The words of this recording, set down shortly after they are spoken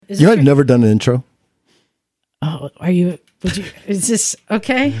I've never done an intro. Oh, is this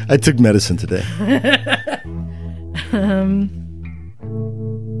okay? I took medicine today.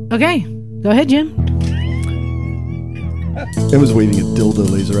 Okay, go ahead, Jim. I was waving a dildo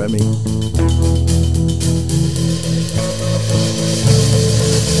laser at me.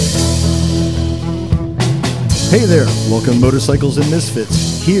 Hey there, welcome Motorcycles and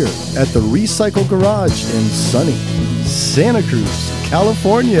Misfits here at the Recycle Garage in sunny Santa Cruz,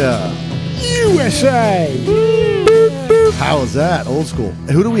 California, USA. How's that? Old school.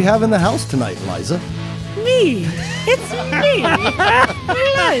 Who do we have in the house tonight, Liza? Me. It's me,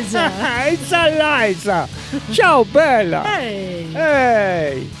 Liza. It's Eliza. Ciao, Bella. Hey.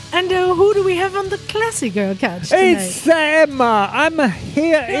 Hey. And who do we have on the Classy Girl couch tonight? It's Emma. I'm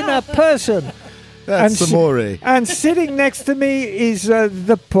here in a person. That's Amore. And sitting next to me is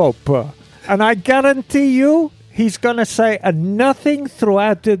the Pope. And I guarantee you, he's going to say nothing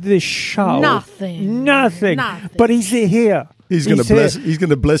throughout this show. Nothing. But he's here. He's going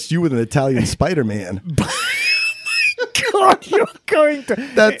to bless you with an Italian Spider-Man. God, you're going to...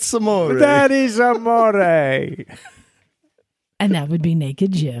 That's Amore. That is Amore. And that would be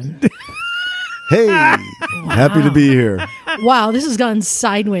Naked Jim. Hey, happy to be here. Wow, this has gone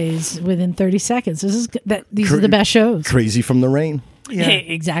sideways within 30 seconds. These are the best shows. Crazy from the rain. Yeah. Hey,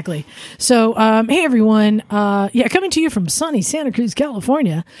 exactly. So, hey everyone. Coming to you from sunny Santa Cruz,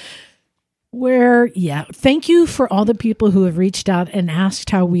 California, where, thank you for all the people who have reached out and asked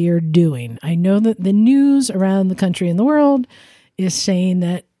how we are doing. I know that the news around the country and the world is saying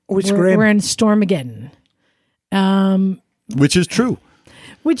that we're in Stormageddon. Which is true.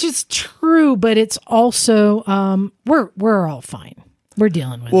 Which is true, but it's also we're all fine. We're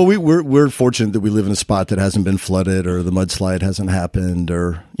dealing with it. Well, we're fortunate that we live in a spot that hasn't been flooded, or the mudslide hasn't happened,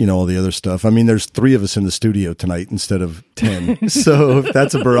 or all the other stuff. I mean, there's 3 of us in the studio tonight instead of 10. So if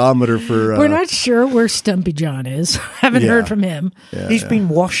that's a barometer for we're not sure where Stumpy John is. Haven't heard from him. Yeah, He's been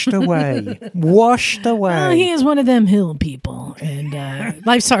washed away. Washed away. Well, he is one of them hill people, and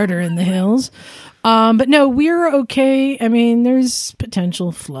life's harder in the hills. But no, we're okay. I mean, there's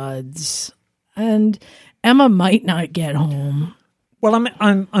potential floods, and Emma might not get home. Well,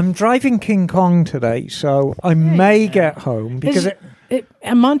 I'm driving King Kong today, so I may get home because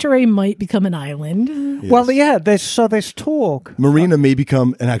Monterey might become an island. Yes. Well, yeah. There's talk. Marina may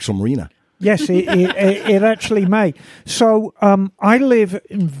become an actual marina. Yes, it actually may. So I live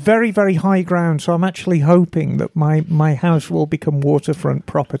in very, very high ground, so I'm actually hoping that my house will become waterfront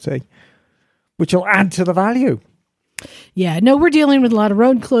property, which will add to the value. Yeah, no, we're dealing with a lot of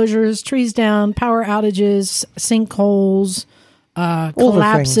road closures, trees down, power outages, sinkholes,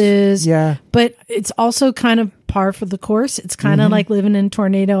 collapses. Yeah. But it's also kind of par for the course. It's kind of like living in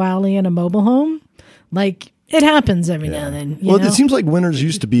Tornado Alley in a mobile home. Like, it happens every now and then. You know? It seems like winters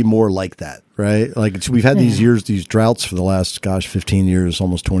used to be more like that, right? Like we've had these droughts for the last, 15 years,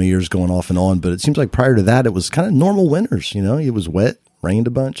 almost 20 years going off and on. But it seems like prior to that, it was kind of normal winters. It was wet, rained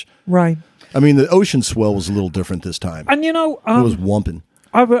a bunch. Right. I mean, the ocean swell was a little different this time. And it was whumping.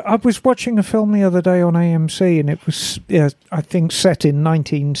 I was watching a film the other day on AMC, and it was, I think, set in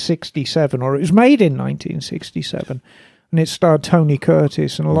 1967, or it was made in 1967, and it starred Tony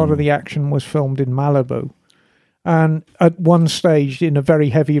Curtis, and a lot of the action was filmed in Malibu. And at one stage, in a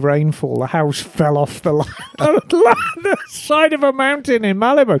very heavy rainfall, a house fell off the side of a mountain in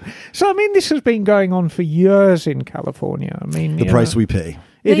Malibu. So, I mean, this has been going on for years in California. I mean, the price we pay.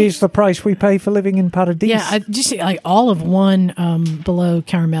 It is the price we pay for living in Paradise. Yeah, I just like all of one below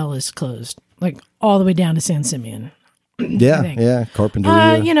Carmel is closed, like all the way down to San Simeon. Yeah,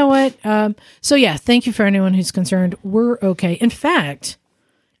 Carpenter. You know what? So yeah, thank you for anyone who's concerned. We're okay. In fact,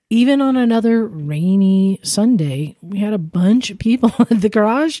 even on another rainy Sunday, we had a bunch of people at the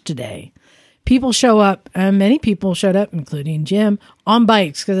garage today. People show up, many people showed up, including Jim, on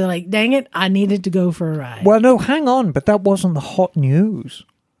bikes because they're like, dang it, I needed to go for a ride. Well, no, hang on, but that wasn't the hot news.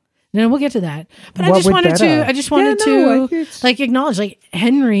 No, we'll get to that. But I just wanted to acknowledge, like,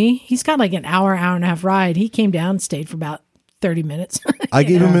 Henry, he's got like an hour and a half ride. He came down and stayed for about 30 minutes. I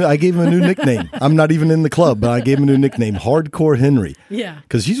gave him a new nickname. I'm not even in the club, but I gave him a new nickname, Hardcore Henry. Yeah.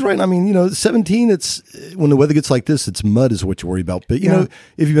 Because he's right. I mean, 17, it's when the weather gets like this, it's mud is what you worry about. But, you know,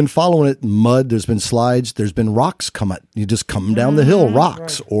 if you've been following it, mud, there's been slides, there's been rocks come out. You just come down the hill,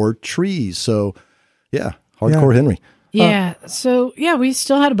 rocks or trees. So, yeah, Hardcore Henry. Yeah. So, yeah, we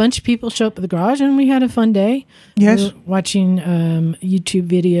still had a bunch of people show up at the garage, and we had a fun day. Yes. We were watching YouTube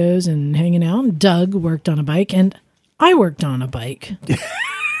videos and hanging out. And Doug worked on a bike, and I worked on a bike.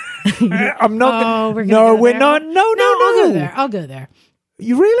 I'm not. Oh, we're no, we're not. No, No. I'll go there.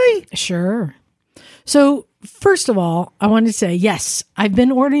 You really? Sure. So first of all, I wanted to say, yes, I've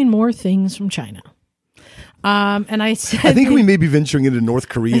been ordering more things from China. And I said, I think we may be venturing into North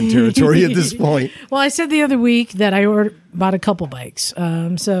Korean territory at this point. Well, I said the other week that I bought a couple bikes.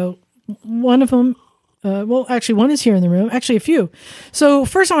 So one of them, actually one is here in the room, actually a few. So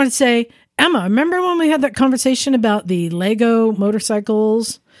first I want to say, Emma, remember when we had that conversation about the Lego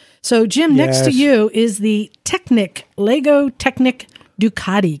motorcycles? So Jim, next to you is the Lego Technic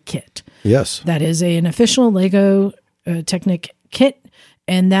Ducati kit. Yes. That is an official Lego Technic kit.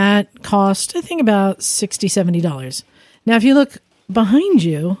 And that cost, I think, about $60, $70. Now, if you look behind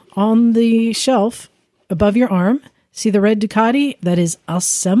you on the shelf above your arm, see the red Ducati? That is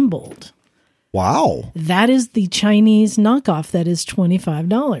assembled. Wow. That is the Chinese knockoff. That is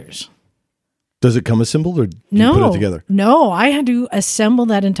 $25. Does it come assembled or do you put it together? No, I had to assemble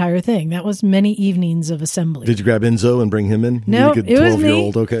that entire thing. That was many evenings of assembly. Did you grab Enzo and bring him in? No, it was me.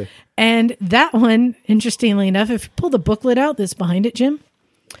 12-year-old, okay. And that one, interestingly enough, if you pull the booklet out that's behind it, Jim,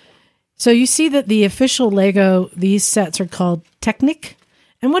 so you see that the official Lego, these sets are called Technic.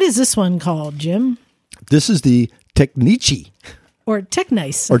 And what is this one called, Jim? This is the Technici. Or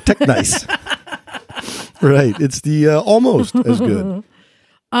Technice. Or Technice. Right. It's the almost as good.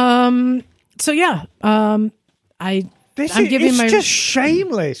 So yeah, I'm giving it's my just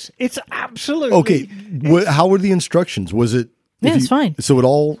shameless. It's absolutely Okay. How were the instructions? Was it? It's fine. So it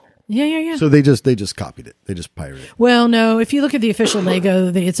all. Yeah. So they just copied it. They just pirated it. Well, no. If you look at the official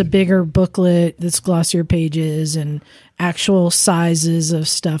Lego, it's a bigger booklet that's glossier pages and actual sizes of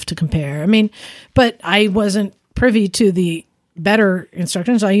stuff to compare. I mean, but I wasn't privy to the better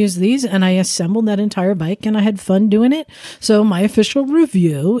instructions. I used these and I assembled that entire bike and I had fun doing it. So my official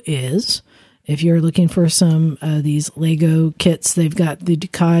review is, if you're looking for some of these Lego kits, they've got the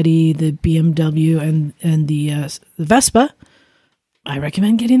Ducati, the BMW, and the Vespa. I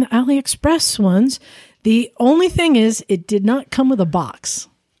recommend getting the AliExpress ones. The only thing is, it did not come with a box.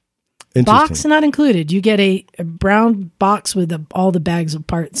 Box not included. You get a brown box with all the bags of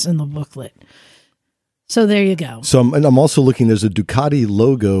parts in the booklet. So there you go. So I'm also looking. There's a Ducati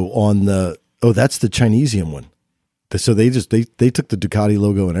logo on the. Oh, that's the Chinesium one. So they took the Ducati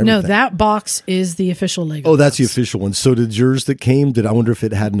logo and everything. No, that box is the official Lego. Oh, that's box. the official one. So did yours that came? I wonder if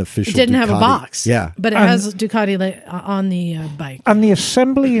it had an official? It didn't Ducati? have a box. Yeah, but it has Ducati on the bike. And the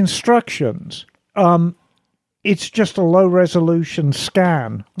assembly instructions. It's just a low resolution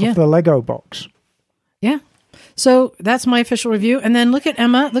scan of the Lego box. Yeah. So that's my official review. And then look at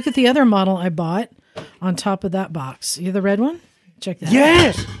Emma. Look at the other model I bought on top of that box. You the red one? Check that.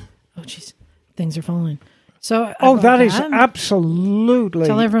 Yes. out. Oh, jeez. Things are falling. So that is absolutely.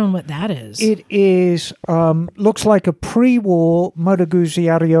 Tell everyone what that is. It is looks like a pre-war Moto Guzzi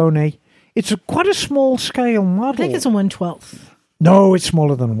Arione. It's quite a small scale model. I think it's a 1/12. No, it's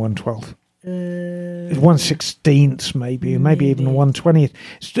smaller than 1/12. It's 1/16 maybe even 1/20.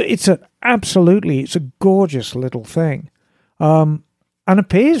 It's a gorgeous little thing, and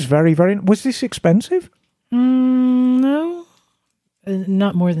appears very, very. Was this expensive? No.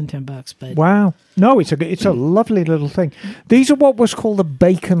 Not more than $10, but wow, no, it's a lovely little thing. These are what was called the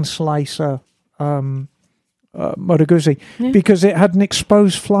bacon slicer Moto Guzzi because it had an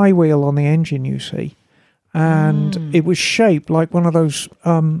exposed flywheel on the engine. You see, and it was shaped like one of those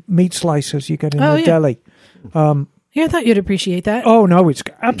meat slicers you get in the deli. I thought you'd appreciate that. Oh no, it's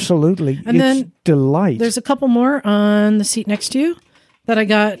absolutely and it's then delight. There's a couple more on the seat next to you that I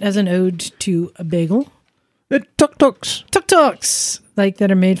got as an ode to a bagel. Tuk-tuks. Tuk-tuks, like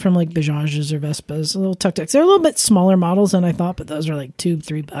that are made from like Bajages or Vespas, little tuk-tuks. They're a little bit smaller models than I thought, but those are like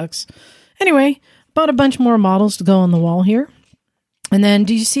 $2-3. Anyway, bought a bunch more models to go on the wall here. And then,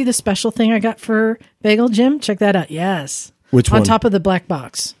 do you see the special thing I got for Bagel, Jim? Check that out. Yes. Which one? On top of the black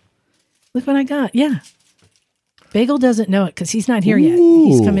box. Look what I got. Yeah. Bagel doesn't know it because he's not here yet.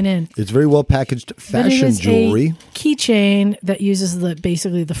 He's coming in. It's very well packaged fashion jewelry. A keychain that uses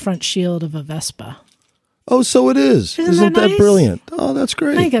basically the front shield of a Vespa. Oh, so it is. Isn't that nice? brilliant? Oh, that's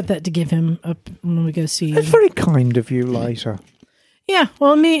great. I got that to give him up when we go see him. That's very kind of you, Liza. Yeah,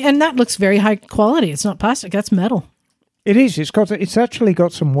 well, and that looks very high quality. It's not plastic; that's metal. It is. It's actually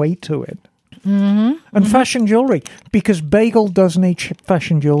got some weight to it. Mm-hmm. And fashion jewelry, because Bagel does need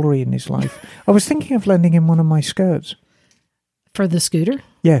fashion jewelry in his life. I was thinking of lending him one of my skirts for the scooter.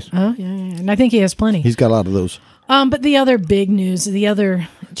 Yes. Oh, yeah, and I think he has plenty. He's got a lot of those. But the other big news, the other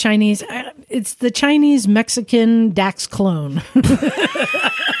Chinese, it's the Chinese Mexican Dax clone.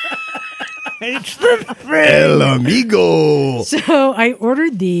 It's the thing. El Amigo. So I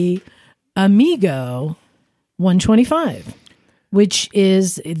ordered the Amigo 125, which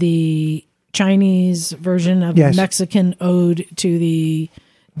is the Chinese version of the Mexican ode to the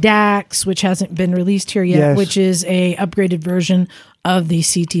DAX, which hasn't been released here yet, Yes. which is a upgraded version of the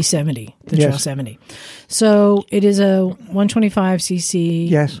CT70, the Yes. Trail 70. So it is a 125cc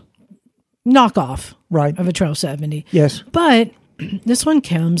Yes. knockoff Right. of a Trail 70. Yes. But this one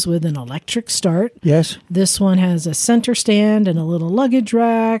comes with an electric start. Yes. This one has a center stand and a little luggage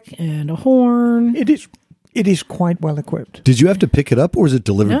rack and a horn. It is. It is quite well equipped. Did you have to pick it up or is it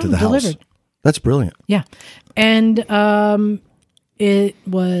delivered No, to the house? delivered. That's brilliant. Yeah. And it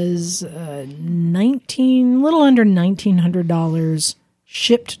was little under $1,900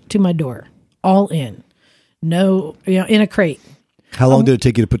 shipped to my door, all in. No, in a crate. How long did it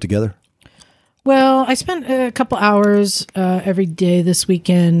take you to put together? Well, I spent a couple hours every day this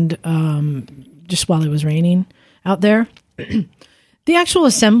weekend, just while it was raining out there. The actual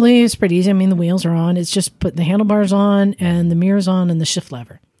assembly is pretty easy. I mean, the wheels are on. It's just putting the handlebars on and the mirrors on and the shift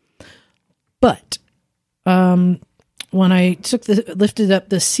lever. But when I lifted up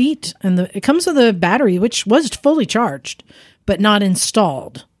the seat, and it comes with a battery, which was fully charged, but not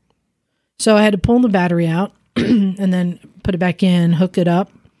installed. So I had to pull the battery out and then put it back in, hook it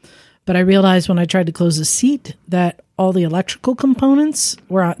up. But I realized when I tried to close the seat that all the electrical components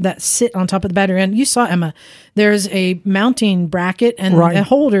that sit on top of the battery. And you saw, Emma, there's a mounting bracket and Right.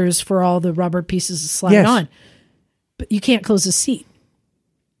 holders for all the rubber pieces to slide Yes. on. But you can't close the seat.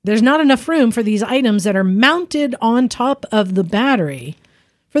 There's not enough room for these items that are mounted on top of the battery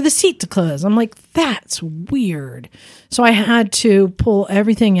for the seat to close. I'm like, that's weird. So I had to pull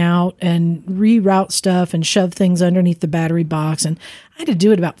everything out and reroute stuff and shove things underneath the battery box. And I had to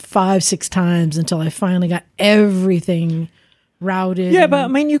do it about 5-6 times until I finally got everything routed. Yeah, but I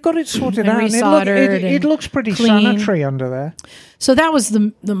mean, you got it sorted and out. And resoldered it and looks pretty clean. sanitary under there. So that was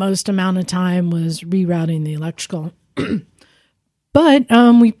the most amount of time was rerouting the electrical. But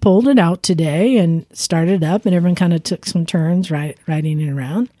we pulled it out today and started it up, and everyone kind of took some turns riding it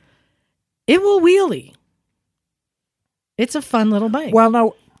around. It will wheelie. It's a fun little bike. Well,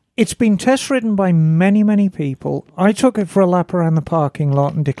 no, it's been test ridden by many, many people. I took it for a lap around the parking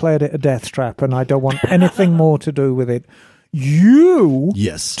lot and declared it a death trap, and I don't want anything more to do with it. You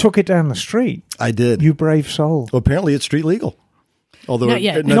Yes, took it down the street. I did. You brave soul. Well, apparently it's street legal. Although Not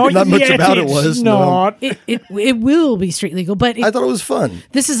yet. not much yet, about it it's was. not. It will be street legal, but I thought it was fun.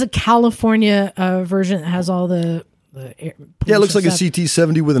 this is a California version that has all the air, Yeah, it looks like a stuff.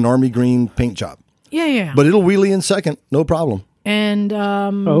 CT70 with an army green paint job. Yeah. But it'll wheelie in second, no problem. And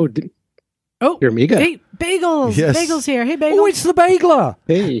Oh, your Amiga. Hey, Bagels. Yes. Bagels here. Hey, Bagels. Oh, it's the Bagler.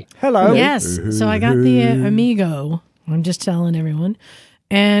 Hey. Hello. Yes. So I got the Amigo. I'm just telling everyone.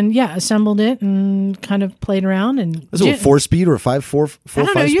 And yeah, assembled it and kind of played around. And Is it a 4-speed or a 5-4? I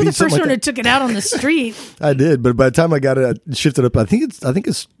don't know. You're the first one who took it out on the street. I did, but by the time I got it, I shifted up. I think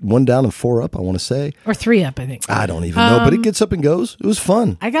it's 1 down and 4 up. I want to say. Or 3 up, I think. I don't even know, but it gets up and goes. It was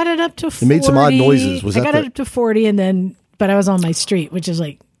fun. I got it up to 40. It made some odd noises. Was I that got it up to 40, but I was on my street, which is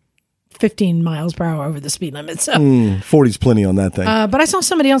like 15 miles per hour over the speed limit. So, 40's plenty on that thing. but I saw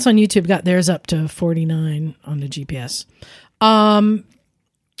somebody else on YouTube got theirs up to 49 on the GPS.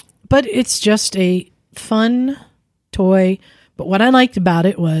 But it's just a fun toy. But what I liked about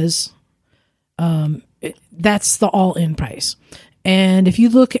it was that's the all-in price. And if you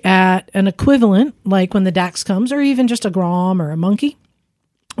look at an equivalent, like when the DAX comes, or even just a Grom or a Monkey,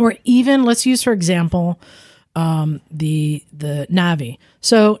 or even, let's use for example, the Navi.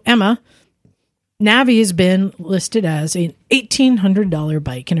 So Emma, Navi has been listed as an $1,800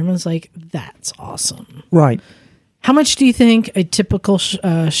 bike, and everyone's like, that's awesome. Right. How much do you think a typical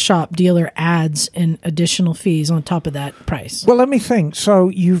shop dealer adds in additional fees on top of that price? Well, let me think. So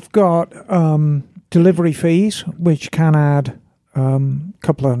you've got delivery fees, which can add a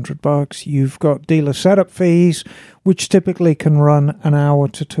couple of $100. You've got dealer setup fees, which typically can run an hour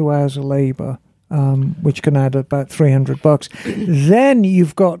to 2 hours of labor, which can add about $300. Then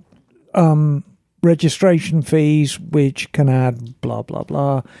you've got registration fees, which can add blah, blah,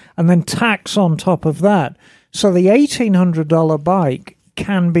 blah. And then tax on top of that. So the $1,800 bike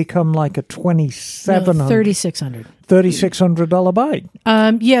can become like a $3,600 bike.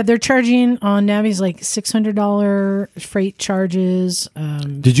 Yeah, they're charging on Navi's like $600 freight charges.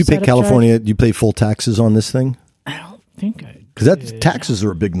 Did you pay setup California? charge. You pay full taxes on this thing? I don't think I Because that taxes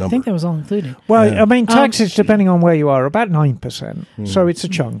are a big I number. think that was all included. Well, I mean, taxes, depending on where you are, about 9%. So it's a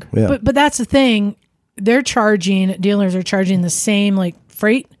chunk. Yeah. But that's the thing. Dealers are charging the same like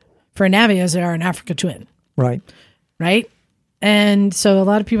freight for a Navi as they are an Africa Twin. Right. Right? And so a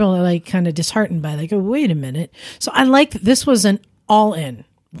lot of people are like kind of disheartened by it. They go, wait a minute. So I like this was an all-in,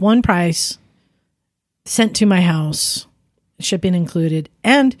 one price, sent to my house, shipping included.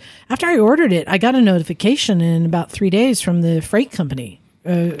 And after I ordered it, I got a notification in about 3 days from the freight company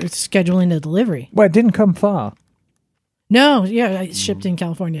scheduling a delivery. Well, it didn't come far. No, yeah, it shipped in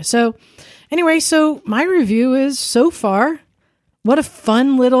California. So anyway, so my review is so far, what a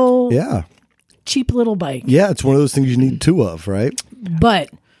fun little, cheap little bike. Yeah, it's one of those things you need two of, right? But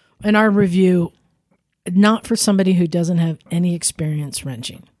in our review, not for somebody who doesn't have any experience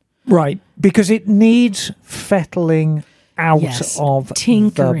wrenching. Right, because it needs fettling out of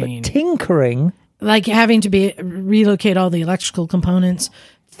tinkering. Tinkering. Like having to relocate all the electrical components.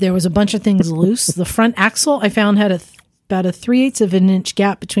 There was a bunch of things loose. The front axle I found had about a 3/8 of an inch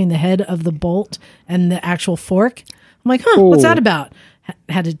gap between the head of the bolt and the actual fork. I'm like, what's that about?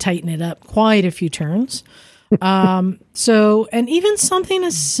 Had to tighten it up quite a few turns. And even something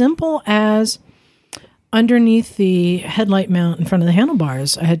as simple as underneath the headlight mount in front of the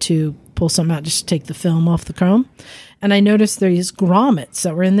handlebars, I had to pull something out just to take the film off the chrome. And I noticed these grommets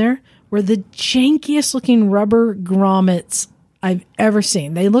that were in there were the jankiest looking rubber grommets I've ever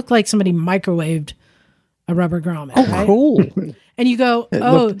seen. They look like somebody microwaved a rubber grommet. Oh, right? cool. And you go,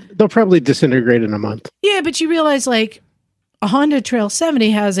 they'll probably disintegrate in a month. Yeah, but you realize like a Honda Trail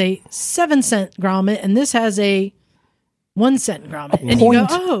 70 has a 7-cent grommet and this has a 1-cent grommet. And you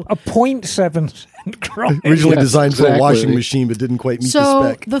go, a 0.7 grommet. Originally designed for a washing machine, but didn't quite meet the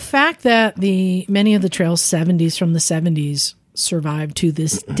spec. So the fact that many of the Trail 70s from the 70s survived to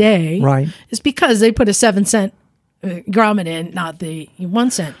this day is because they put a 7-cent grommet in, not the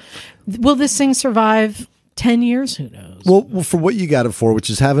 1 cent. Will this thing survive 10 years? Who knows? Well, for what you got it for, which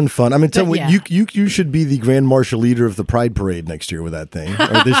is having fun. I mean, tell me, you should be the Grand Marshal leader of the Pride Parade next year with that thing,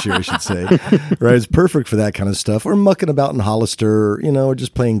 or this year, I should say. Right? It's perfect for that kind of stuff. Or mucking about in Hollister, or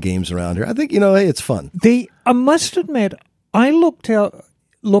just playing games around here. I think, hey, it's fun. I must admit, I looked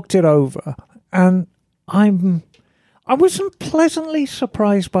it over, and I wasn't pleasantly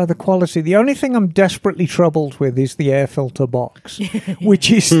surprised by the quality. The only thing I'm desperately troubled with is the air filter box,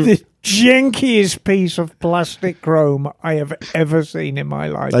 which is the jankiest piece of plastic chrome I have ever seen in my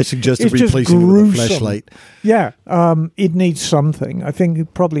life. I suggested replacing it with a flashlight. Yeah, it needs something. I think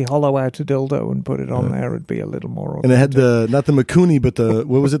you'd probably hollow out a dildo and put it on there. It'd be a little more authentic. And it had not the Makuni, but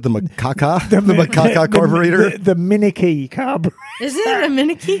what was it, the Macaca? the Macaca carburetor? The Minicky carburetor. Is it a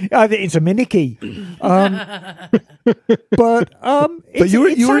Minicky? It's a Minicky.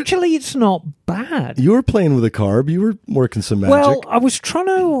 It's not bad. You were playing with a carb. You were working some magic. Well, I was trying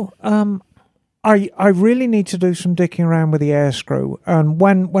to. I really need to do some dicking around with the air screw, and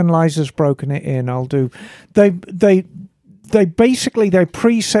when Liza's broken it in, I'll do. They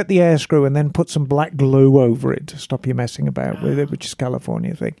preset the air screw and then put some black glue over it to stop you messing about with it, which is a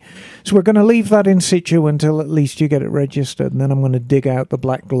California thing. So we're going to leave that in situ until at least you get it registered, and then I'm going to dig out the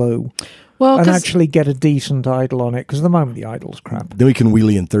black glue. And actually get a decent idle on it, because at the moment the idle's crap. Then we can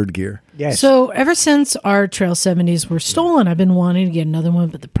wheelie in third gear. Yes. So ever since our Trail 70s were stolen, I've been wanting to get another one,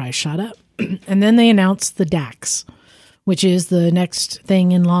 but the price shot up. And then they announced the DAX, which is the next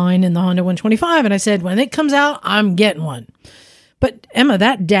thing in line in the Honda 125. And I said, when it comes out, I'm getting one. But Emma,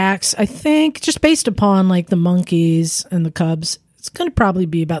 that DAX, I think, just based upon like the Monkeys and the Cubs, it's going to probably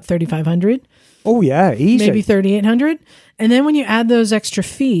be about $3,500. Oh, yeah, easy. Maybe $3,800. And then when you add those extra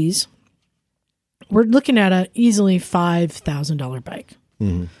fees, we're looking at an easily $5,000 bike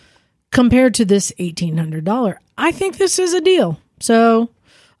compared to this $1,800. I think this is a deal. So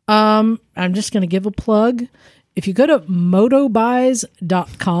I'm just going to give a plug. If you go to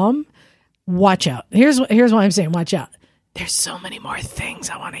motobuys.com, watch out. Here's why I'm saying watch out. There's so many more things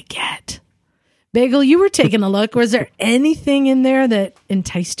I want to get. Bagel, you were taking a look. Was there anything in there that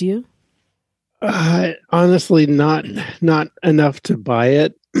enticed you? Honestly, not enough to buy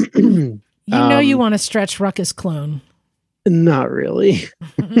it. You want to stretch Ruckus clone. Not really.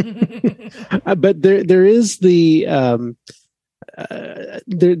 But there is there's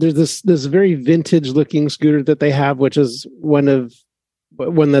this very vintage looking scooter that they have, which is one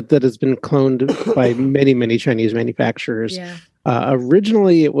that has been cloned by many Chinese manufacturers. Yeah.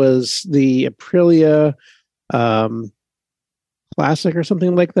 Originally it was the Aprilia Classic or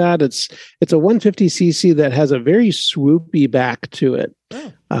something like that. It's a 150cc that has a very swoopy back to it.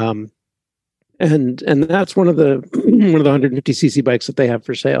 Oh. And that's one of the 150cc bikes that they have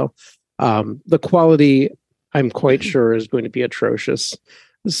for sale. The quality, I'm quite sure, is going to be atrocious.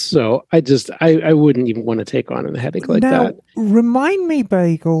 So I wouldn't even want to take on a headache like that. Remind me,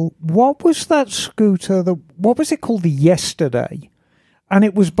 Bagel, what was that scooter? What was it called? The Yesterday, and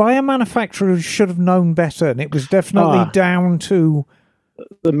it was by a manufacturer who should have known better, and it was definitely down to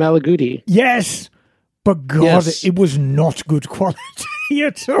the Malaguti. Yes, but God, it was not good quality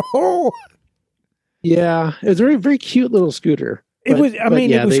at all. Yeah, it was a very, very cute little scooter. It was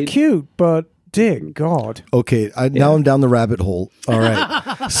cute, but Dear God. Okay, now I'm down the rabbit hole. All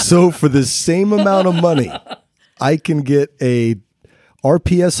right. So for the same amount of money, I can get a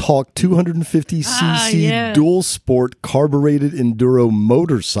RPS Hawk 250cc dual sport carbureted enduro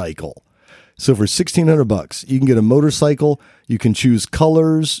motorcycle. So for $1,600, you can get a motorcycle. You can choose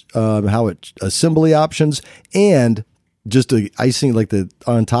colors, assembly options, and just a icing like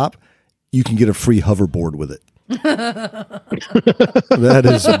on top. You can get a free hoverboard with it. That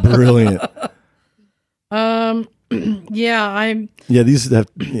is brilliant. These have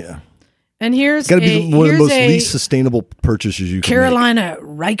And here's got to be one of the most least sustainable purchases you can Carolina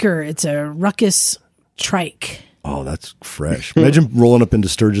Riker. It's a Ruckus trike. Oh, that's fresh. Imagine rolling up into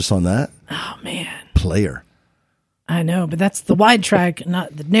Sturgis on that. Oh man, player. I know, but that's the wide track,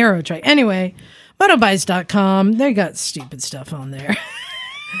 not the narrow track. Anyway, motobuys.com. They got stupid stuff on there.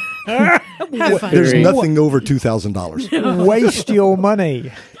 There's nothing over $2,000. Waste your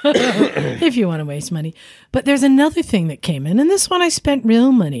money. If you want to waste money. But there's another thing that came in, and this one I spent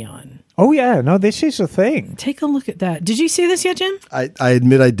real money on. Oh, yeah. No, this is a thing. Take a look at that. Did you see this yet, Jim? I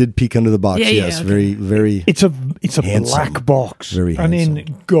admit I did peek under the box. Yes, okay. Very, very. It's a black box. Very handsome. And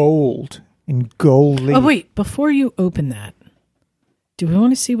in gold. In gold leaf. Oh, wait. Before you open that, do we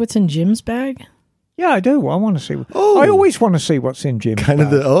want to see what's in Jim's bag? Yeah, I do. I want to see. I always want to see what's in Jim's bag.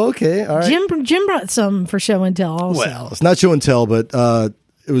 Okay. All right. Jim brought some for show and tell also. Well, it's not show and tell, but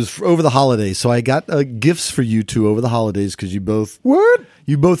it was over the holidays. So I got gifts for you two over the holidays because you both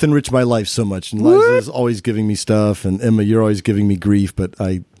enrich my life so much. And Liza's always giving me stuff, and Emma, you're always giving me grief, but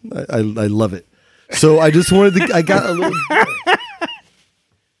I love it. So I just wanted I got a little.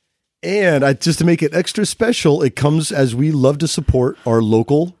 And just to make it extra special, it comes as we love to support our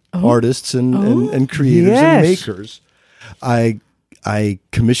local artists and creators and makers. I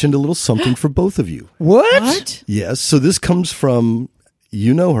commissioned a little something for both of you. What? Yes. So this comes from,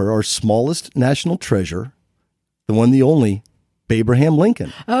 you know her, our smallest national treasure, the one, the only, Abraham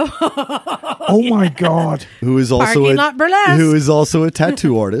Lincoln. Oh my God! Who is also a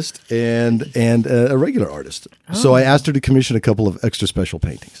tattoo artist and a regular artist. Oh. So I asked her to commission a couple of extra special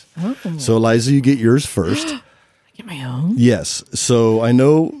paintings. Oh. So Liza, you get yours first. I get my own. Yes. So I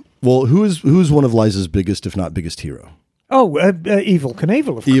know. Well, who's one of Liza's biggest, if not biggest, hero? Oh, Evel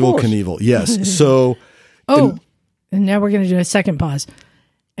Knievel, of course. Evel Knievel. Yes. So. And now we're going to do a second pause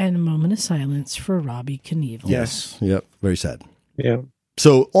and a moment of silence for Robbie Knievel. Yes. Yep. Very sad. Yeah.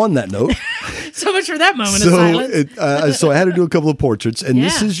 So on that note, so much for that moment of silence. So I had to do a couple of portraits, and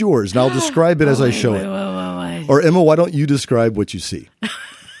this is yours, and I'll describe it as I show it. Or Emma, why don't you describe what you see?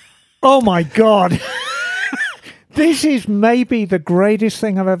 Oh my God! This is maybe the greatest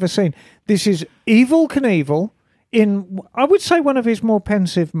thing I've ever seen. This is Evel Knievel in, I would say, one of his more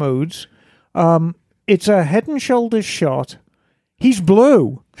pensive moods. It's a head and shoulders shot. He's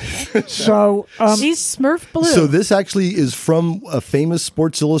blue. So he's Smurf blue. So this actually is from a famous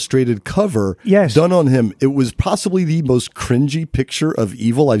Sports Illustrated cover done on him. It was possibly the most cringy picture of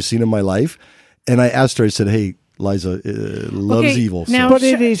Evel I've seen in my life. And I asked her, I said, hey, Liza loves Evel. Now, so. But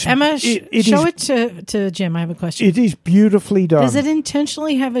it is Emma, show it to Jim. I have a question. It is beautifully done. Does it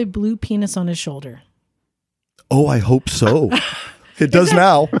intentionally have a blue penis on his shoulder? Oh, I hope so. It does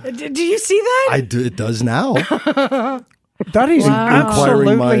now. Do you see that? It does now. That is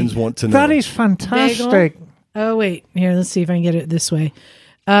absolutely. Inquiring minds want to know. That is fantastic. Bagel? Oh wait, here. Let's see if I can get it this way.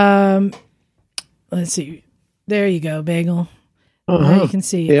 Let's see. There you go, Bagel. Now you can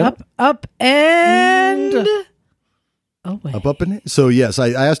see up, and up and so yes, I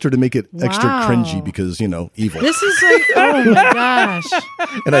asked her to make it extra cringy because Evel. This is like oh my gosh,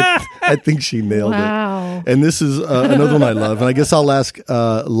 and I think she nailed it. And this is another one I love, and I guess I'll ask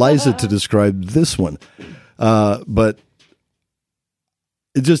Liza to describe this one, but.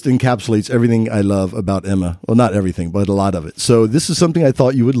 It just encapsulates everything I love about Emma. Well, not everything, but a lot of it. So this is something I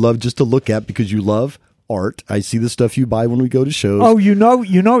thought you would love just to look at because you love art. I see the stuff you buy when we go to shows. Oh, you know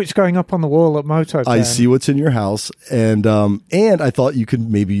it's going up on the wall at Mototown. I see what's in your house, and I thought you could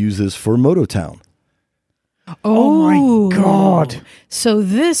maybe use this for Mototown. Oh my God! So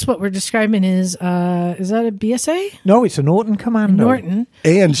what we're describing is that a BSA? No, it's a Norton Commando. Norton.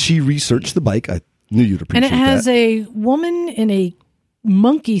 And she researched the bike. I knew you'd appreciate that. And it has a woman in a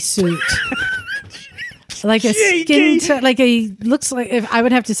monkey suit. Like a looks like, if I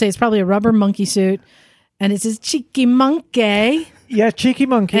would have to say, it's probably a rubber monkey suit, and it says cheeky monkey. Yeah, cheeky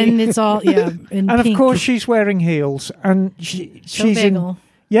monkey. And it's all in and pink. Of course she's wearing heels, and she's in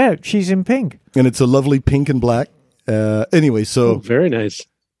she's in pink, and it's a lovely pink and black. Anyway, so very nice.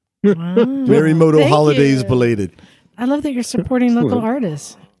 Merry Moto holidays belated. I love that you're supporting local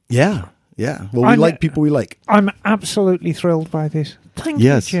artists. Yeah. Yeah. Well, we like people we like. I'm absolutely thrilled by this. Thank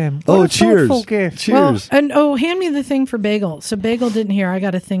Yes. you, Jim. What a cheers. thoughtful gift. Cheers. Well, and hand me the thing for Bagel. So Bagel didn't hear. I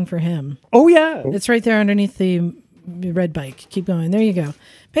got a thing for him. Oh, yeah. It's right there underneath the red bike. Keep going. There you go.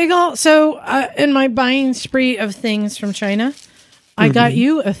 Bagel. So in my buying spree of things from China, I got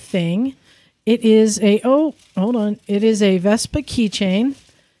you a thing. It is hold on. It is a Vespa keychain.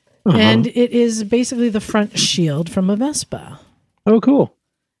 And it is basically the front shield from a Vespa. Oh, cool.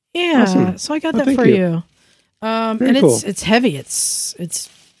 Yeah. Awesome. So I got Well, that for thank you. Very And cool. it's heavy. It's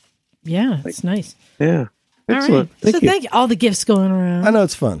nice. Yeah. All Excellent. right. Thank you. Thank you. All the gifts going around. I know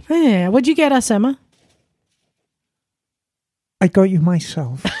it's fun. Yeah. What'd you get us, Emma? I got you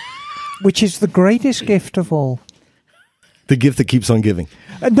myself, which is the greatest gift of all. The gift that keeps on giving.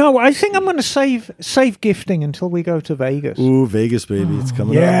 No, I think I'm going to save gifting until we go to Vegas. Ooh, Vegas, baby. It's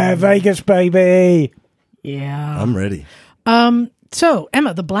coming Yeah, up. Vegas, baby. Yeah. I'm ready. So,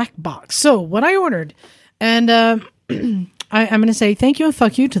 Emma, the black box. So, what I ordered, and I'm going to say thank you and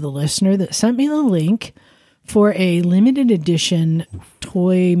fuck you to the listener that sent me the link for a limited edition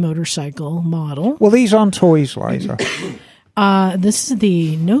toy motorcycle model. Well, these aren't toys, Liza. This is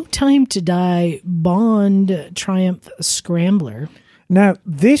the No Time to Die Bond Triumph Scrambler. Now,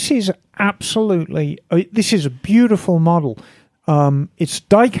 this is absolutely... this is a beautiful model. It's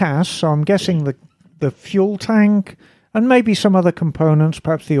die-cast, so I'm guessing the fuel tank and maybe some other components,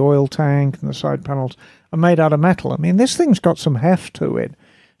 perhaps the oil tank and the side panels, are made out of metal. I mean, this thing's got some heft to it.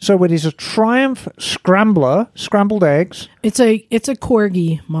 So it is a Triumph Scrambler, scrambled eggs. It's a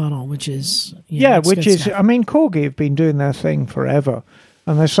Corgi model, which is... Yeah, it's which good is... stuff. I mean, Corgi have been doing their thing forever,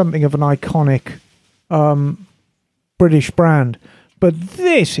 and they're something of an iconic British brand. But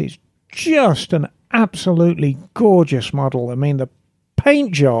this is just an absolutely gorgeous model. I mean, the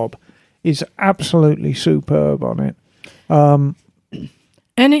paint job is absolutely superb on it.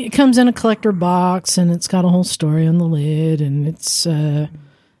 And it comes in a collector box, and it's got a whole story on the lid, and it's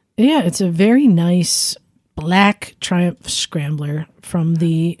it's a very nice black Triumph Scrambler from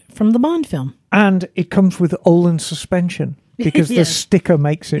the Bond film. And it comes with Olin suspension because the Yes. sticker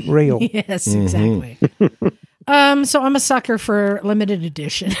makes it real. Yes, exactly. So I'm a sucker for limited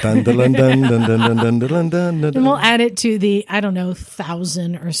edition. Dun, dun, dun, dun, dun, dun, dun, dun, dun, dun, And we'll add it to the,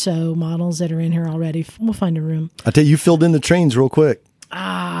 1,000 or so models that are in here already. We'll find a room. I tell you, you filled in the trains real quick.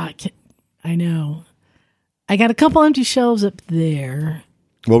 I know. I got a couple empty shelves up there.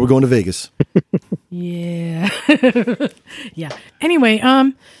 Well, we're going to Vegas. Yeah. Yeah. Anyway,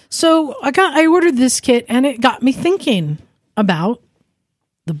 so I ordered this kit, and it got me thinking about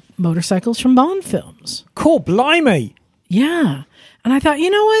the motorcycles from Bond films. Cool, blimey. Yeah. And I thought, you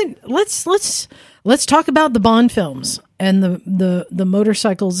know what? Let's talk about the Bond films and the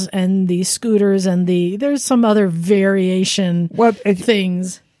motorcycles and the scooters and there's some other variation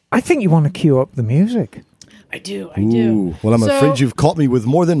things. I think you want to cue up the music. I do. Ooh, well, I'm So- afraid you've caught me with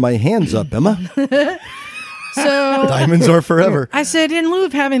more than my hands up, Emma. So Diamonds are forever. I said, in lieu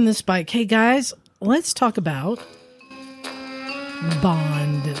of having this bike, hey guys, let's talk about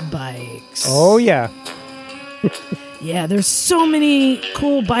Bond bikes. Oh, yeah. Yeah, there's so many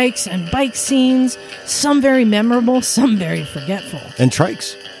cool bikes and bike scenes, some very memorable, some very forgetful. And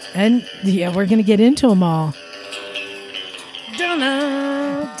trikes. And yeah, we're going to get into them all.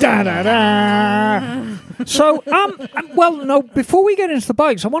 Da-da. Da-da-da. So, before we get into the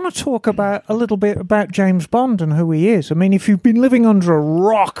bikes, I want to talk a little bit about James Bond and who he is. I mean, if you've been living under a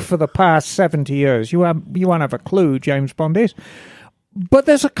rock for the past 70 years, you won't have a clue who James Bond is. But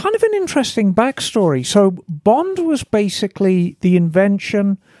there's a kind of an interesting backstory. So Bond was basically the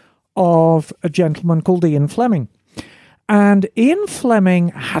invention of a gentleman called Ian Fleming. And Ian Fleming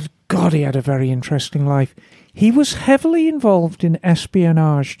had a very interesting life. He was heavily involved in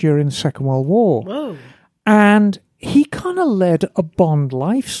espionage during the Second World War. Whoa. And he kind of led a Bond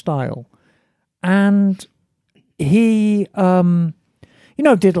lifestyle. And he,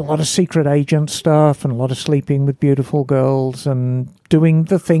 did a lot of secret agent stuff and a lot of sleeping with beautiful girls and doing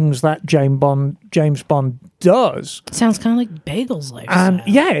the things that James Bond does. Sounds kind of like Bagel's life. And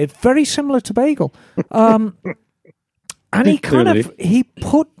yeah, it's very similar to Bagel. And he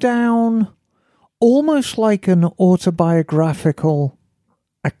put down almost like an autobiographical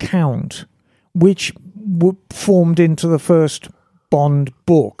account, which formed into the first Bond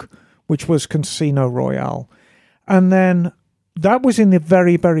book, which was Casino Royale. And then that was in the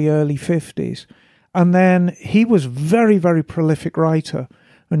very, very early 50s. And then he was very, very prolific writer.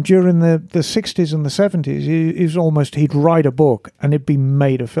 And during the 60s and the 70s, he'd write a book and it'd be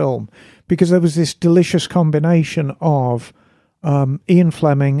made a film. Because there was this delicious combination of Ian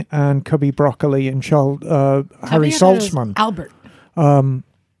Fleming and Cubby Broccoli and Harry Saltzman. Albert.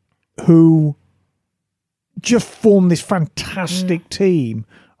 who just formed this fantastic team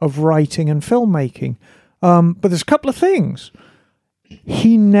of writing and filmmaking. But there's a couple of things.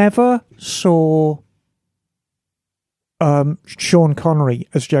 He never saw Sean Connery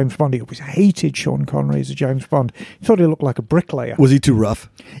as James Bond. He always hated Sean Connery as a James Bond. He thought he looked like a bricklayer. Was he too rough?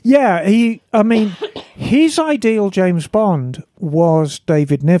 Yeah, his ideal James Bond was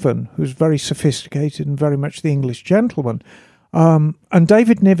David Niven, who's very sophisticated and very much the English gentleman. And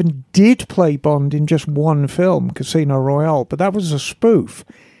David Niven did play Bond in just one film, Casino Royale, but that was a spoof.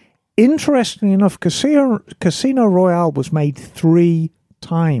 Interestingly enough, Casino Royale was made 3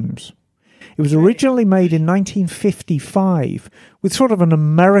 times. It was originally made in 1955 with sort of an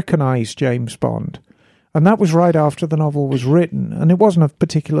Americanized James Bond. And that was right after the novel was written, and it wasn't a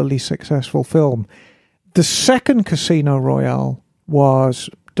particularly successful film. The second Casino Royale was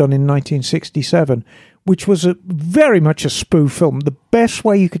done in 1967, which was very much a spoof film. The best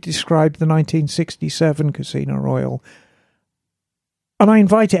way you could describe the 1967 Casino Royale, and I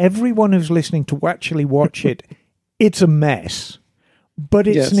invite everyone who's listening to actually watch it, it's a mess. But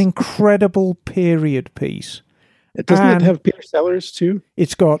it's an incredible period piece. Doesn't it have Peter Sellers too?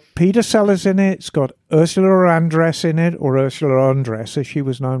 It's got Peter Sellers in it. It's got Ursula Andress in it, or Ursula Andress as she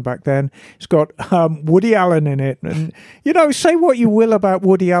was known back then. It's got Woody Allen in it. And, say what you will about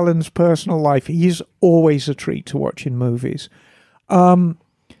Woody Allen's personal life. He's always a treat to watch in movies.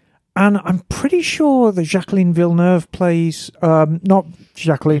 And I'm pretty sure that Jacqueline Villeneuve plays, not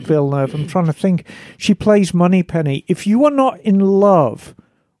Jacqueline Villeneuve, I'm trying to think, she plays Moneypenny. If you are not in love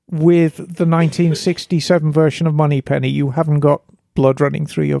with the 1967 version of Moneypenny, you haven't got blood running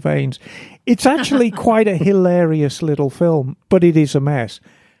through your veins. It's actually quite a hilarious little film, but it is a mess.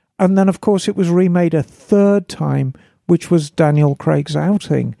 And then, of course, it was remade a 3rd time, which was Daniel Craig's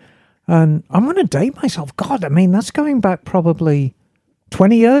Outing. And I'm going to date myself. God, that's going back probably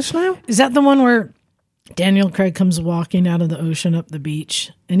 20 years now? Is that the one where Daniel Craig comes walking out of the ocean up the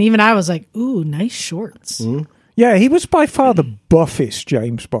beach? And even I was like, ooh, nice shorts. Mm. Yeah, he was by far the buffest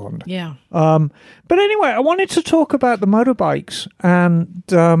James Bond. Yeah. But anyway, I wanted to talk about the motorbikes and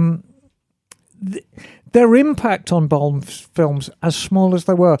their impact on Bond films, as small as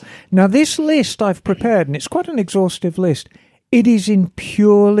they were. Now, this list I've prepared, and it's quite an exhaustive list, it is in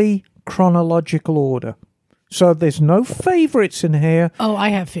purely chronological order. So there's no favourites in here. Oh, I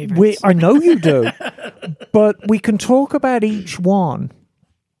have favourites. I know you do. But we can talk about each one.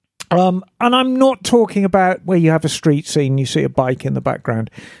 And I'm not talking about where you have a street scene, you see a bike in the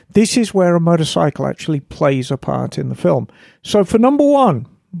background. This is where a motorcycle actually plays a part in the film. So for number 1,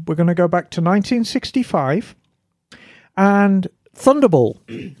 we're going to go back to 1965 and Thunderball,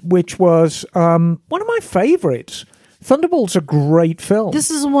 which was one of my favourites. Thunderball's a great film. This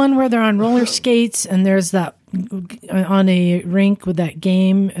is one where they're on roller skates and there's that on a rink with that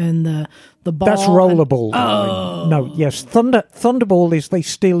game and the ball. That's Rollerball. Oh. No, yes. Thunderball is they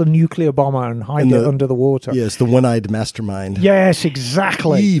steal a nuclear bomber and hide it under the water. Yes, the one-eyed mastermind. Yes,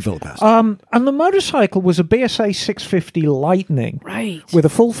 exactly. Evil mastermind. And the motorcycle was a BSA 650 Lightning. Right. With a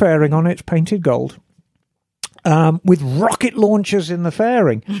full fairing on it, painted gold. With rocket launchers in the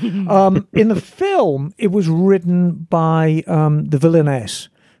fairing. In the film, it was ridden by the villainess,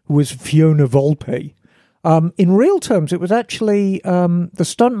 who was Fiona Volpe. In real terms, it was actually the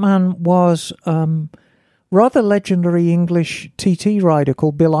stuntman was rather legendary English TT rider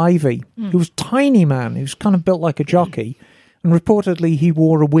called Bill Ivey, who was a tiny man, who was kind of built like a jockey, and reportedly he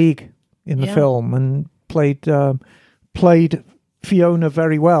wore a wig in the film and played Fiona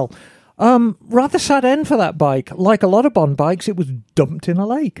very well. Rather sad end for that bike. Like a lot of Bond bikes, it was dumped in a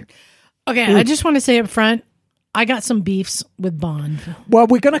lake. Okay, I just want to say up front, I got some beefs with Bond. Well,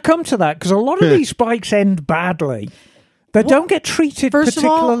 we're going to come to that because a lot of these bikes end badly. They don't get treated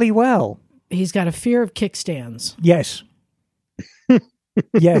particularly well. He's got a fear of kickstands. Yes.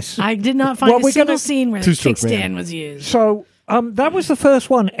 Yes. I did not find a single scene where the kickstand was used. So that was the first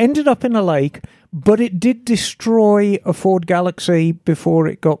one. Ended up in a lake, but it did destroy a Ford Galaxy before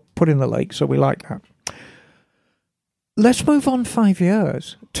it got put in the lake, so we like that. Let's move on 5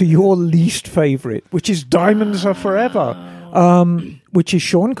 years to your least favourite, which is Diamonds Are Forever, which is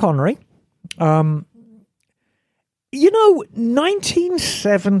Sean Connery.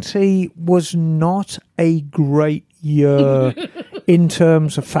 1970 was not a great year in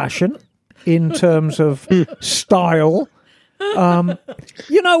terms of fashion, in terms of style. I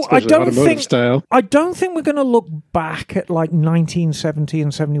don't think we're going to look back at like 1970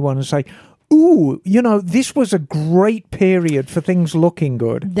 and 71 and say, ooh, this was a great period for things looking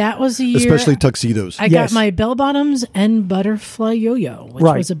good. That was a year. Especially tuxedos. I got my bell bottoms and butterfly yo-yo, which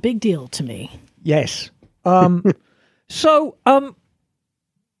was a big deal to me. Yes. So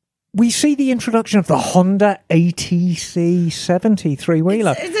we see the introduction of the Honda ATC 70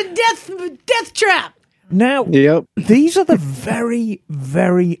 three-wheeler. It's a death trap. Now, Yep. these are the very,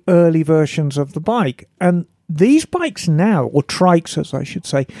 very early versions of the bike. And these bikes now, or trikes as I should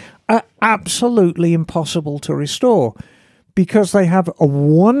say, are absolutely impossible to restore because they have a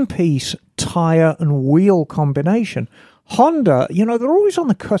one-piece tyre and wheel combination. Honda, they're always on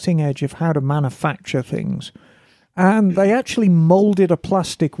the cutting edge of how to manufacture things. And they actually molded a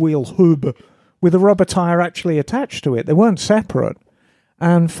plastic wheel hub with a rubber tyre actually attached to it. They weren't separate.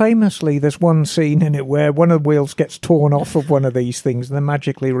 And famously, there's one scene in it where one of the wheels gets torn off of one of these things and then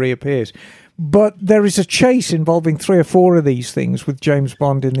magically reappears. But there is a chase involving 3 or 4 of these things with James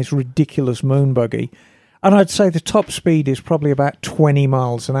Bond in this ridiculous moon buggy. And I'd say the top speed is probably about 20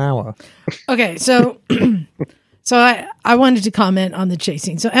 miles an hour. Okay, so I wanted to comment on the chase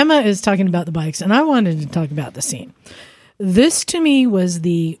scene. So Emma is talking about the bikes, and I wanted to talk about the scene. This, to me, was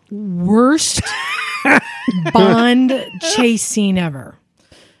the worst Bond chase scene ever.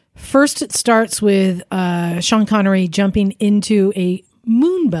 First, it starts with Sean Connery jumping into a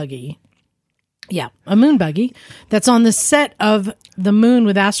moon buggy. Yeah, a moon buggy that's on the set of the moon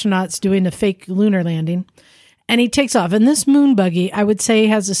with astronauts doing a fake lunar landing. And he takes off. And this moon buggy, I would say,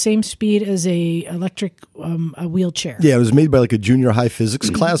 has the same speed as a electric a wheelchair. Yeah, it was made by like a junior high physics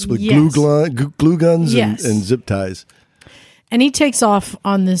class with Yes. glue guns Yes. and zip ties. And he takes off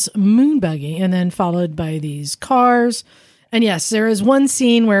on this moon buggy and then followed by these cars. And yes, there is one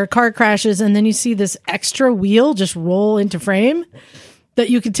scene where a car crashes and then you see this extra wheel just roll into frame that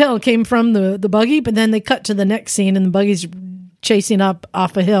you could tell came from the buggy. But then they cut to the next scene and the buggy's chasing up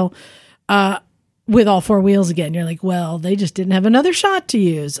off a hill with all 4 wheels again. You're like, well, they just didn't have another shot to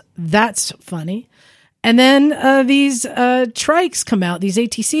use. That's funny. And then these trikes come out, these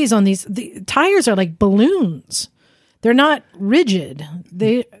ATCs on the tires are like balloons. They're not rigid.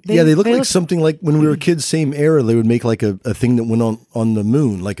 They look like something like when we were kids, same era, they would make like a thing that went on the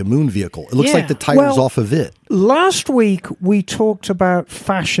moon, like a moon vehicle. It looks like the tires off of it. Last week, we talked about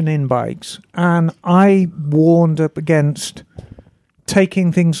fashion in bikes, and I warned up against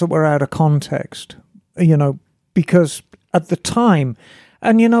taking things that were out of context, because at the time,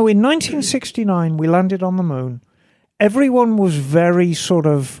 and in 1969, we landed on the moon. Everyone was very sort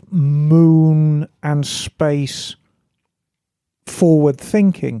of moon and space forward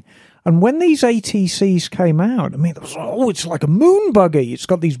thinking. And when these ATCs came out, I mean, there was, it's like a moon buggy. It's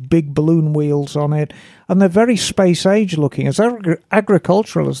got these big balloon wheels on it, and they're very space age looking. As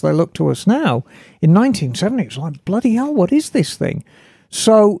agricultural as they look to us now, in 1970, it was like, bloody hell, what is this thing?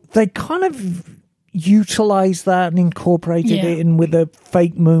 So they kind of utilized that and incorporated it in with a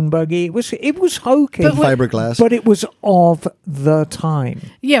fake moon buggy. It was hokey. Fiberglass. But it was of the time.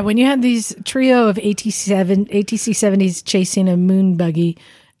 Yeah, when you had these trio of ATC 70s chasing a moon buggy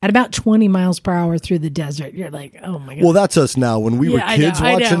at about 20 miles per hour through the desert, you're like, oh my God. Well, that's us now. When we were kids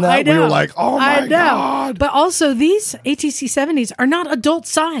watching that, we were like, oh my God. But also, these ATC 70s are not adult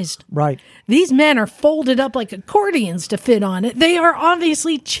sized. Right. These men are folded up like accordions to fit on it. They are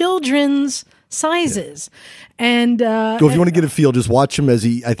obviously children's sizes. And so if you want to get a feel, just watch him as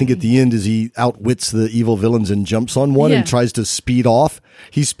I think at the end, as he outwits the evil villains and jumps on one and tries to speed off.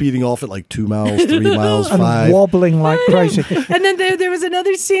 He's speeding off at like 2 miles, 3 miles, 5. And wobbling like crazy. And then there was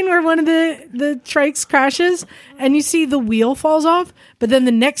another scene where one of the trikes crashes and you see the wheel falls off, but then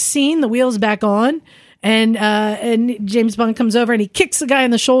the next scene, the wheel's back on. And James Bond comes over and he kicks the guy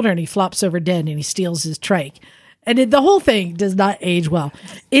in the shoulder and he flops over dead and he steals his trike. And the whole thing does not age well.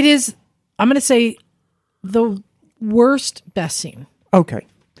 It is, I'm going to say, the worst best scene. Okay.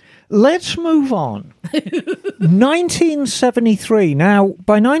 Let's move on. 1973. Now,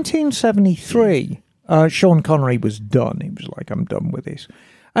 by 1973, Sean Connery was done. He was like, I'm done with this.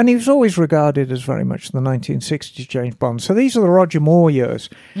 And he was always regarded as very much the 1960s James Bond. So these are the Roger Moore years.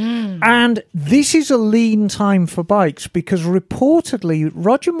 And this is a lean time for bikes because reportedly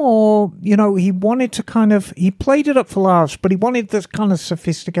Roger Moore, he wanted to he played it up for laughs, but he wanted this kind of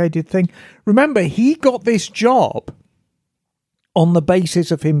sophisticated thing. Remember, he got this job on the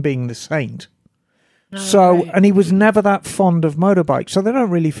basis of him being the saint. And he was never that fond of motorbikes, so they don't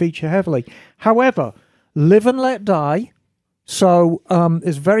really feature heavily. However, Live and Let Die. So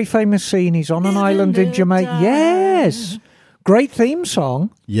there's a very famous scene. He's on an island in Jamaica. Yes. Great theme song.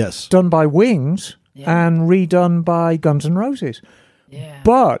 Yes. Done by Wings and redone by Guns N' Roses. Yeah.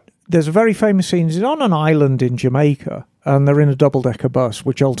 But there's a very famous scene. He's on an island in Jamaica and they're in a double-decker bus,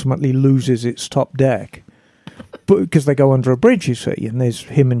 which ultimately loses its top deck. Because they go under a bridge, you see, and there's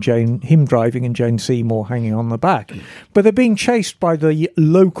him driving and Jane Seymour hanging on the back. But they're being chased by the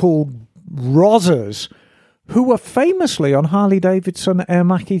local Rozzers, who were famously on Harley-Davidson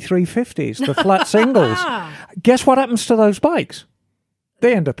Aermacchi 350s, the flat singles. Guess what happens to those bikes?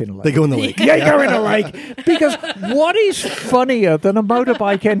 They end up in a lake. They go in the lake. Yeah, you go in a lake. Because what is funnier than a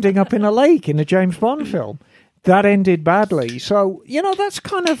motorbike ending up in a lake in a James Bond film? That ended badly. So, that's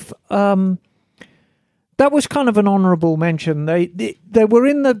kind of... that was kind of an honourable mention. They were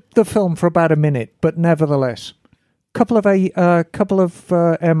in the film for about a minute, but nevertheless. Couple of Aermacchi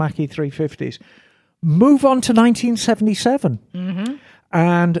 350s. Move on to 1977. Mm-hmm.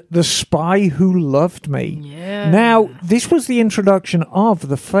 And The Spy Who Loved Me. Yeah. Now, this was the introduction of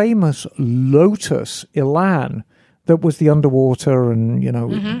the famous Lotus Elan that was the underwater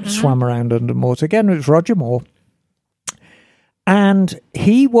and, swam around underwater. Again, it was Roger Moore. And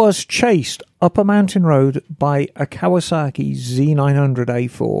he was chased up a mountain road by a Kawasaki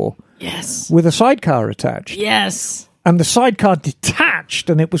Z900A4. Yes. With a sidecar attached. Yes. And the sidecar detached,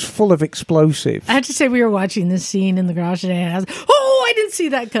 and it was full of explosives. I have to say, we were watching this scene in the garage today, and I was, I didn't see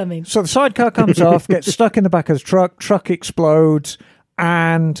that coming. So the sidecar comes off, gets stuck in the back of the truck explodes,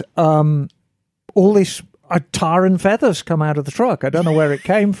 and all this tar and feathers come out of the truck. I don't know where it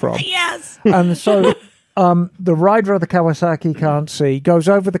came from. Yes. And so the rider of the Kawasaki can't see, goes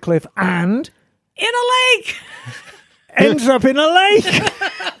over the cliff, and... in a lake! Ends up in a lake!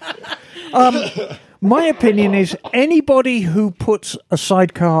 My opinion is anybody who puts a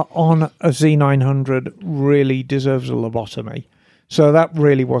sidecar on a Z900 really deserves a lobotomy. So that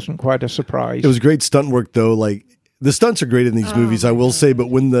really wasn't quite a surprise. It was great stunt work, though. Like, the stunts are great in these movies, I will say,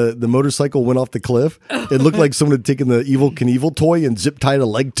 but when the motorcycle went off the cliff, it looked like someone had taken the Evel Knievel toy and zip-tied a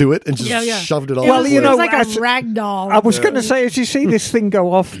leg to it and just shoved it off. Well, it was like a rag doll. I was going to say, as you see this thing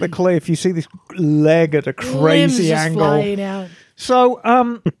go off the cliff, you see this leg at a crazy Limbs angle. just flying out. So,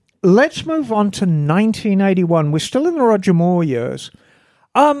 let's move on to 1981. We're still in the Roger Moore years.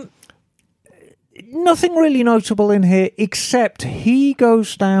 Nothing really notable in here, except he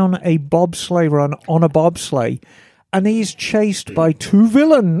goes down a bobsleigh run on a bobsleigh, and he's chased by two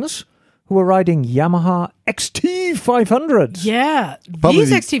villains who are riding Yamaha XT500s. Yeah. Probably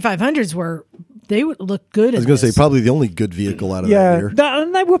These XT500s they would look good. I was going to say, probably the only good vehicle out of that year.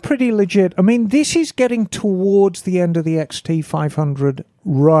 And they were pretty legit. I mean, this is getting towards the end of the XT500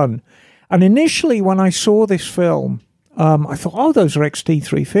 run. And initially, when I saw this film, I thought, those are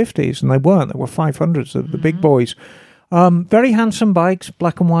XT350s. And they weren't. They were 500s, the big boys. Very handsome bikes,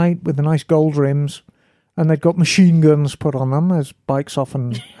 black and white, with the nice gold rims. And they'd got machine guns put on them, as bikes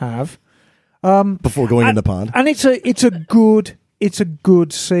often have. Before going in the pond. And it's a good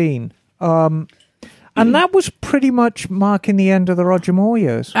scene. And that was pretty much marking the end of the Roger Moore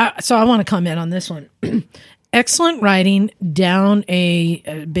years. So I want to comment on this one. Excellent riding down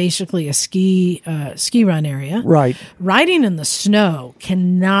basically a ski run area. Right. Riding in the snow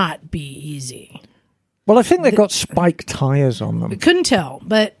cannot be easy. Well, I think they've got spiked tires on them. Couldn't tell,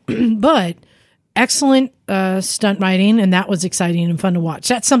 but excellent stunt riding, and that was exciting and fun to watch.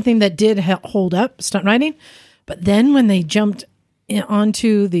 That's something that did hold up, stunt riding. But then when they jumped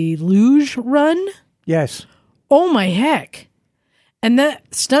onto the luge run, yes. Oh my heck! And that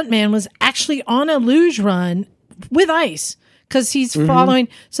stuntman was actually on a luge run with ice because he's following.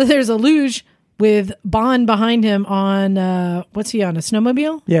 So there's a luge with Bond behind him on what's he on, a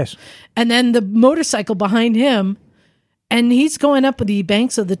snowmobile? Yes. And then the motorcycle behind him. And he's going up the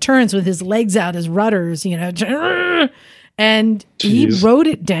banks of the turns with his legs out as rudders, and he rode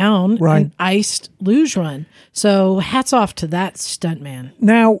it down an iced luge run. So hats off to that stuntman.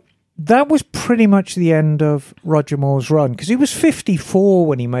 Now, that was pretty much the end of Roger Moore's run, because he was 54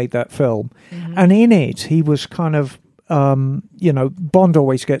 when he made that film. Mm-hmm. And in it, he was kind of, Bond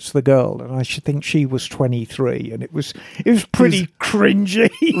always gets the girl, and I should think she was 23, and it was pretty cringy.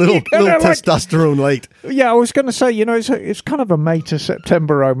 Little testosterone light. Yeah, I was going to say, it's kind of a May to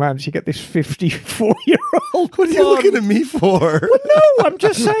September romance. You get this 54-year-old. What are you looking at me for? Well, no, I'm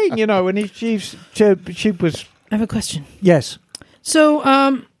just saying, and she was... I have a question. Yes.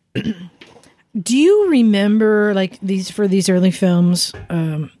 So, do you remember, like, these early films,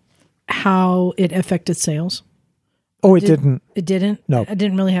 how it affected sales? Oh, it didn't. It didn't? No. It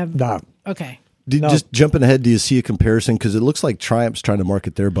didn't really have... No. Okay. Just jumping ahead, do you see a comparison? Because it looks like Triumph's trying to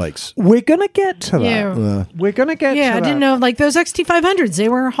market their bikes. We're going to get to that. Yeah. We're going to get to that. Yeah, I didn't know, like, those XT500s, they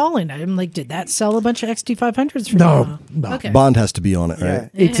were hauling. I'm like, did that sell a bunch of XT500s for No. Okay. Bond has to be on it,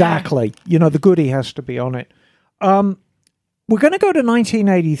 right? Yeah, exactly. The goodie has to be on it. We're going to go to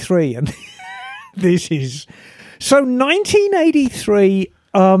 1983, and this is... So 1983...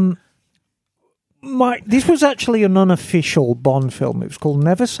 this was actually an unofficial Bond film. It was called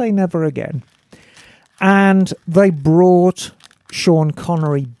Never Say Never Again. And they brought Sean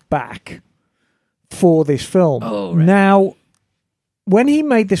Connery back for this film. Oh, right. Now, when he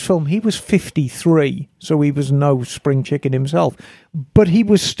made this film, he was 53, so he was no spring chicken himself. But he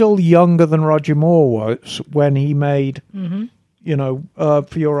was still younger than Roger Moore was when he made, For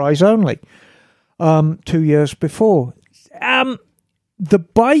Your Eyes Only, 2 years before. The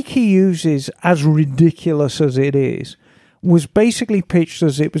bike he uses, as ridiculous as it is, was basically pitched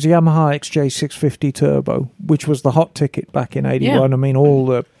as it was a Yamaha XJ650 Turbo, which was the hot ticket back in 81. Yeah. I mean, all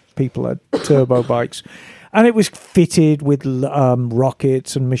the people had turbo bikes. And it was fitted with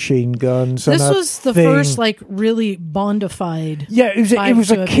rockets and machine guns. This and was the first, really Bondified. Yeah, it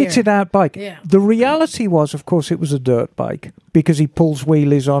was a kitted out bike. Yeah. The reality was, of course, it was a dirt bike because he pulls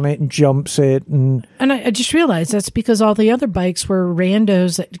wheelies on it and jumps it. And I just realized that's because all the other bikes were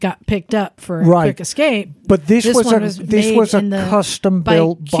randos that got picked up for a quick escape. But this was one a made in the custom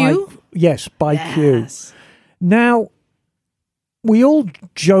built Bike Q? bike. Yes, Bike Q. Yes. Now, we all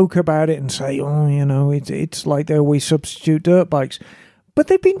joke about it and say, it's like they always substitute dirt bikes. But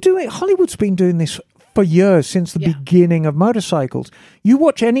Hollywood's been doing this for years, since the beginning of motorcycles. You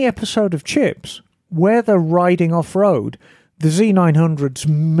watch any episode of Chips where they're riding off-road, the Z900s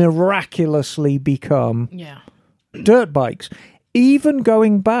miraculously become dirt bikes. Even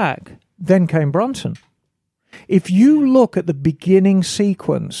going back, Then Came Bronson. If you look at the beginning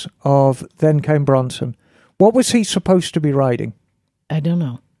sequence of Then Came Bronson, what was he supposed to be riding? I don't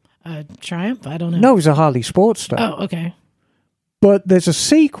know. Triumph? I don't know. No, it was a Harley Sportster. Oh, okay. But there's a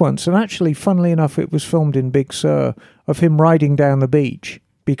sequence, and actually, funnily enough, it was filmed in Big Sur, of him riding down the beach.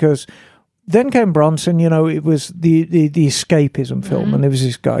 Because Then Came Bronson, it was the escapism film, and there was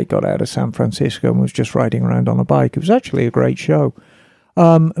this guy got out of San Francisco and was just riding around on a bike. It was actually a great show.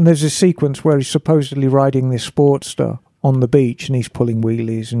 And there's a sequence where he's supposedly riding this Sportster on the beach, and he's pulling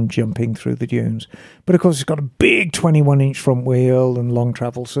wheelies and jumping through the dunes. But of course, it's got a big 21-inch front wheel and long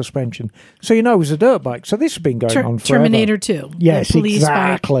travel suspension. So it was a dirt bike. So this has been going on forever. Terminator 2. Yes, the police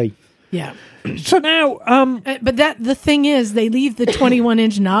exactly. Bike. Yeah. So now, but the thing is, they leave the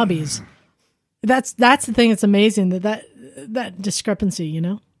 21-inch knobbies. That's the thing that's amazing, that discrepancy,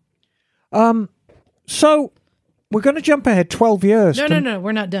 So we're going to jump ahead 12 years. No,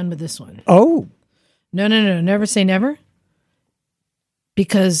 we're not done with this one. Oh. No, never say never.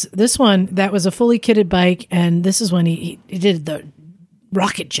 Because this one, that was a fully kitted bike, and this is when he did the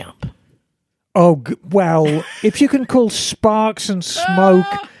rocket jump. Oh, well, if you can call sparks and smoke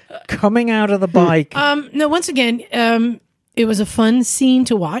coming out of the bike. No, once again, it was a fun scene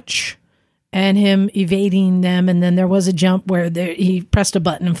to watch, and him evading them, and then there was a jump where he pressed a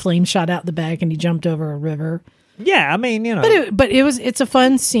button and flames shot out the back, and he jumped over a river. Yeah, I mean, But it's a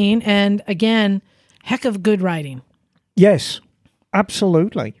fun scene, and again, heck of good writing. Yes,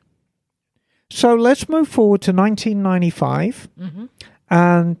 absolutely. So let's move forward to 1995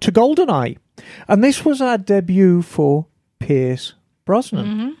 and to GoldenEye. And this was our debut for Pierce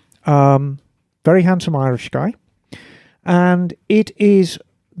Brosnan. Very handsome Irish guy. And it is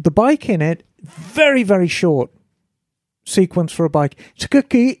the bike in it, very, very short sequence for a bike. It's a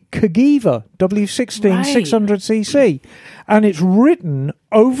Cagiva W16 600cc. And it's ridden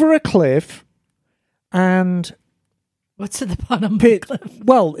over a cliff. And what's at the bottom of the cliff?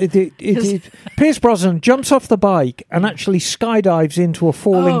 Well, Pierce Brosnan jumps off the bike and actually skydives into a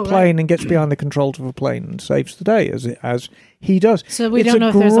falling plane and gets behind the controls of a plane and saves the day as he does. So we don't know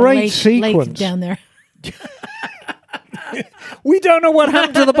if there's a lake down there. We don't know what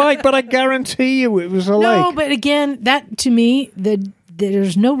happened to the bike, but I guarantee you it was a lake. No, but again, that to me,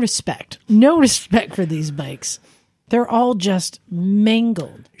 there's no respect. No respect for these bikes. They're all just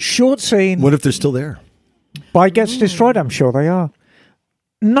mangled. Short scene. What if they're still there? Bike gets destroyed. I'm sure they are.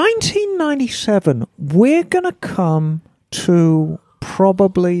 1997, we're going to come to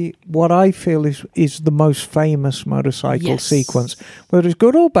probably what I feel is the most famous motorcycle sequence. Whether it's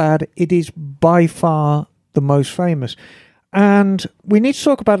good or bad, it is by far the most famous. And we need to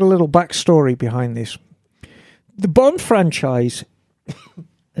talk about a little backstory behind this. The Bond franchise...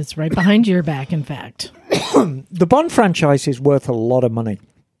 It's right behind your back, in fact. The Bond franchise is worth a lot of money.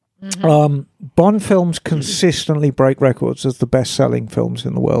 Bond films consistently break records as the best-selling films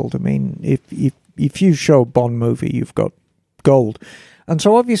in the world. I mean, if you show a Bond movie, you've got gold. And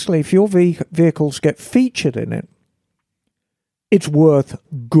so obviously, if your vehicles get featured in it, it's worth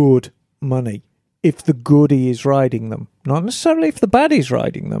good money if the goodie is riding them. Not necessarily if the baddie's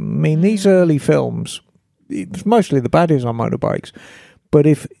riding them. I mean, these early films, it's mostly the baddies on motorbikes. But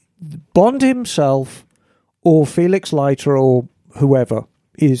if Bond himself or Felix Leiter or whoever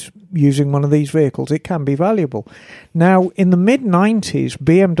is using one of these vehicles, it can be valuable. Now, in the mid-90s,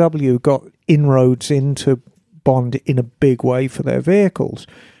 BMW got inroads into Bond in a big way for their vehicles.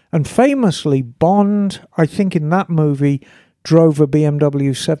 And famously, Bond, I think in that movie, drove a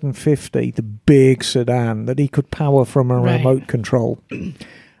BMW 750, the big sedan that he could power from a remote control.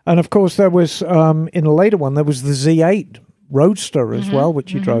 And of course, there was, in a later one, there was the Z8 Roadster as well,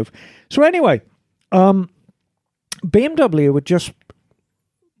 which he drove. So anyway, BMW had just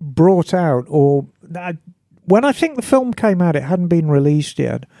brought out, or when I think the film came out, it hadn't been released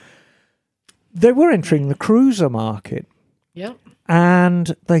yet. They were entering the cruiser market. Yep.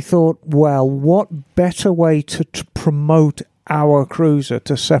 And they thought, well, what better way to promote our cruiser,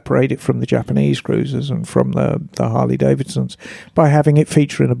 to separate it from the Japanese cruisers and from the Harley Davidsons, by having it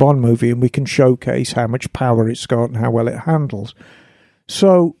feature in a Bond movie, and we can showcase how much power it's got and how well it handles.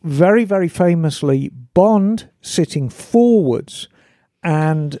 So very, very famously, Bond sitting forwards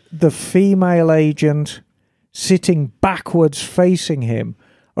and the female agent sitting backwards facing him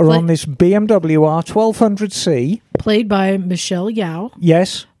are on this BMW R1200C. Played by Michelle Yeoh.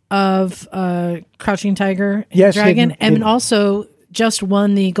 Yes. Of Crouching Tiger, and Dragon, and also just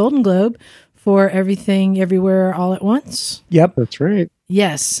won the Golden Globe for Everything, Everywhere, All at Once. Yep. That's right.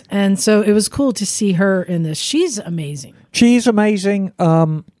 Yes, and so it was cool to see her in this. She's amazing. She's amazing.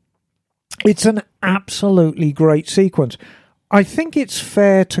 It's an absolutely great sequence. I think it's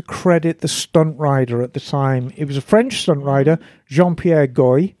fair to credit the stunt rider at the time. It was a French stunt rider, Jean-Pierre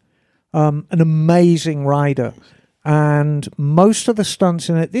Goy, an amazing rider. And most of the stunts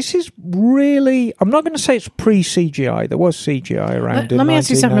in it, this is really, I'm not going to say it's pre-CGI. There was CGI around in 1997. Let me ask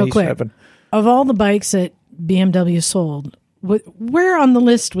you something real quick. Of all the bikes that BMW sold, where on the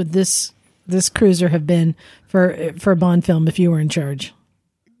list would this cruiser have been for a Bond film if you were in charge?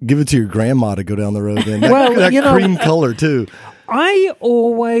 Give it to your grandma to go down the road then. That cream color, too. I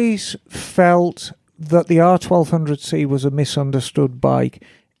always felt that the R1200C was a misunderstood bike.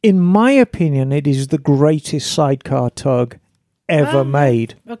 In my opinion, it is the greatest sidecar tug ever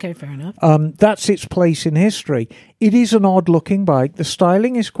made. Okay, fair enough. That's its place in history. It is an odd-looking bike. The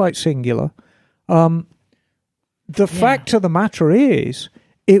styling is quite singular. The fact of the matter is,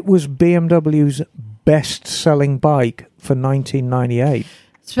 it was BMW's best-selling bike for 1998.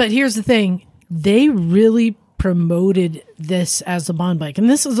 But here's the thing. They really promoted this as a Bond bike. And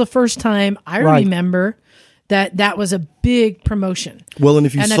this is the first time I remember that was a big promotion. Well, and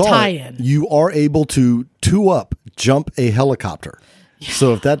if you saw it, you are able to jump a helicopter. Yeah.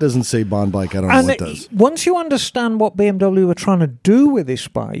 So if that doesn't say Bond bike, I don't know what does. Once you understand what BMW were trying to do with this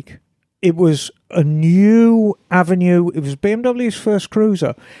bike, it was a new avenue. It was BMW's first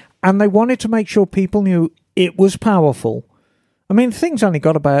cruiser. And they wanted to make sure people knew it was powerful. I mean, things only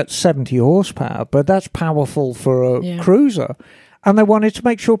got about 70 horsepower, but that's powerful for a cruiser. And they wanted to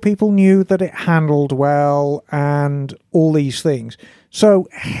make sure people knew that it handled well and all these things. So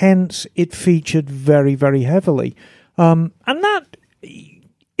hence it featured very, very heavily. And that,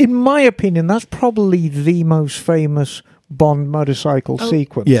 in my opinion, that's probably the most famous Bond motorcycle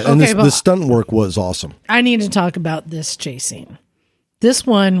sequence. Yeah, and the stunt work was awesome. I need to talk about this chase scene. This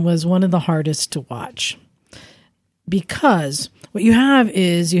one was one of the hardest to watch. Because what you have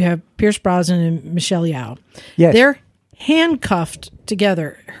is Pierce Brosnan and Michelle Yeoh. Yes. They're handcuffed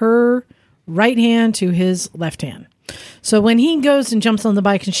together, her right hand to his left hand. So when he goes and jumps on the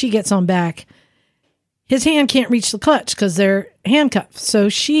bike and she gets on back, his hand can't reach the clutch because they're handcuffed. So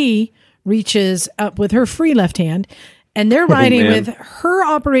she reaches up with her free left hand, and they're riding with her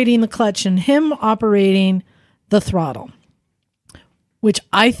operating the clutch and him operating the throttle, which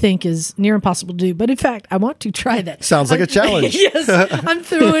I think is near impossible to do. But in fact, I want to try that. Sounds like a challenge. Yes, I'm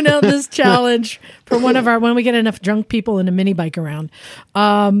throwing out this challenge for when we get enough drunk people in a mini bike around,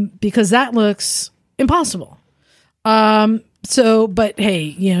 because that looks impossible. But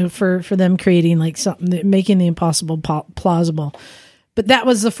hey, for them creating like something, making the impossible plausible. But that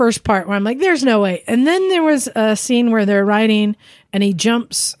was the first part where I'm like, there's no way. And then there was a scene where they're riding and he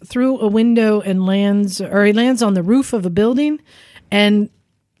jumps through a window and lands on the roof of a building. And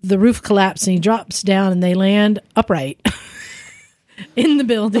the roof collapses and he drops down and they land upright in the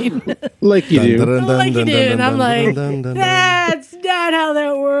building. Like you do. Like you do. And I'm like, that's not how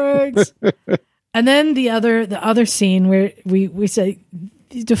that works. And then the other scene where we say,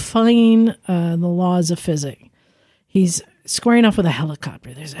 defying the laws of physics. He's squaring off with a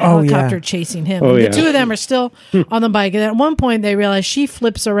helicopter. There's a helicopter chasing him. The two of them are still on the bike. And at one point, they realize she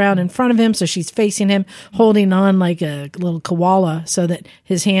flips around in front of him, so she's facing him, holding on like a little koala so that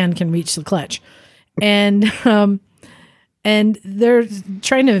his hand can reach the clutch. And they're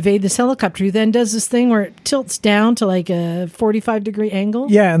trying to evade this helicopter, who then does this thing where it tilts down to like a 45-degree angle.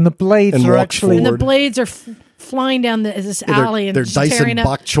 Yeah, and the blades are actually... And the blades are flying down this alley and they're just Dyson tearing up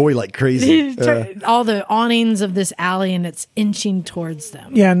bok choy like crazy. all the awnings of this alley, and it's inching towards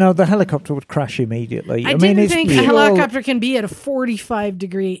them. Yeah, no, the helicopter would crash immediately. I mean, didn't it's think pure- a helicopter can be at a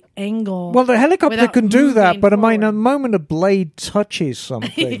 45-degree angle. Well, the helicopter without can do that, moving but I mean, the forward. moment a blade touches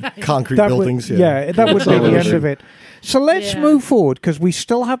something, Concrete that buildings. would, that would be the end of it. So let's Yeah. move forward because we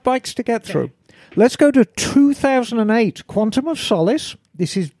still have bikes to get through. Let's go to 2008, Quantum of Solace.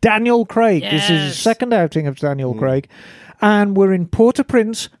 This is Daniel Craig. This is the Yes. second outing of Daniel Craig. And we're in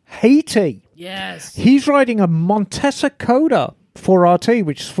Port-au-Prince, Haiti. Yes. He's riding a Montesa Coda 4RT,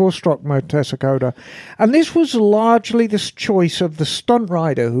 which is 4-stroke Montesa Coda. And this was largely the choice of the stunt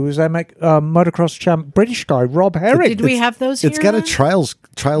rider who was motocross champ British guy, Rob Herring. Did we have those It's here got a then?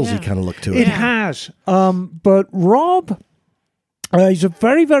 trialsy Yeah. kind of look to It it. has. But Rob, he's a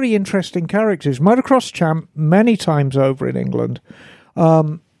very, very interesting character. He's motocross champ many times over in England.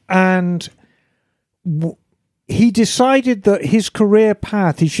 And he decided that his career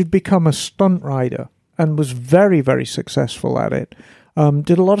path, he should become a stunt rider and was very, very successful at it.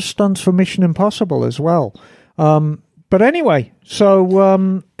 Did a lot of stunts for Mission Impossible as well. But anyway,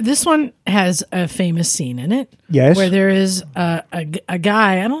 so This one has a famous scene in it. Yes. Where there is a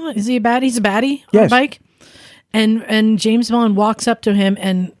guy, I don't know, is he a baddie? He's a baddie on a Yes. bike. And James Bond walks up to him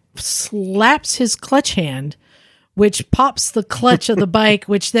and slaps his clutch hand, which pops the clutch of the bike,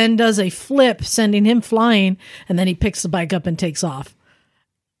 which then does a flip, sending him flying, and then he picks the bike up and takes off.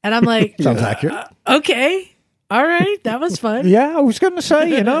 And I'm like, Sounds accurate. okay, all right, that was fun. yeah, I was going to say,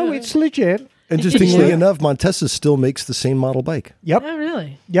 it's legit. Interestingly enough, Montesa still makes the same model bike. Yep. Oh,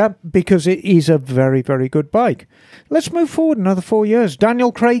 really? Yeah, because it is a very, very good bike. Let's move forward another 4 years.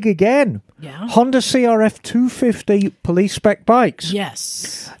 Daniel Craig again. Yeah. Honda CRF 250 police spec bikes.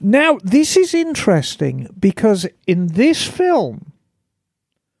 Yes. Now, this is interesting because in this film,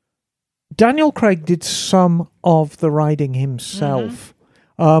 Daniel Craig did some of the riding himself.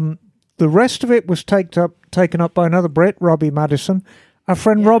 The rest of it was taken up by another Brit, Robbie Madison. Our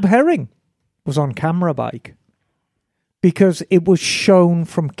friend Rob Herring was on camera bike because it was shown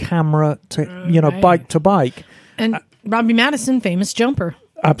from camera to, Right. bike to bike. And Robbie Madison, famous jumper.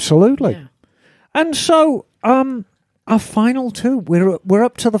 Absolutely. Yeah. And so, our final two, we're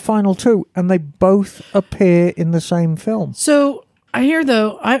up to the final two, and they both appear in the same film. So I hear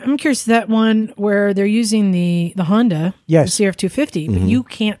though, I'm curious that one where they're using the Honda, Yes. the CRF 250, but you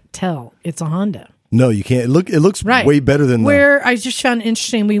can't tell it's a Honda. No, you can't. It looks Right. way better than Where I just found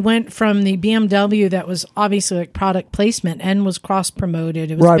interesting, we went from the BMW that was obviously like product placement and was cross promoted.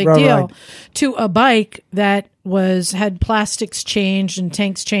 It was a big deal to a bike that had plastics changed and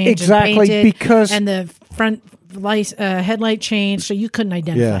tanks changed, Exactly, and painted, because- and the front light, headlight changed, so you couldn't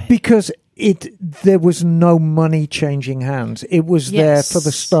identify Yeah. it. Because there was no money changing hands. It was there Yes. for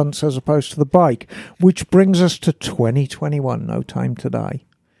the stunts as opposed to the bike, which brings us to 2021, No Time to Die.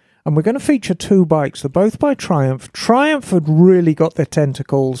 And we're going to feature two bikes. They're both by Triumph. Triumph had really got their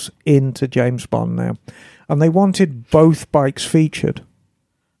tentacles into James Bond now. And they wanted both bikes featured.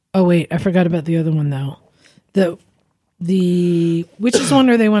 Oh wait, I forgot about the other one though. The which is the one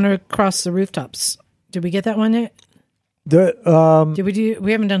where they want to cross the rooftops? Did we get that one yet? Did we do?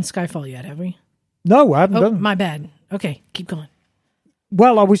 We haven't done Skyfall yet, have we? No, I haven't Oh, done. my bad. Okay, keep going.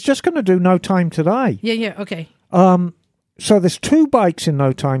 Well, I was just going to do No Time to Die. Yeah. Okay. So there's two bikes in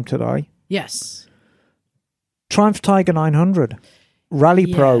No Time to Die. Yes. Triumph Tiger 900,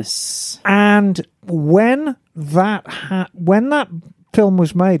 Rally Pro. Yes. And when that film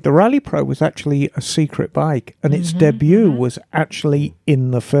was made, the Rally Pro was actually a secret bike, and its debut was actually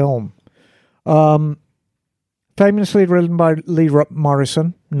in the film. Famously ridden by Lee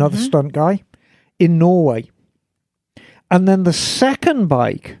Morrison, another stunt guy, in Norway. And then the second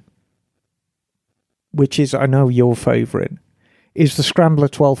bike, which is, I know, your favourite, is the Scrambler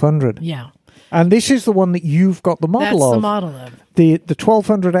 1200. Yeah. And this is the one that you've got the model That's of. the model of. The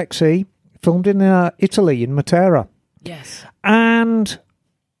 1200 XE, filmed in Italy, in Matera. Yes. And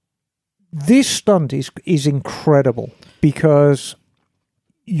this stunt is incredible because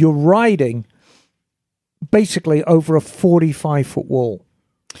you're riding basically over a 45-foot wall.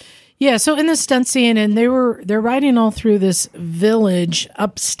 Yeah, so in the stunt scene, and they're riding all through this village,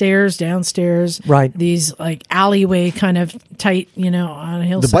 upstairs, downstairs, Right. These like alleyway kind of tight, on a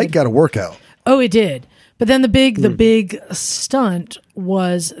hillside. The bike got a workout. Oh, it did. But then the big stunt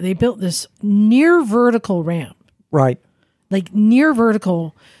was they built this near vertical ramp, Right. like near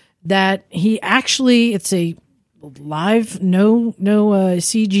vertical, that it's a live, no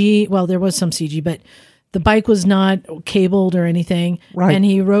CG. Well, there was some CG, but the bike was not cabled or anything. Right. And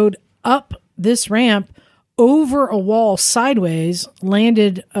he rode up this ramp over a wall sideways,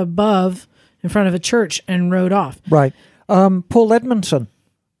 landed above in front of a church and rode off. Right. Paul Edmondson.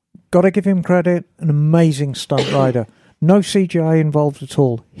 Got to give him credit. An amazing stunt rider. No CGI involved at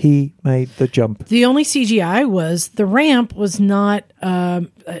all. He made the jump. The only CGI was the ramp was not a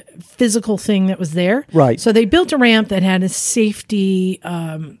physical thing that was there. Right. So they built a ramp that had a safety,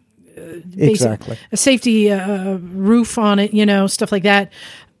 Exactly. a safety roof on it, stuff like that.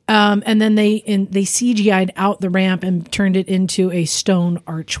 And then they CGI'd out the ramp and turned it into a stone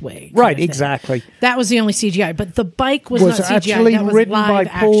archway. Right, exactly. That was the only CGI, but the bike was not CGI. Actually that was written by live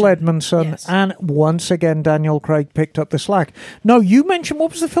Paul action. Edmondson, Yes. and once again Daniel Craig picked up the slack. No, you mentioned,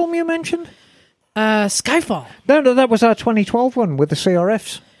 what was the film you mentioned? Skyfall. No, that was our 2012 one with the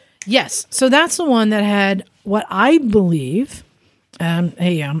CRFs. Yes, so that's the one that had what I believe.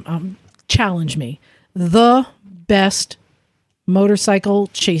 Challenge me. The best motorcycle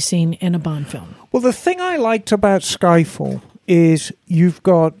chasing in a Bond film. Well, the thing I liked about Skyfall is you've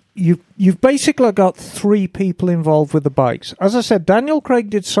basically got three people involved with the bikes. As I said, Daniel Craig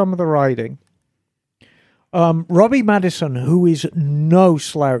did some of the riding. Robbie Madison, who is no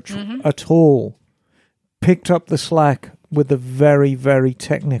slouch at all, picked up the slack with the very, very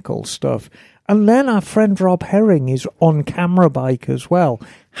technical stuff. And then our friend Rob Herring is on camera bike as well.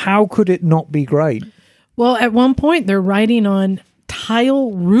 How could it not be great? Well, at one point, they're riding on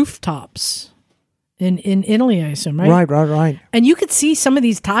tile rooftops in Italy, I assume, right? Right. And you could see some of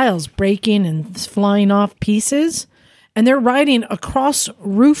these tiles breaking and flying off pieces. And they're riding across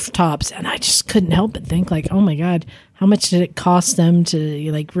rooftops. And I just couldn't help but think, like, oh, my God, how much did it cost them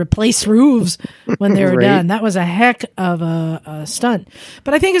to, replace roofs when they were Right. done? That was a heck of a stunt.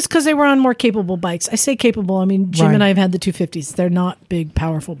 But I think it's because they were on more capable bikes. I say capable. I mean, Jim and I have had the 250s. They're not big,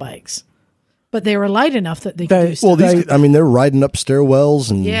 powerful bikes. But they were light enough that they could do stuff. Well, they're riding up stairwells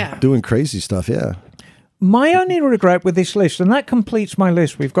and Yeah. doing crazy stuff. Yeah. My only regret with this list, and that completes my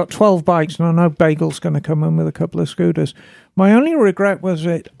list, we've got 12 bikes, and I know Bagel's going to come in with a couple of scooters. My only regret was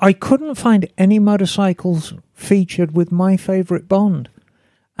that I couldn't find any motorcycles featured with my favourite Bond.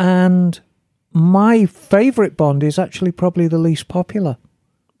 And my favourite Bond is actually probably the least popular.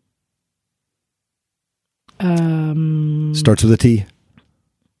 Starts with a T.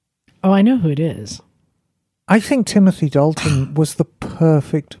 Oh, I know who it is. I think Timothy Dalton was the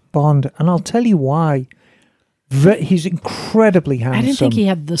perfect Bond, and I'll tell you why. He's incredibly handsome. I didn't think he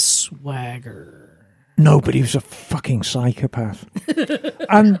had the swagger. No, but he was a fucking psychopath.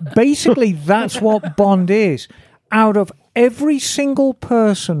 And basically, that's what Bond is. Out of every single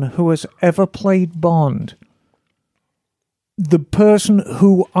person who has ever played Bond, the person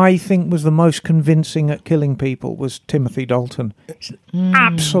who I think was the most convincing at killing people was Timothy Dalton.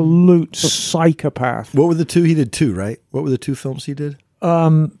 Absolute psychopath. What were the two? He did two, right? What were the two films he did?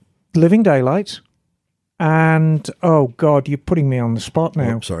 Living Daylights. And, oh, God, you're putting me on the spot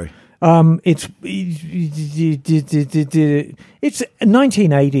now. Oh, sorry. It's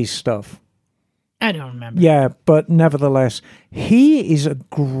 1980s stuff. I don't remember. Yeah, but nevertheless, he is a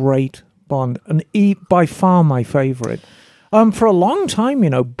great Bond, and by far my favourite. For a long time,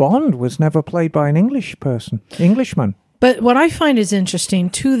 Bond was never played by an Englishman. But what I find is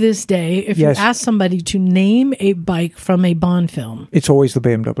interesting to this day, if Yes. you ask somebody to name a bike from a Bond film, It's always the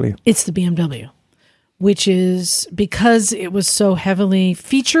BMW. it's the BMW, which is because it was so heavily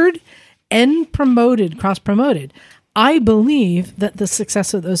featured and promoted, cross-promoted. I believe that the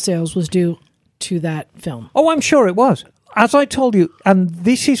success of those sales was due to that film. Oh, I'm sure it was. As I told you, and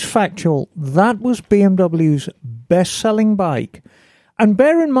this is factual, that was BMW's best-selling bike. And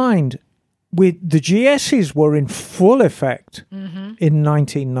bear in mind, the GSs were in full effect in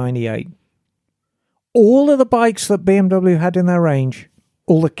 1998. All of the bikes that BMW had in their range,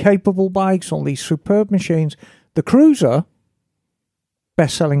 all the capable bikes, all these superb machines, the Cruiser,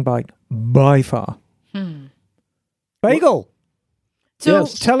 best-selling bike by far. Bagel, So,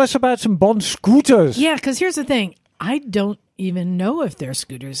 Yes. tell us about some Bond scooters. yeah, because here's the thing. I don't even know if they're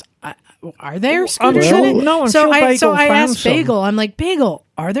scooters. Are there I'm scooters sure- in it? no, I'm so sure I Bagel found asked some. Bagel, I'm like, Bagel,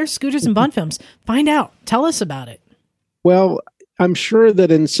 are there scooters in Bond films? Find out. Tell us about it. Well, I'm sure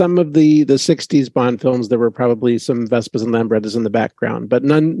that in some of the 60s Bond films, there were probably some Vespas and Lambrettas in the background, but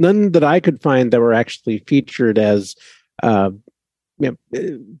none that I could find that were actually featured as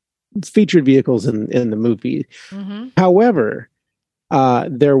featured vehicles in the movie. Mm-hmm. However,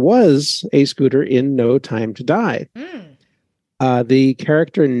 there was a scooter in No Time to Die. The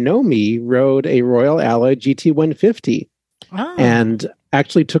character Nomi rode a Royal Alloy GT150 Oh. and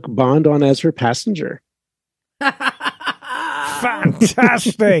actually took Bond on as her passenger.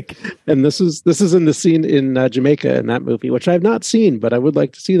 Fantastic. And this is in the scene in Jamaica in that movie, which I've not seen, but I would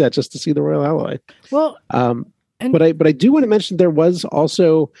like to see that just to see the Royal Alloy. Well, And- but I do want to mention there was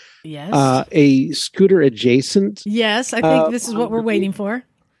also Yes. a scooter adjacent. Yes, I think this is what we're waiting for.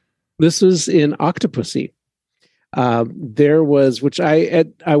 This was in Octopussy. There was, which I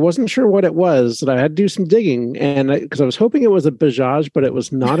wasn't sure what it was, and I had to do some digging, and because I was hoping it was a Bajaj, but it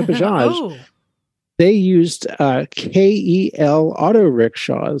was not a Bajaj. Oh. They used KEL auto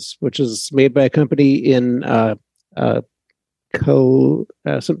rickshaws, which is made by a company in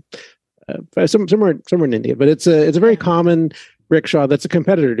somewhere in India, but it's a very common rickshaw that's a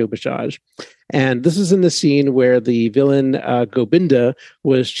competitor to Bajaj. And this is in the scene where the villain Gobinda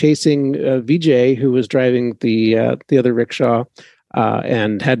was chasing Vijay, who was driving the other rickshaw,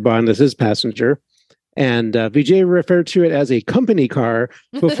 and had Bond as his passenger. And Vijay referred to it as a company car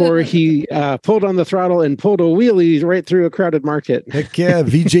before he pulled on the throttle and pulled a wheelie right through a crowded market. Heck yeah,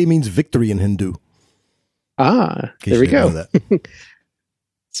 Vijay means victory in Hindu. There we go.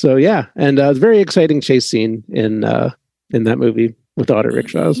 So yeah, and it's a very exciting chase scene in that movie with auto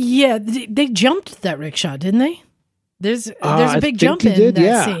rickshaws. Yeah, they jumped that rickshaw, didn't they? There's a big jump in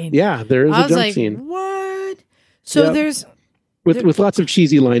that scene. Yeah, there is a jump scene. What? So there's with lots of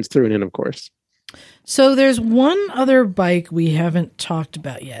cheesy lines thrown in, of course. So there's one other bike we haven't talked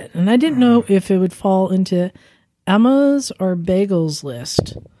about yet, and I didn't know if it would fall into Emma's or Bagel's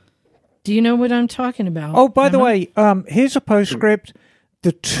list. Do you know what I'm talking about? Oh, by the way, here's a postscript.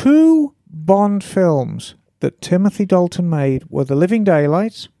 The two Bond films that Timothy Dalton made were The Living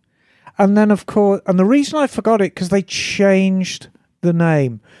Daylights, and then, of course, and the reason I forgot it, because they changed the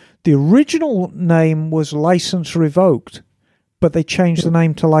name. The original name was License Revoked, but they changed the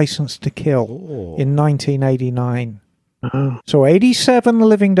name to License to Kill in 1989. So 87, The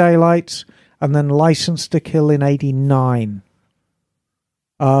Living Daylights, and then License to Kill in 89.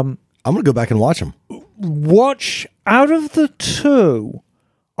 I'm going to go back and watch them. Watch, out of the two,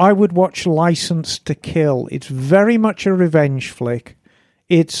 I would watch License to Kill. It's very much a revenge flick.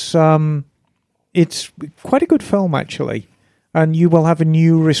 It's quite a good film, actually. And you will have a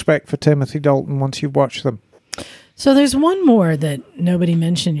new respect for Timothy Dalton once you've watched them. So there's one more that nobody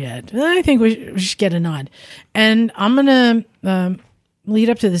mentioned yet. I think we should get a nod. And I'm going to lead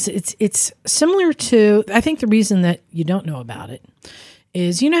up to this. It's similar to, I think the reason that you don't know about it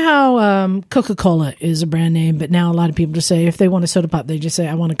is, you know how Coca-Cola is a brand name, but now a lot of people just say, if they want a soda pop, they just say,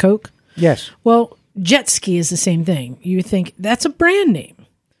 I want a Coke. Yes. Well, jet ski is the same thing. You think that's a brand name.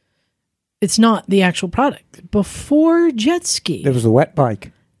 It's not the actual product. Before jet ski, There was the wet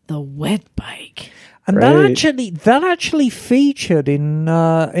bike. the wet bike. And Right. that actually featured in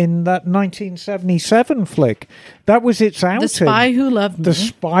that 1977 flick. That was its outing. The Spy Who Loved Me. The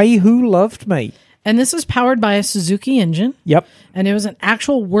Spy Who Loved Me. And this was powered by a Suzuki engine. Yep. And it was an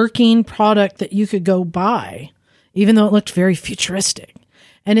actual working product that you could go buy, even though it looked very futuristic.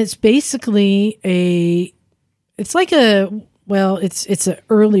 And it's basically it's an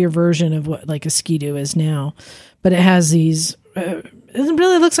earlier version of what like a Ski-Doo is now, but it has these, it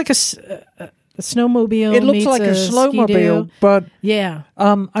really looks like a snowmobile. It looks meets like a Ski-Doo. snowmobile, but Yeah.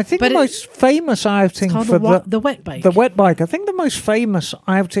 I think But the most famous outing It's called for the wet bike. the wet bike. I think the most famous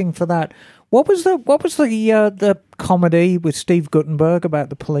outing for that. What was the comedy with Steve Guttenberg about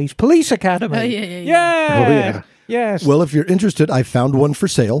the Police Academy? Oh, yeah. Yeah. Oh, yeah. Yes. Well, if you're interested, I found one for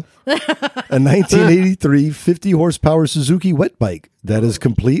sale. A 1983 50-horsepower Suzuki wet bike that is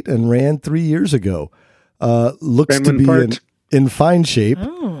complete and ran 3 years ago. Looks to Gremlin be part. in fine shape.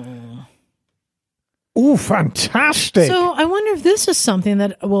 Oh, fantastic. So I wonder if this is something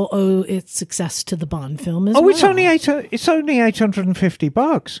that will owe its success to the Bond film as well. it's only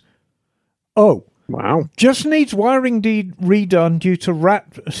 $850. Oh, Wow. just needs wiring redone due to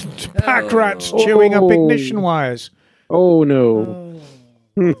pack rats chewing up ignition wires. Oh no.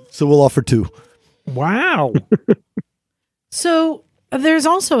 So we'll offer two. Wow. So there's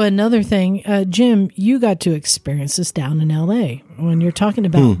also another thing. Jim, you got to experience this down in L.A. when you're talking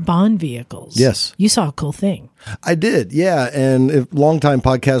about Bond vehicles. Yes. You saw a cool thing. I did, yeah. And if longtime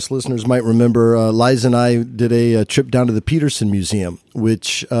podcast listeners might remember, Liza and I did a trip down to the Peterson Museum,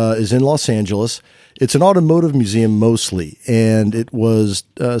 which is in Los Angeles. It's an automotive museum mostly, and it was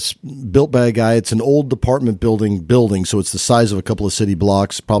built by a guy. It's an old department building, so it's the size of a couple of city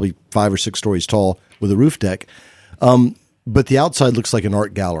blocks, probably 5 or 6 stories tall with a roof deck. But the outside looks like an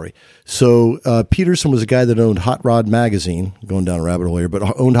art gallery. So Peterson was a guy that owned Hot Rod Magazine, going down a rabbit hole here, but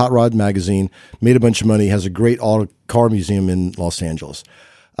owned Hot Rod Magazine, made a bunch of money, has a great auto car museum in Los Angeles.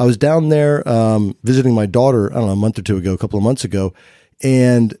 I was down there visiting my daughter, I don't know, a month or two ago, a couple of months ago,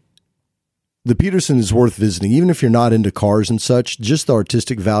 and the Peterson is worth visiting. Even if you're not into cars and such, just the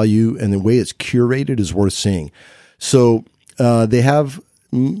artistic value and the way it's curated is worth seeing. So they have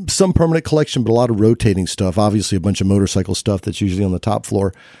some permanent collection, but a lot of rotating stuff. Obviously, a bunch of motorcycle stuff that's usually on the top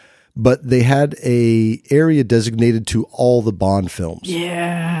floor. But they had a area designated to all the Bond films.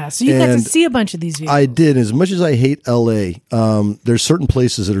 Yeah, so you got to see a bunch of these vehicles. I did. As much as I hate L.A., there's certain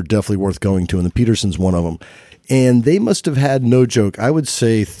places that are definitely worth going to, and the Peterson's one of them. And they must have had, no joke, I would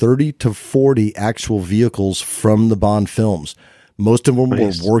say 30 to 40 actual vehicles from the Bond films. Most of them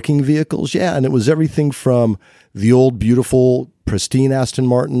were working vehicles, yeah, and it was everything from the old, beautiful, pristine Aston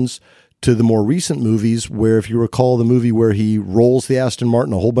Martins to the more recent movies where, if you recall the movie where he rolls the Aston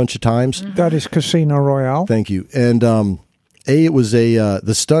Martin a whole bunch of times. That is Casino Royale. Thank you. And it was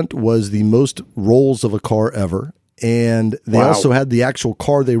the stunt was the most rolls of a car ever. And they also had the actual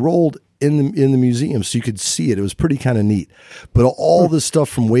car they rolled in the museum, so you could see it. It was pretty kind of neat. But all the stuff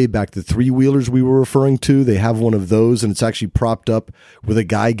from way back, the three-wheelers we were referring to, they have one of those, and it's actually propped up with a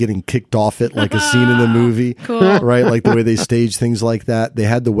guy getting kicked off it like a scene in the movie. Cool. Right? Like the way they stage things like that. They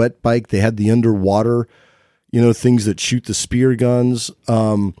had the wet bike. They had the underwater, things that shoot the spear guns.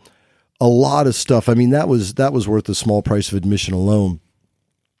 A lot of stuff. I mean, that was worth the small price of admission alone.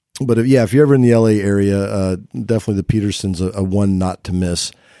 But if you're ever in the LA area, definitely the Peterson's a one not to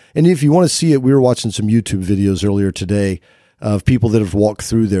miss. And if you want to see it, we were watching some YouTube videos earlier today of people that have walked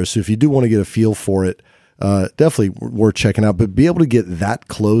through there. So if you do want to get a feel for it, definitely worth checking out. But be able to get that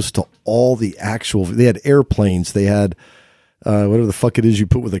close to all the actual, they had airplanes, they had whatever the fuck it is you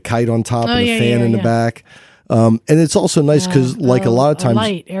put with a kite on top and a fan in the back. And it's also nice because like a lot of times,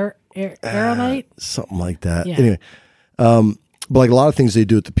 aerolite, something like that. Yeah. Anyway, but like a lot of things they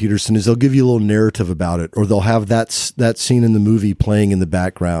do at the Peterson is they'll give you a little narrative about it, or they'll have that scene in the movie playing in the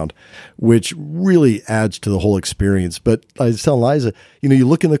background, which really adds to the whole experience. But I was telling Liza, you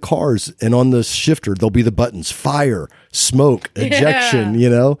look in the cars and on the shifter, there'll be the buttons, fire, smoke, ejection,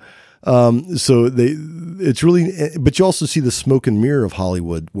 so it's really, but you also see the smoke and mirror of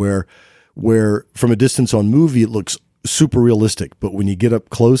Hollywood where from a distance on movie, it looks super realistic. But when you get up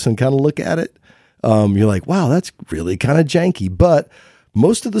close and kind of look at it, you're like, wow, that's really kind of janky, but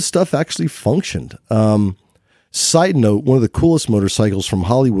most of the stuff actually functioned. Side note, one of the coolest motorcycles from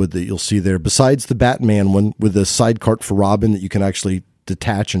Hollywood that you'll see there, besides the Batman one with the side cart for Robin that you can actually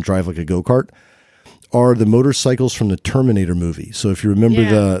detach and drive like a go-kart, are the motorcycles from the Terminator movie. So if you remember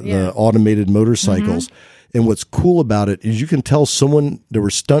the automated motorcycles, and what's cool about it is you can tell there were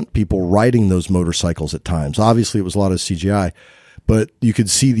stunt people riding those motorcycles at times. Obviously, it was a lot of CGI. But you could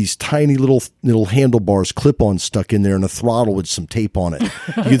see these tiny little handlebars, clip-on stuck in there, and a throttle with some tape on it.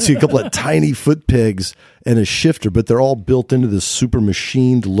 You could see a couple of tiny foot pegs and a shifter, but they're all built into this super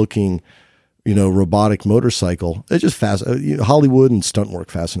machined-looking, robotic motorcycle. It's just Hollywood and stunt work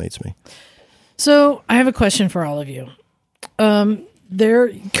fascinates me. So I have a question for all of you.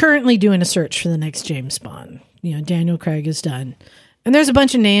 They're currently doing a search for the next James Bond. Daniel Craig is done. And there's a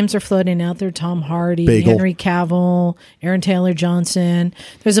bunch of names are floating out there. Tom Hardy, Bagel. Henry Cavill, Aaron Taylor Johnson.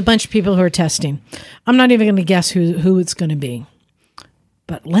 There's a bunch of people who are testing. I'm not even going to guess who it's going to be.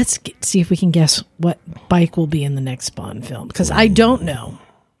 But let's see if we can guess what bike will be in the next Bond film. Because I don't know.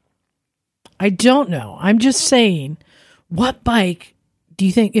 I'm just saying, what bike do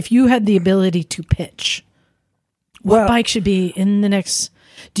you think, if you had the ability to pitch, what bike should be in the next...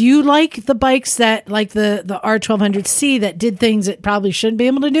 Do you like the bikes that, like the R1200C that did things it probably shouldn't be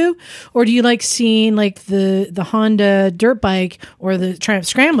able to do? Or do you like seeing like the Honda dirt bike or the Triumph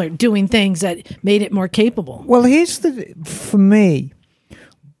Scrambler doing things that made it more capable? Well, for me,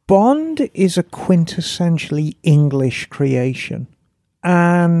 Bond is a quintessentially English creation.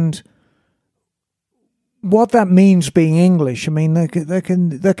 And what that means being English, I mean, there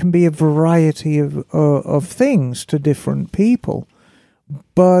can be a variety of things to different people.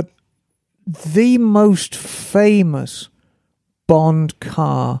 But the most famous Bond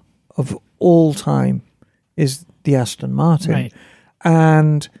car of all time is the Aston Martin. Right.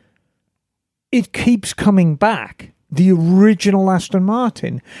 And it keeps coming back. The original Aston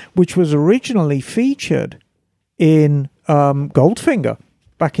Martin, which was originally featured in Goldfinger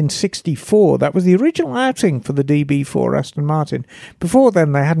back in '64. That was the original outing for the DB4 Aston Martin. Before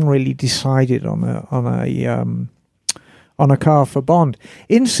then, they hadn't really decided on a car for Bond.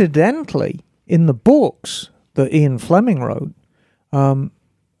 Incidentally, in the books that Ian Fleming wrote,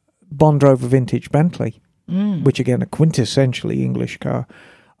 Bond drove a vintage Bentley, which again, a quintessentially English car.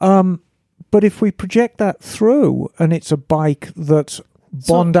 But if we project that through, and it's a bike that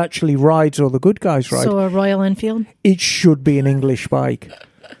Bond actually rides or the good guys ride, So a Royal Enfield? it should be an English bike,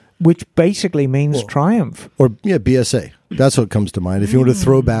 which basically means Triumph. Or BSA. That's what comes to mind. If you want to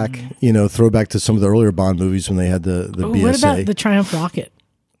throw back to some of the earlier Bond movies when they had the BSA. What about the Triumph Rocket?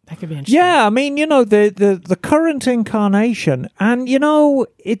 That could be interesting. Yeah, I mean, the current incarnation, and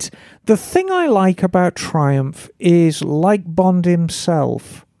it's the thing I like about Triumph is, like Bond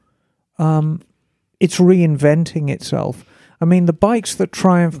himself, it's reinventing itself. I mean, the bikes that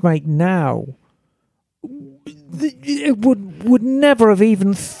Triumph make now, it would never have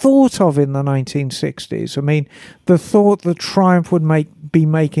even thought of in the 1960s. I mean, the thought that Triumph would be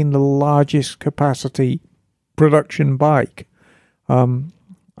making the largest capacity production bike.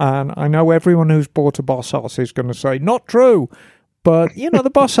 And I know everyone who's bought a Boss Hoss is going to say, not true. But,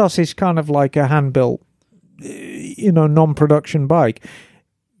 the Boss Hoss is kind of like a hand-built, non-production bike.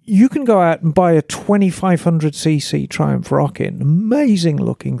 You can go out and buy a 2500cc Triumph Rocket, an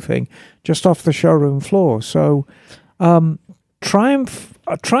amazing-looking thing, just off the showroom floor. So,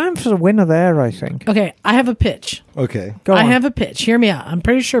 Triumph's a winner there, I think. Okay, I have a pitch. Okay. Go on. I have a pitch. Hear me out. I'm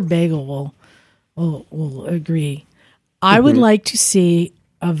pretty sure Bagel will agree. I would like to see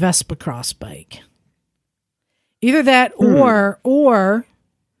a Vespa cross bike. Either that or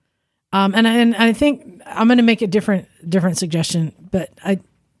and I think I'm going to make a different suggestion, but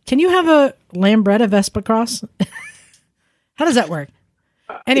can you have a Lambretta Vespa cross? How does that work?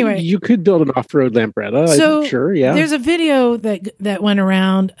 Anyway, you could build an off-road Lambretta. So I'm sure, yeah. There's a video that went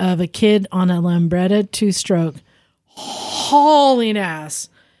around of a kid on a Lambretta 2-stroke hauling ass,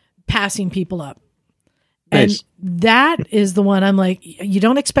 passing people up. Nice. And that is the one I'm like, you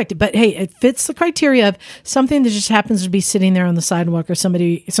don't expect it, but hey, it fits the criteria of something that just happens to be sitting there on the sidewalk, or some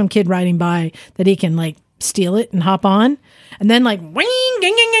kid riding by that he can like steal it and hop on, and then like, wing,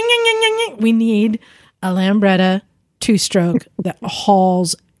 ding, ding, ding, ding, ding, ding. We need a Lambretta 2-stroke that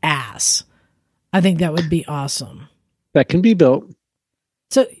hauls ass. I think that would be awesome. That can be built.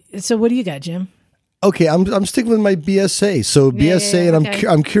 So what do you got, Jim? Okay, I'm sticking with my BSA. So BSA, and okay.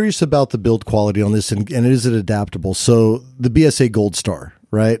 I'm curious about the build quality on this, and is it adaptable? So the BSA Gold Star,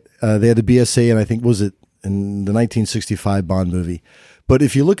 right? They had the BSA, and I think was it in the 1965 Bond movie. But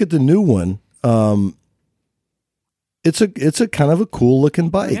if you look at the new one, it's a kind of a cool looking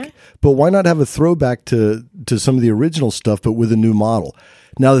bike. Okay. But why not have a throwback to some of the original stuff, but with a new model?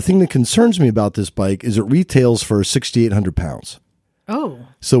 Now, the thing that concerns me about this bike is it retails for 6,800 pounds. Oh.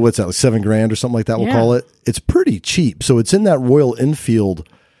 So what's that, like $7,000 or something like that, we'll call it? It's pretty cheap. So it's in that Royal Enfield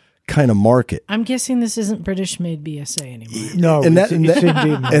kind of market. I'm guessing this isn't British-made BSA anymore. No, and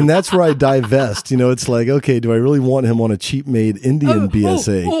that's where I divest. It's like, okay, do I really want him on a cheap-made Indian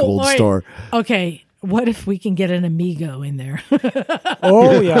BSA Gold Star? Okay, what if we can get an Amigo in there?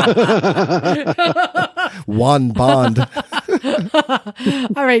 Oh, yeah. Juan Bond.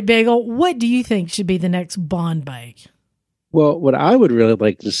 All right, Bagel, what do you think should be the next Bond bike? Well, what I would really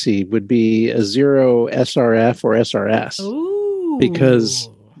like to see would be a Zero SRF or SRS. Ooh. Because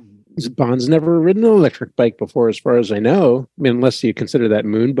Bond's never ridden an electric bike before, as far as I know. I mean, unless you consider that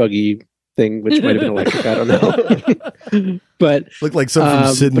moon buggy thing, which might have been electric. I don't know. But looked like something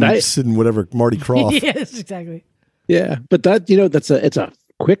from Sid and whatever, Marty Krofft. Yes, exactly. Yeah, but that it's a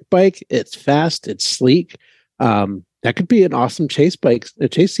quick bike. It's fast. It's sleek. That could be an awesome chase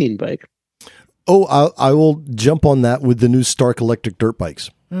scene bike. Oh, I will jump on that with the new Stark electric dirt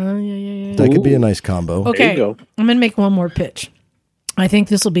bikes. Yeah. That could be a nice combo. Okay, there you go. I'm going to make one more pitch. I think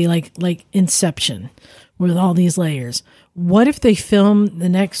this will be like Inception with all these layers. What if they film the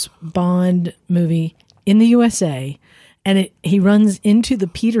next Bond movie in the USA and he runs into the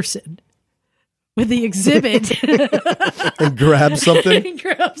Peterson with the exhibit and grabs something? He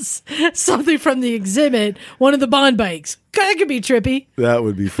grabs something from the exhibit, one of the Bond bikes. That could be trippy. That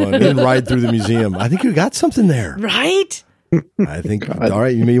would be fun. And ride through the museum. I think you got something there. Right? I think, all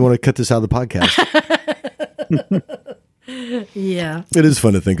right, you may want to cut this out of the podcast. Yeah. It is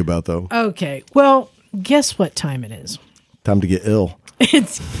fun to think about, though. Okay. Well, guess what time it is? Time to get ill.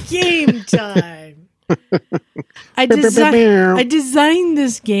 It's game time. I designed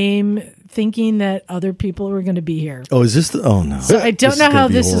this game thinking that other people were going to be here. Oh, is this oh no. So I don't know how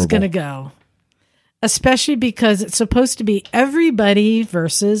this is going to go. Especially because it's supposed to be everybody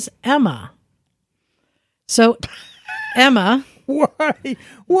versus Emma. So, Emma.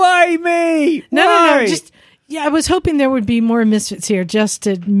 Why me? No. I was hoping there would be more misfits here just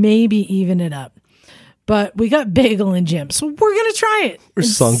to maybe even it up. But we got Bagel and Jim, so we're going to try it. We're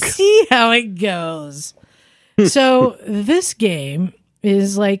sunk. See how it goes. So this game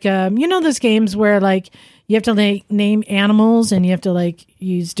is like, those games where like you have to like name animals and you have to like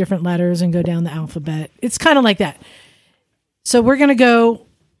use different letters and go down the alphabet. It's kind of like that. So we're going to go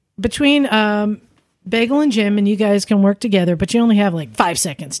between Bagel and Jim, and you guys can work together, but you only have like 5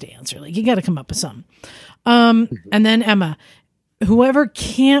 seconds to answer. Like you got to come up with something. And then Emma, whoever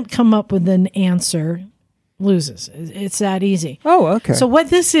can't come up with an answer loses. It's that easy. Oh, okay. So what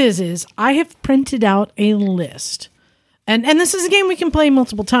this is I have printed out a list. And this is a game we can play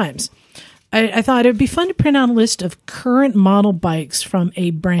multiple times. I thought it would be fun to print out a list of current model bikes from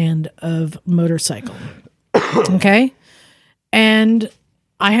a brand of motorcycle. Okay? And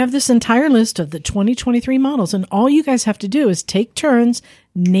I have this entire list of the 2023 models, and all you guys have to do is take turns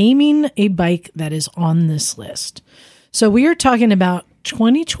naming a bike that is on this list. So we are talking about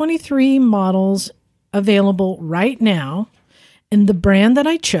 2023 models available right now, and the brand that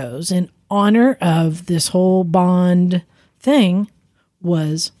I chose in honor of this whole Bond thing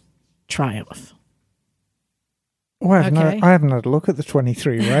was Triumph. Oh, I haven't had a look at the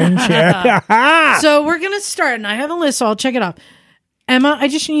 23 range yet. So we're going to start, and I have a list, so I'll check it off. Emma, I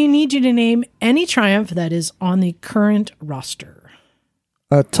just need you to name any Triumph that is on the current roster.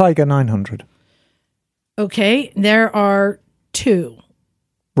 Tiger 900. Okay, there are 2.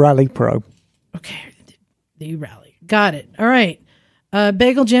 Rally Pro. Okay, the Rally. Got it. All right.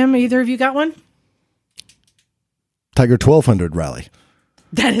 Bagel Jim, either of you got one? Tiger 1200 Rally.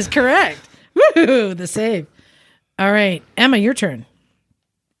 That is correct. Woohoo, the save. All right, Emma, your turn.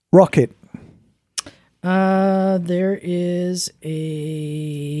 Rocket. There is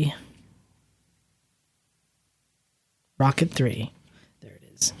a Rocket 3. There it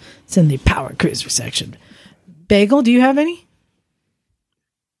is. It's in the Power Cruiser section. Bagel, do you have any?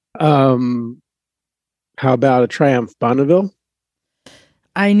 How about a Triumph Bonneville?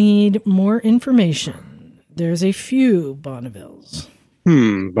 I need more information. There's a few Bonnevilles.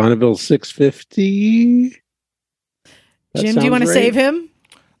 Bonneville 650. Jim, do you want to save him?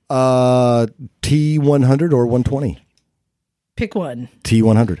 T100 or 120. Pick one.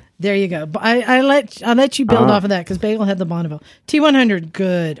 T100. There you go. I'll let you build off of that because Bagel had the Bonneville. T100,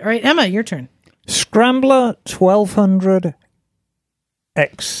 good. All right, Emma, your turn. Scrambler 1200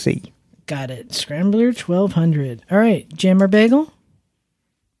 XC. Got it. Scrambler 1200. All right, Jim or Bagel?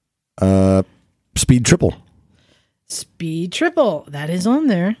 Speed Triple. Speed Triple. That is on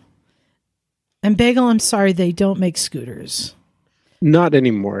there. And Bagel, I'm sorry, they don't make scooters. Not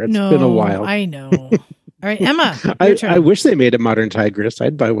anymore. It's been a while. I know. All right, Emma, your turn. I wish they made a modern Tigris.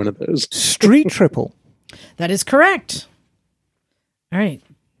 I'd buy one of those. Street Triple. That is correct. All right.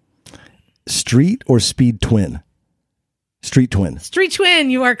 Street or Speed Twin? Street Twin. Street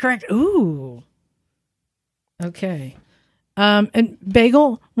Twin, you are correct. Ooh. Okay. And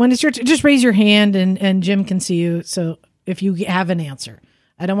Bagel, when it's your just raise your hand and Jim can see you. So if you have an answer,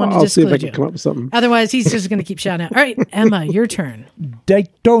 I don't want to disclude see if I can you. come up with something. Otherwise, he's just going to keep shouting out. All right, Emma, your turn.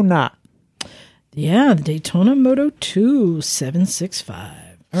 Daytona. Yeah, the Daytona Moto 2 765.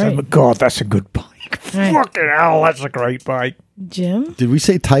 All right. God, that's a good bike. Right. Fucking hell, that's a great bike. Jim? Did we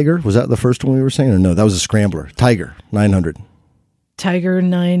say Tiger? Was that the first one we were saying? Or no, that was a Scrambler. Tiger 900. Tiger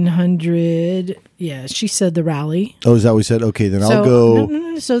 900. Yeah, she said the Rally. Oh, is that what we said? Okay, then I'll go.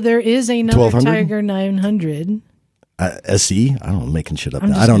 No. So there is another 1200? Tiger 900. SE? I don't know, making shit up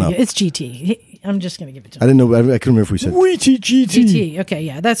now. I I don't know. It's GT. I'm just going to give it to him. I didn't know. I couldn't remember if we said. GT. Okay,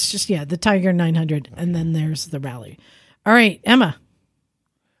 yeah, that's just, the Tiger 900. And then there's the Rally. All right, Emma.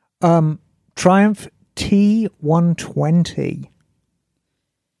 Triumph T120.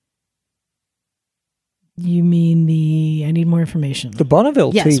 You mean I need more information. The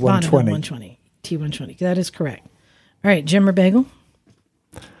Bonneville yes, T120. Bonneville 120. T120. That is correct. All right, Jim or Bagel?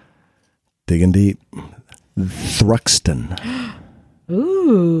 Digging deep. Thruxton.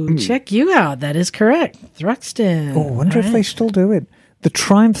 Ooh, check you out. That is correct. Thruxton. Oh, I wonder if they still do it. The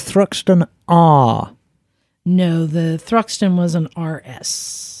Triumph Thruxton R. No, the Thruxton was an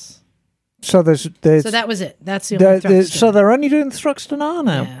RS. So there's so that was it. That's the only Thruxton. So they're only doing Thruxton R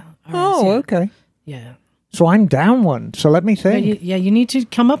now? Yeah, RS, oh, okay. Yeah. So I'm down one. So let me think. You need to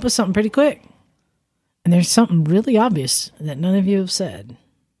come up with something pretty quick. And there's something really obvious that none of you have said.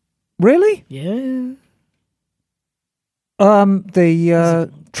 Really? Yeah.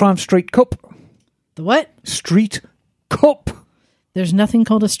 The Triumph Street Cup. The what? Street Cup. There's nothing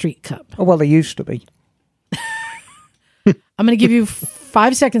called a street cup. Oh, well, there used to be. I'm going to give you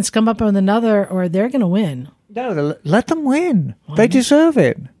 5 seconds to come up with another, or they're going to win. No, let them win. They deserve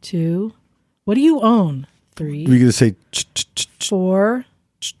it. 2. What do you own? 3. You're going to say 4.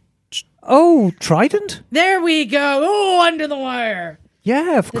 Oh, Trident? There we go. Oh, under the wire.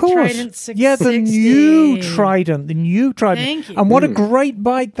 Yeah, of The course. Trident 660. Yeah, the new Trident. The new Trident. Thank you. And what a great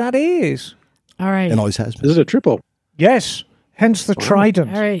bike that is. All right. and always has been. This is a triple. Yes. Hence the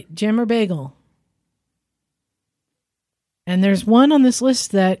Trident. All right. Jim or Bagel? And there's one on this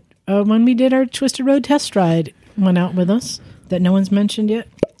list that when we did our Twisted Road test ride went out with us that no one's mentioned yet.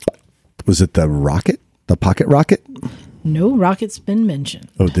 Was it the rocket? The pocket rocket? No rocket's been mentioned.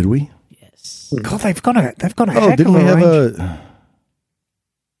 Oh, did we? Yes. God, they've got a Oh, heck didn't of we a have range.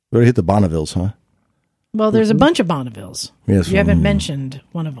 we already hit the Bonnevilles, huh? Well, there's a bunch of Bonnevilles. Yes. You haven't mentioned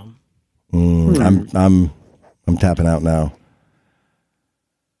one of them. I'm tapping out now.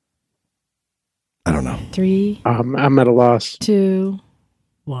 I don't know. 3, I'm at a loss. 2,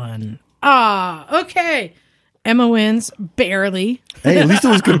 1. Okay. Emma wins barely. Hey, at least it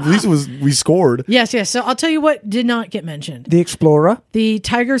was good. At least we scored. Yes. So I'll tell you what did not get mentioned. The Explorer. The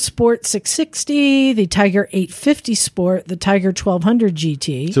Tiger Sport 660, the Tiger 850 Sport, the Tiger 1200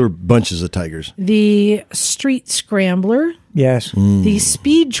 GT, So there were bunches of tigers. the Street Scrambler, Yes. the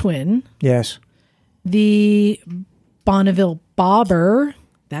Speed Twin, Yes. the Bonneville Bobber.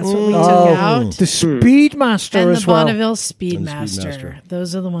 That's what we took out. The Speedmaster And the as well. Bonneville Speedmaster. Speedmaster.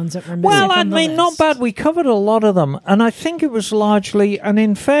 Those are the ones that were missing. Well, I from the mean, not list. bad. We covered a lot of them, and I think it was largely, and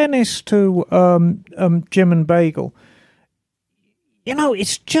in fairness to Jim and Bagel, you know,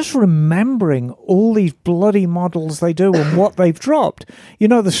 it's just remembering all these bloody models they do and what they've dropped. You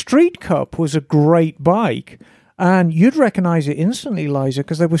know, the Street Cup was a great bike, and you'd recognize it instantly, Liza,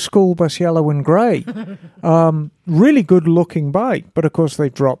 because they were school bus yellow and grey. Really good-looking bike, but of course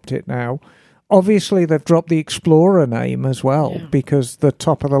they've dropped it now. Obviously, they've dropped the Explorer name as well, because the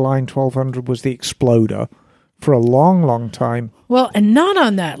top-of-the-line 1200 was the Exploder for a long, long time. Well, and not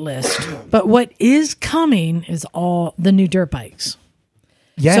on that list, but what is coming is all the new dirt bikes.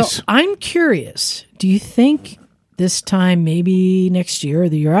 Yes. So I'm curious, do you think this time, maybe next year or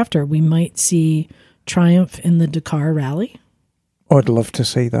the year after, we might see Triumph in the Dakar Rally? I'd love to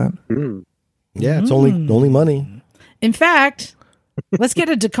see that. Yeah, it's only money. In fact, let's get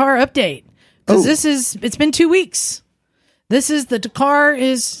a Dakar update. Because it's been 2 weeks. This is the Dakar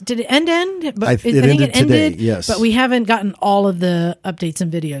did it end? But I think it ended today, yes. But we haven't gotten all of the updates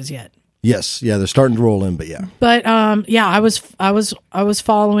and videos yet. Yes, yeah, they're starting to roll in, but yeah. But I was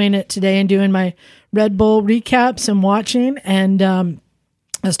following it today and doing my Red Bull recaps and watching, and I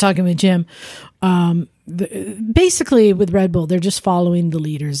was talking with Jim. Basically, with Red Bull, they're just following the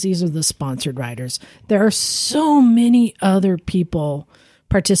leaders. These are the sponsored riders. There are so many other people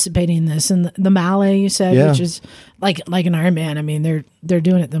participating in this, and the Malay, you said, which is like an Ironman. I mean, they're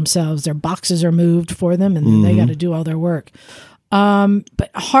doing it themselves. Their boxes are moved for them, and they got to do all their work.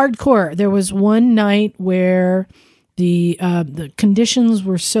 But hardcore. There was one night where the conditions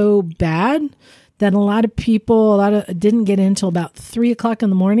were so bad that a lot of people didn't get in until about 3:00 in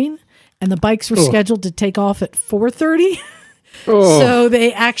the morning, and the bikes were scheduled to take off at 4:30. So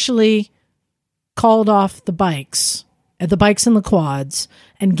they actually called off the bikes and the quads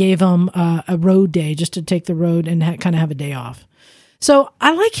and gave them a road day just to take the road and kind of have a day off. So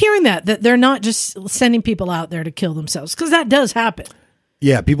I like hearing that they're not just sending people out there to kill themselves, because that does happen.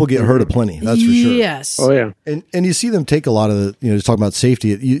 Yeah, people get hurt aplenty. That's for sure. Yes. Oh yeah. And you see them take a lot of the, just talking about safety,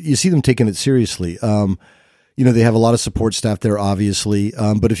 you see them taking it seriously. They have a lot of support staff there, obviously.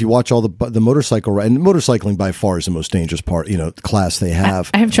 But if you watch all the motorcycle, and motorcycling by far is the most dangerous part, the class they have.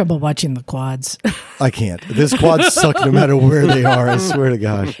 I have trouble watching the quads. I can't. This quads suck no matter where they are. I swear to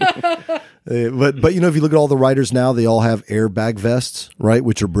gosh. But if you look at all the riders now, they all have airbag vests, right,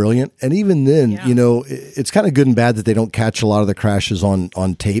 which are brilliant. And even then, it's kind of good and bad that they don't catch a lot of the crashes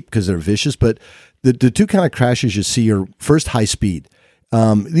on tape because they're vicious. But the two kind of crashes you see are, first, high speed.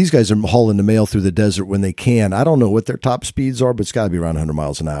 These guys are hauling the mail through the desert when they can. I don't know what their top speeds are, but it's got to be around 100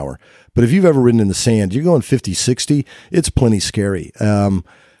 miles an hour. But if you've ever ridden in the sand, you're going 50, 60, it's plenty scary.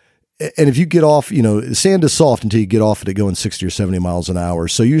 And if you get off, sand is soft until you get off it going 60 or 70 miles an hour.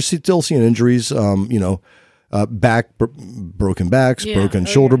 So you're still seeing injuries, broken backs, broken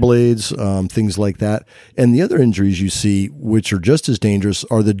shoulder blades, things like that. And the other injuries you see, which are just as dangerous,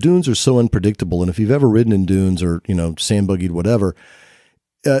 are the dunes are so unpredictable. And if you've ever ridden in dunes or, sand buggied, whatever,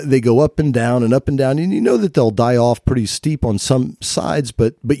 they go up and down and up and down. And you know that they'll die off pretty steep on some sides,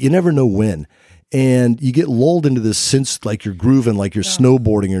 but you never know when. And you get lulled into this sense like you're grooving, like you're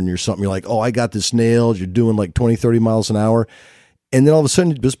snowboarding or something. You're like, oh, I got this nailed. You're doing like 20, 30 miles an hour. And then all of a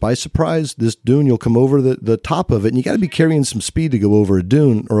sudden, just by surprise, this dune, you'll come over the top of it. And you got to be carrying some speed to go over a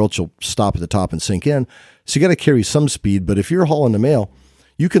dune, or else you'll stop at the top and sink in. So you got to carry some speed. But if you're hauling the mail,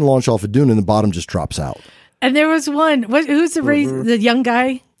 you can launch off a dune and the bottom just drops out. And there was one. Who's the young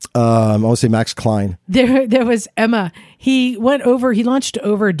guy? I want to say Max Klein. There was Emma. He launched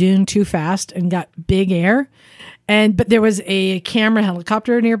over a dune too fast and got big air. But there was a camera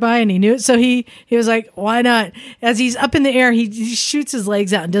helicopter nearby, and he knew it. So he was like, "Why not?" As he's up in the air, he shoots his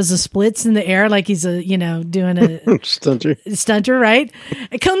legs out and does the splits in the air like he's doing a stunter, right?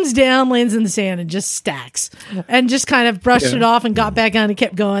 It comes down, lands in the sand, and just stacks, and just kind of brushed it off and got back on and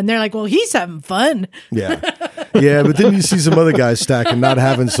kept going. They're like, "Well, he's having fun." Yeah, but then you see some other guys stacking, not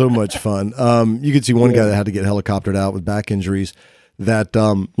having so much fun. You could see one guy that had to get helicoptered out with back injuries that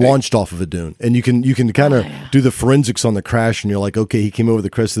launched off of a dune, and you can kind of do the forensics on the crash, and you're like, okay, he came over the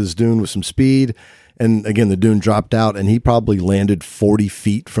crest of this dune with some speed, and again the dune dropped out, and he probably landed 40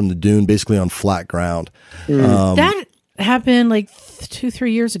 feet from the dune, basically on flat ground. That happened like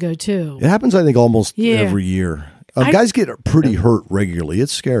 2-3 years ago too. It happens, I think, almost every year. Guys get pretty hurt regularly.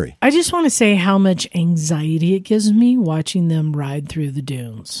 It's scary. I just want to say how much anxiety it gives me watching them ride through the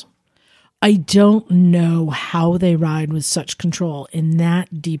dunes. I don't know how they ride with such control in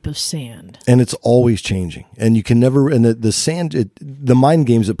that deep of sand. And it's always changing. And you can never, and the sand, the mind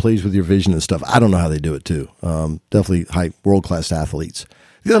games it plays with your vision and stuff, I don't know how they do it too. Definitely high world-class athletes.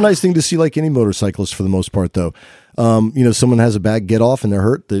 The other nice thing to see, like any motorcyclist for the most part though, someone has a bag, get off and they're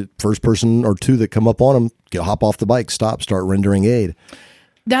hurt. The first person or two that come up on them, hop off the bike, stop, start rendering aid.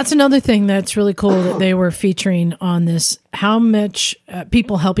 That's another thing that's really cool that they were featuring on this, how much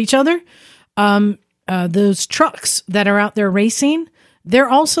people help each other. Those trucks that are out there racing, they're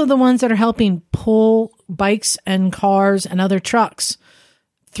also the ones that are helping pull bikes and cars and other trucks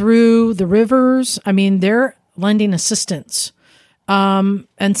through the rivers. I mean, they're lending assistance.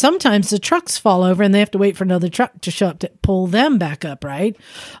 And sometimes the trucks fall over and they have to wait for another truck to show up to pull them back up, right?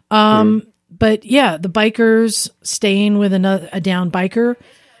 But yeah, the bikers staying with a down biker.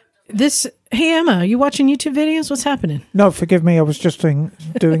 Hey, Emma, are you watching YouTube videos? What's happening? No, forgive me. I was just doing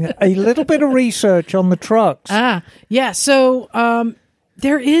a little bit of research on the trucks. Yeah. So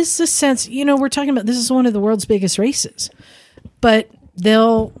there is a sense, we're talking about this is one of the world's biggest races, but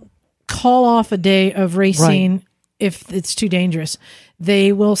they'll call off a day of racing if it's too dangerous.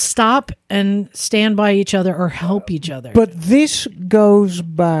 They will stop and stand by each other or help each other. But this goes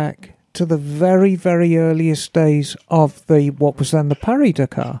back to the very, very earliest days of what was then the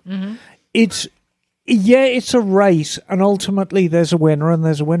Paris-Dakar. Mm-hmm. It's a race, and ultimately there's a winner, and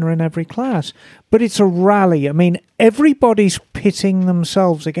there's a winner in every class. But it's a rally. I mean, everybody's pitting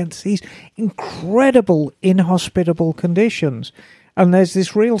themselves against these incredible, inhospitable conditions. And there's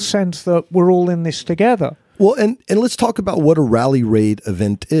this real sense that we're all in this together. Well, and let's talk about what a rally raid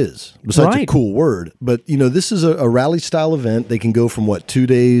event is. Besides a cool word, but this is a rally style event. They can go from 2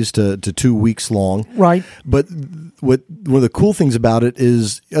 days to 2 weeks long. Right. But one of the cool things about it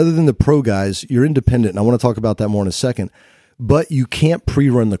is, other than the pro guys, you're independent. And I want to talk about that more in a second. But you can't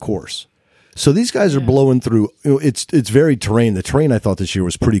pre-run the course. So these guys are blowing through. It's varied terrain. The terrain I thought this year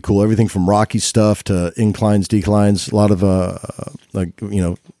was pretty cool. Everything from rocky stuff to inclines, declines, a lot of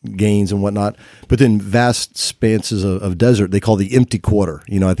gains and whatnot. But then vast expanses of desert. They call the empty quarter.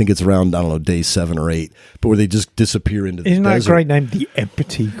 I think it's around day 7 or 8, but where they just disappear into the desert. Isn't that a great name, the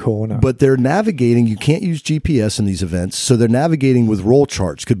empty corner? But they're navigating. You can't use GPS in these events, so they're navigating with roll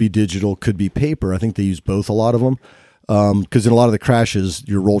charts. Could be digital, could be paper. I think they use both. A lot of them. Because in a lot of the crashes,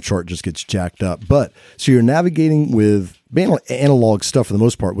 your roll chart just gets jacked up. But so you're navigating with analog stuff for the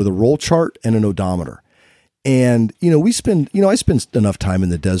most part with a roll chart and an odometer. And, I spend enough time in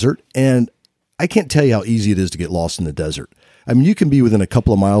the desert, and I can't tell you how easy it is to get lost in the desert. I mean, you can be within a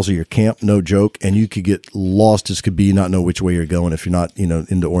couple of miles of your camp, no joke, and you could get lost as could be, not know which way you're going if you're not,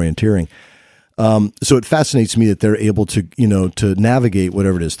 into orienteering. So it fascinates me that they're able to, to navigate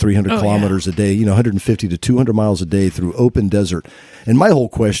whatever it is, 300 kilometers a day, 150 to 200 miles a day through open desert. And my whole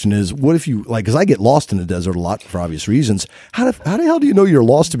question is, what if you, because I get lost in the desert a lot for obvious reasons. How the hell do you know you're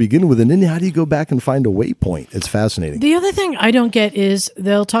lost to begin with? And then how do you go back and find a waypoint? It's fascinating. The other thing I don't get is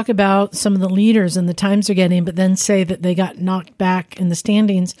they'll talk about some of the leaders and the times they're getting, but then say that they got knocked back in the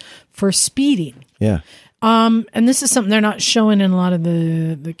standings for speeding. Yeah. And this is something they're not showing in a lot of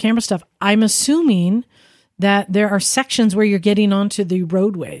the camera stuff. I'm assuming that there are sections where you're getting onto the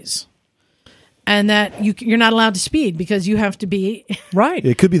roadways and that you're not allowed to speed because you have to be right.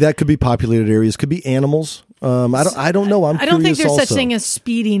 It could be that, could be populated areas, could be animals. I don't know. I don't think there's such thing as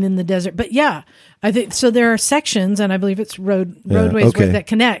speeding in the desert, but yeah, I think so. There are sections, and I believe it's roadways that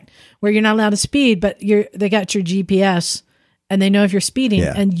connect where you're not allowed to speed, but they got your GPS. And they know if you're speeding,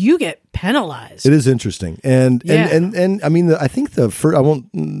 and you get penalized. It is interesting, and I mean, I think the first, I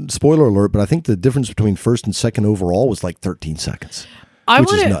won't spoiler alert, but I think the difference between first and second overall was like 13 seconds. I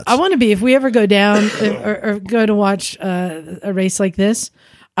want to be, if we ever go down or go to watch a race like this,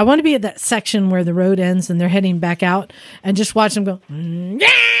 I want to be at that section where the road ends and they're heading back out, and just watch them go.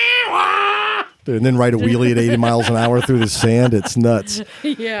 and then ride a wheelie at 80 miles an hour through the sand. It's nuts.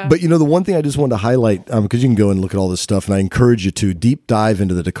 Yeah. But the one thing I just wanted to highlight, because you can go and look at all this stuff, and I encourage you to deep dive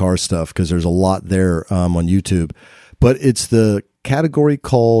into the Dakar stuff because there's a lot there on YouTube. But it's the category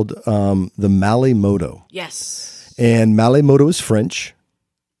called the Malay Moto. Yes. And Malay Moto is French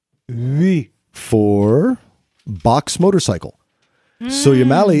for box motorcycle. So your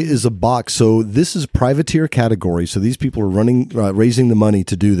Malay is a box. So this is privateer category. So these people are raising the money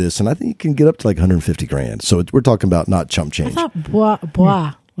to do this. And I think you can get up to like 150 grand. So we're talking about not chump change. I thought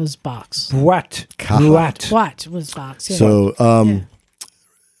bois was box. What? What was box? Yeah. So,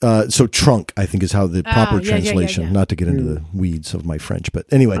 so trunk, I think, is how the proper translation, yeah. not to get into the weeds of my French. But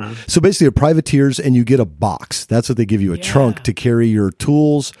anyway, so basically they're privateers and you get a box. That's what they give you, a trunk to carry your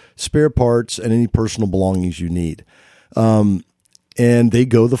tools, spare parts, and any personal belongings you need. And they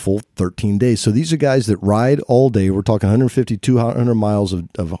go the full 13 days. So these are guys that ride all day. We're talking 150, 200 miles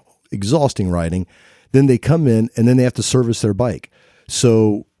of exhausting riding. Then they come in and then they have to service their bike.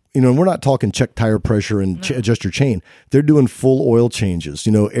 So, and we're not talking check tire pressure and adjust your chain. They're doing full oil changes,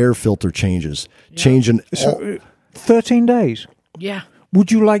 air filter changes, changing. So, 13 days? Yeah.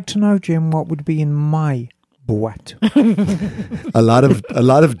 Would you like to know, Jim, what would be in my boîte? a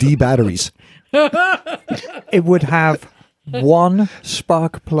lot of D batteries. It would have one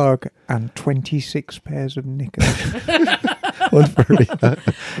spark plug and 26 pairs of knickers.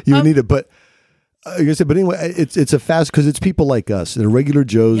 You would need it, but like I said, but anyway, it's a fast because it's people like us, they're regular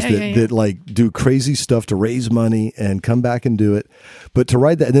Joes that like do crazy stuff to raise money and come back and do it. But to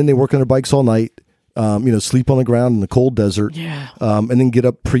ride that, and then they work on their bikes all night, sleep on the ground in the cold desert, and then get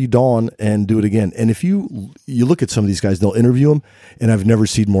up pre-dawn and do it again. And if you look at some of these guys, they'll interview them, and I've never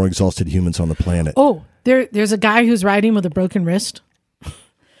seen more exhausted humans on the planet. Oh, there's a guy who's riding with a broken wrist.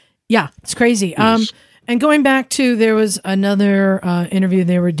 Yeah, it's crazy. And going back to, there was another interview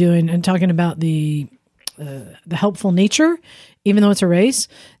they were doing and talking about the helpful nature, even though it's a race.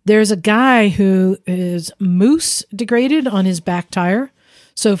 There's a guy who is moose degraded on his back tire.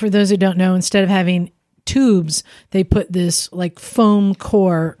 So for those who don't know, instead of having tubes, they put this like foam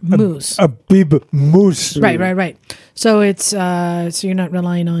core mousse. A bib mousse. Right. So it's so you're not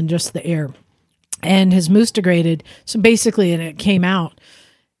relying on just the air. And his mousse degraded. So basically, and it came out.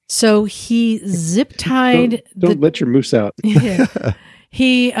 So he zip tied. Don't let your moose out.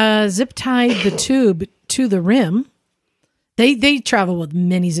 He zip tied the tube to the rim. They travel with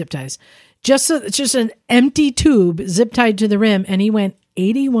many zip ties. Just an empty tube zip tied to the rim, and he went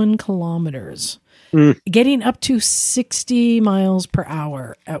 81 kilometers, getting up to 60 miles per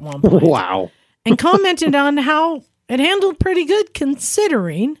hour at one point. Wow! And commented on how it handled pretty good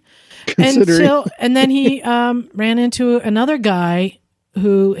considering. And then he ran into another guy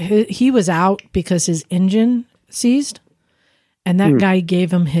who he was out because his engine seized, and that guy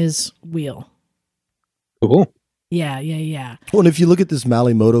gave him his wheel. Cool. Yeah. Well, and if you look at this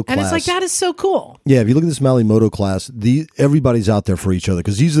Malay Moto class, and it's like, that is so cool. Yeah, if you look at this Malay Moto class, everybody's out there for each other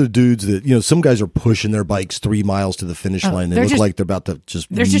because these are the dudes that some guys are pushing their bikes 3 miles to the finish line. They look like they're about to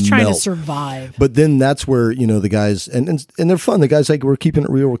They're just trying to survive. But then that's where the guys and they're fun. The guys like, we're keeping it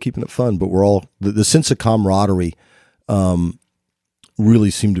real, we're keeping it fun, but we're all the sense of camaraderie.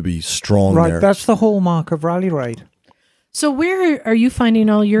 Really seem to be strong there. Right, that's the hallmark of Rally Raid. So where are you finding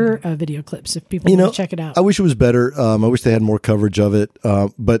all your video clips if people want to check it out? I wish it was better. I wish they had more coverage of it.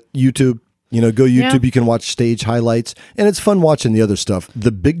 But YouTube, go YouTube. Yeah. You can watch stage highlights. And it's fun watching the other stuff.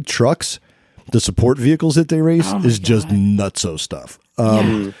 The big trucks, the support vehicles that they race is just nutso stuff.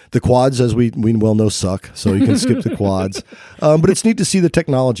 The quads, as we well know, suck. So you can skip the quads. But it's neat to see the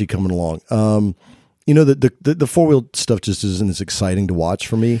technology coming along. The four-wheel stuff just isn't as exciting to watch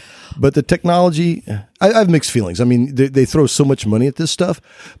for me. But the technology, I have mixed feelings. I mean, they throw so much money at this stuff,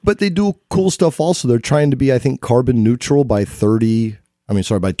 but they do cool stuff also. They're trying to be, I think, carbon neutral by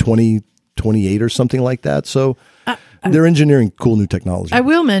 2028 or something like that. So they're engineering cool new technology. I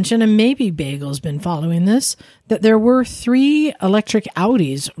will mention, and maybe Bagel's been following this, that there were 3 electric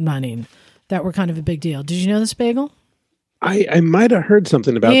Audis running that were kind of a big deal. Did you know this, Bagel? I might have heard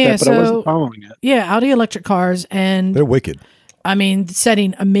something about that, but I wasn't following it. Yeah, Audi electric cars, and they're wicked. I mean,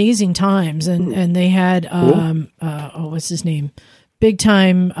 setting amazing times, and they had what's his name, big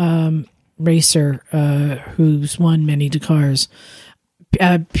time racer who's won many Dakars,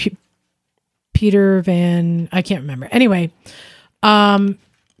 Peter Van, I can't remember. Anyway,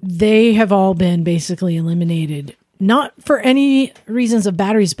 they have all been basically eliminated, not for any reasons of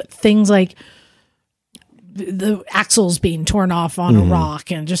batteries, but things like the axles being torn off on a rock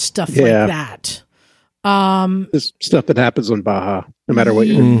and just stuff like that. This stuff that happens on Baja, no matter what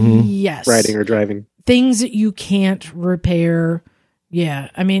you're riding or driving. Things that you can't repair Yeah,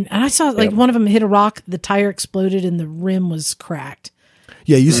 I mean, and I saw like one of them hit a rock, the tire exploded, and the rim was cracked.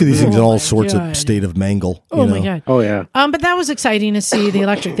 Yeah, you see these things in Oh all my sorts God. of state of mangle. Oh you my know? God! Oh yeah. But that was exciting to see the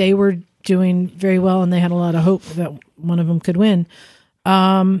electric. They were doing very well, and they had a lot of hope that one of them could win.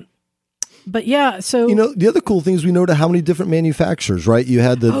 But yeah, so You know, the other cool thing is we know to how many different manufacturers, right? You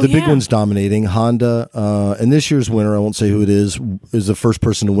had the big yeah. ones dominating, Honda, and this year's winner, I won't say who it is the first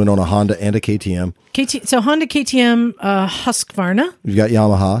person to win on a Honda and a KTM. So Honda, KTM, Husqvarna. You've got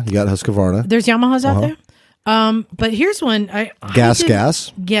Yamaha, you got Husqvarna. There's Yamahas out there. But here's one.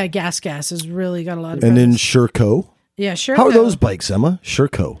 Gas. Yeah, Gas has really got a lot of. And then presence. Sherco. Yeah, sure. How are those bikes, Emma?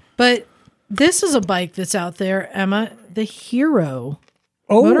 Sherco. But this is a bike that's out there, Emma, the Hero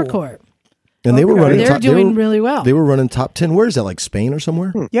Oh, Motorcorp. And they were running They're doing really well. They were running top 10. Where is that? Like Spain or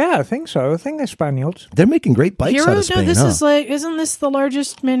somewhere? yeah, I think so. I think they're Spaniards. They're making great bikes Hero, out of Spain, no, this huh? is like, isn't this the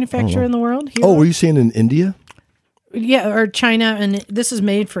largest manufacturer in the world? Hero? Oh, were you saying in India? Yeah, or China, and this is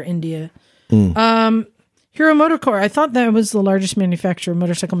made for India. Hmm. Hero Motorcorp, I thought that was the largest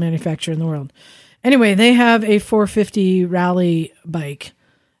motorcycle manufacturer in the world. Anyway, they have a 450 rally bike,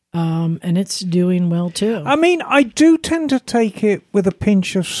 and it's doing well too. I mean, I do tend to take it with a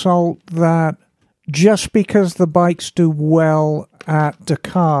pinch of salt that just because the bikes do well at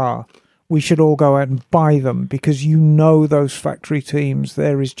Dakar, we should all go out and buy them, because you know those factory teams,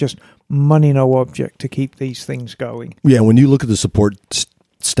 there is just money no object to keep these things going. Yeah, when you look at the support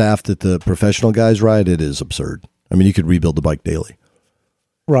staff that the professional guys ride, it is absurd. I mean, you could rebuild the bike daily.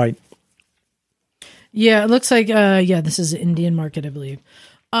 Right. Yeah, it looks like this is the Indian market, I believe.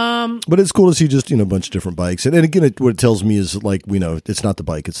 But it's cool to see just, a bunch of different bikes. And again, what it tells me is, like, we know it's not the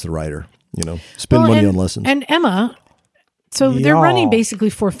bike, it's the rider. Spend money on lessons. And Emma, so they're Yeah. running basically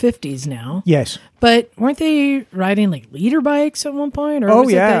 450s now. Yes. But weren't they riding like leader bikes at one point? Or Oh,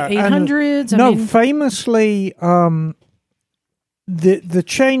 was yeah. it the 800s? No, famously, the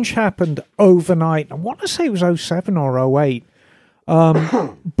change happened overnight. I want to say it was 07 or 08.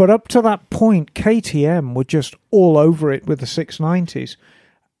 But up to that point, KTM were just all over it with the 690s.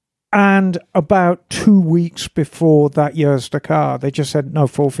 And about 2 weeks before that year's Dakar, they just said, no,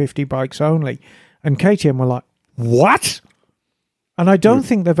 450 bikes only. And KTM were like, what? And I don't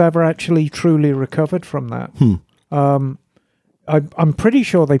think they've ever actually truly recovered from that. I'm pretty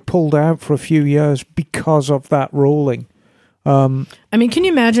sure they pulled out for a few years because of that ruling. I mean, can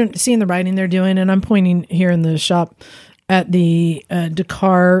you imagine seeing the riding they're doing? And I'm pointing here in the shop at the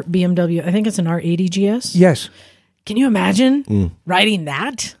Dakar BMW. I think it's an R80 GS. Yes. Can you imagine riding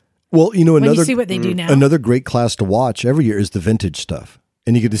that? Well, When you see what they do now? another great class to watch every year is the vintage stuff.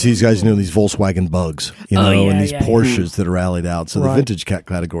 And you get to see these guys doing these Volkswagen Bugs, and these Porsches that are rallied out. So the Right. vintage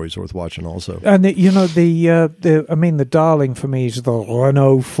category is worth watching also. And the darling for me is the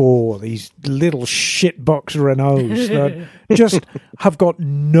Renault 4, these little shitbox Renaults that just have got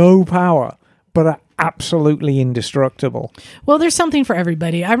no power, but are absolutely indestructible. Well, there's something for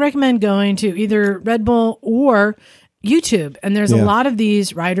everybody. I recommend going to either Red Bull or YouTube, and there's a lot of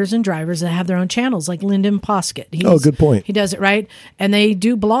these riders and drivers that have their own channels, like Lyndon Poskett. Good point. He does it right, and they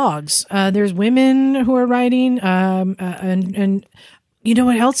do blogs. There's women who are writing, and you know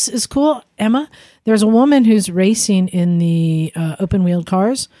what else is cool, Emma? There's a woman who's racing in the open wheeled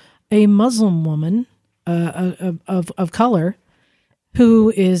cars, a Muslim woman of color,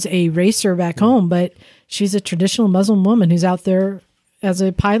 who is a racer back home, but she's a traditional Muslim woman who's out there as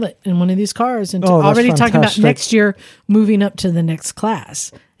a pilot in one of these cars, and Oh, that's already talking about fantastic. next year moving up to the next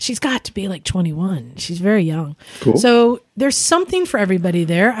class. She's got to be like 21. She's very young. Cool. So there's something for everybody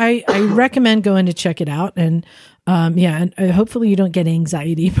there. I recommend going to check it out. And and hopefully you don't get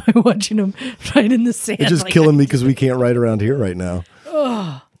anxiety by watching them ride in the sand. It's just like killing I me because we can't ride around here right now.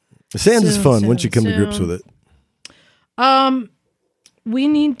 The sand is fun once you come to grips with it. We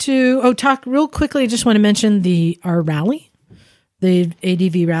need to talk real quickly. I just want to mention our rally, the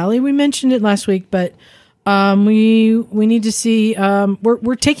ADV rally. We mentioned it last week, but we need to see.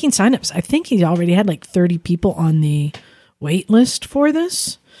 We're taking signups. I think he already had like 30 people on the wait list for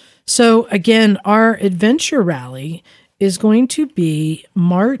this. So again, our adventure rally is going to be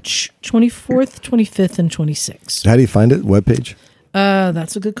March 24th, 25th, and 26th. How do you find it? Webpage?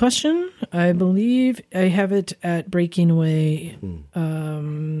 That's a good question. I believe I have it at Breaking Away. Let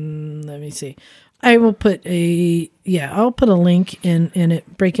me see. I will put I'll put a link in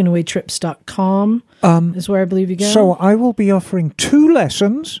it. breakingawaytrips.com is where I believe you go. So I will be offering 2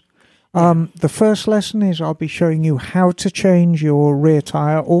 lessons. The first lesson is I'll be showing you how to change your rear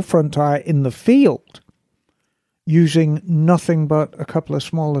tire or front tire in the field using nothing but a couple of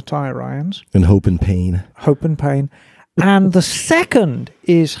smaller tire irons. And Hope and Pain. Hope and Pain. And the second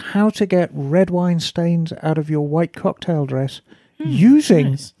is how to get red wine stains out of your white cocktail dress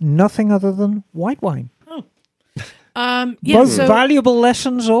using nice. nothing other than white wine. Yeah, Both valuable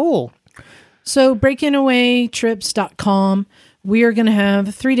lessons all. So breakingawaytrips.com. We are going to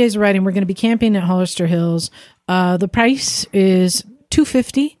have 3 days of riding. We're going to be camping at Hollister Hills. The price is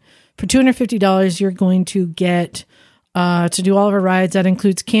 $250. For $250, you're going to get to do all of our rides. That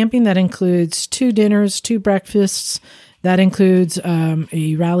includes camping. That includes 2 dinners, 2 breakfasts. That includes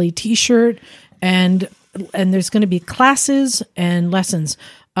a rally T-shirt, and there's going to be classes and lessons.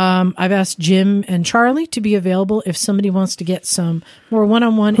 I've asked Jim and Charlie to be available if somebody wants to get some more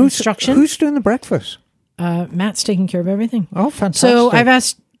one-on-one instruction. Who's doing the breakfast? Matt's taking care of everything. Oh, fantastic. So I've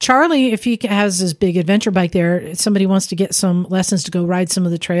asked Charlie if he has his big adventure bike there. If somebody wants to get some lessons to go ride some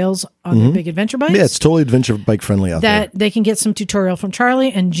of the trails on their big adventure bikes. Yeah, it's totally adventure bike friendly out there. That they can get some tutorial from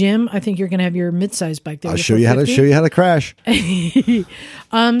Charlie. And Jim, I think you're going to have your mid-sized bike there. I'll show you how to crash.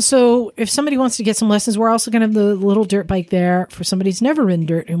 So if somebody wants to get some lessons, we're also going to have the little dirt bike there for somebody who's never ridden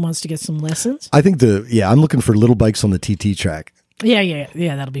dirt and wants to get some lessons. I think I'm looking for little bikes on the TT track. Yeah,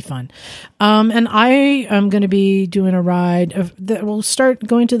 that'll be fun. And I am going to be doing a ride that will start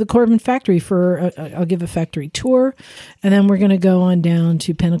going to the Corbin factory I'll give a factory tour, and then we're going to go on down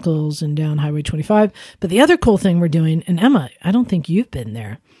to Pinnacles and down Highway 25. But the other cool thing we're doing, and Emma, I don't think you've been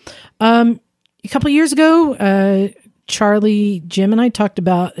there. A couple of years ago, Charlie, Jim, and I talked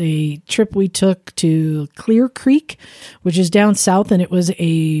about a trip we took to Clear Creek, which is down south, and it was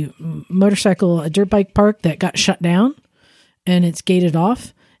a dirt bike park that got shut down. And it's gated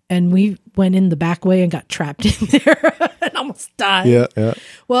off, and we went in the back way and got trapped in there and almost died. Yeah.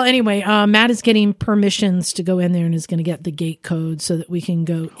 Well, anyway, Matt is getting permissions to go in there and is going to get the gate code so that we can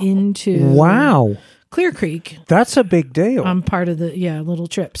go into Clear Creek. That's a big deal. Part of the little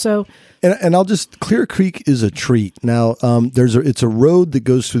trip. So, and Clear Creek is a treat. Now, it's a road that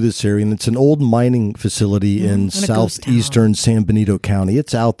goes through this area, and it's an old mining facility in southeastern San Benito County.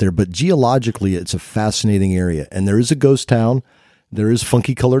 It's out there, but geologically, it's a fascinating area. And there is a ghost town. There is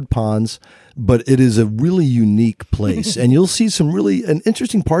funky colored ponds, but it is a really unique place. And you'll see some really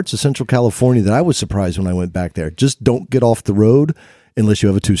interesting parts of Central California that I was surprised when I went back there. Just don't get off the road unless you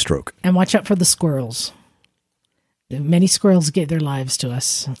have a 2-stroke. And watch out for the squirrels. Many squirrels gave their lives to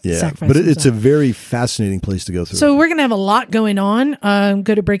us. Yeah, but it's a very fascinating place to go through. So we're going to have a lot going on.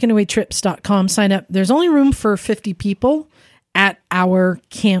 Go to breakingawaytrips.com, sign up. There's only room for 50 people at our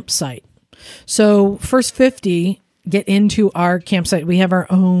campsite. So first 50 get into our campsite. We have our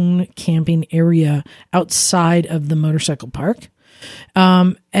own camping area outside of the motorcycle park.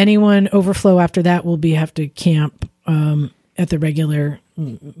 Anyone overflow after that will have to camp at the regular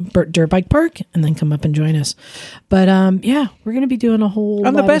dirt bike park and then come up and join us. But we're going to be doing a whole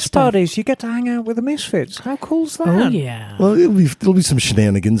and lot the best of stuff. part is you get to hang out with the Misfits. How cool's that? Oh yeah. Well, it'll be some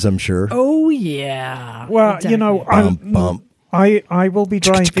shenanigans, I'm sure. Oh yeah. Well, exactly. I will be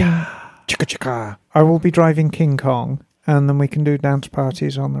driving I will be driving King Kong, and then we can do dance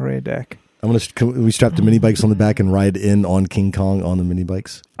parties on the rear deck. We strap the mini bikes on the back and ride in on King Kong on the mini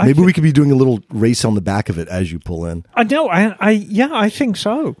bikes. Maybe we could be doing a little race on the back of it as you pull in. I know. I think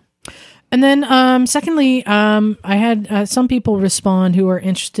so. And then, secondly, I had some people respond who are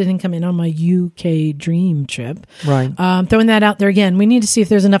interested in coming on my UK dream trip. Right. Throwing that out there again. We need to see if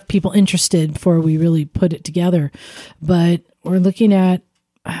there's enough people interested before we really put it together. But we're looking at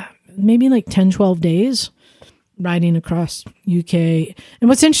maybe like 10, 12 days. Riding across UK. And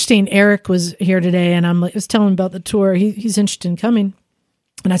what's interesting, Eric was here today, and I was telling him about the tour. He's interested in coming.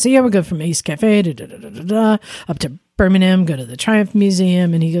 And I said, we'll go from Ace Cafe up to Birmingham, go to the Triumph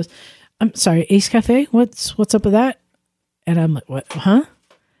Museum. And he goes, I'm sorry, Ace Cafe? What's up with that? And I'm like, what? Huh?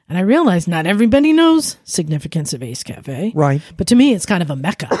 And I realized not everybody knows significance of Ace Cafe. Right. But to me, it's kind of a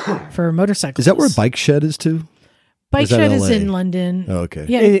mecca for motorcycles. Is that where Bike Shed is too? Bike Shed is in London. Oh, okay.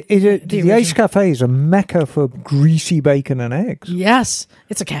 Yeah, the Ace Cafe is a mecca for greasy bacon and eggs. Yes,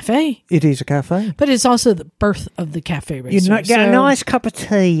 it's a cafe. It is a cafe. But it's also the birth of the cafe racer. You get a nice cup of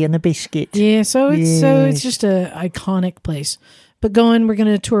tea and a biscuit. Yeah, so it's just an iconic place. But we're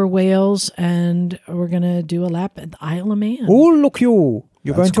going to tour Wales, and we're going to do a lap at the Isle of Man. Oh, look you're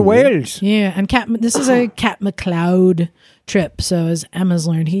going to Wales. Yeah, and this is a Cat McLeod trip. So as Emma's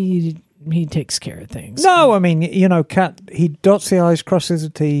learned, he takes care of things. No, I mean, Cat, he dots the I's, crosses the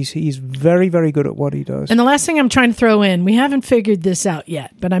T's. He's very, very good at what he does. And the last thing I'm trying to throw in, we haven't figured this out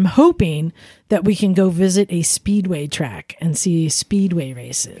yet, but I'm hoping that we can go visit a speedway track and see speedway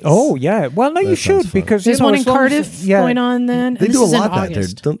races. Oh, yeah. Well, no, you should, because there's one in Cardiff going on then. They do a lot of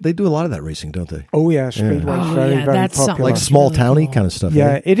that. They do a lot of that racing, don't they? Oh, yeah. Speedway's very, very popular. Like small towny kind of stuff.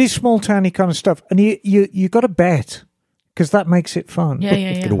 Yeah, it is small towny kind of stuff. And you got to bet. Because that makes it fun.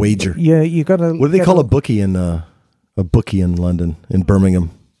 Yeah. Get a wager. Yeah, you got to... What do they call a bookie in A bookie in London, in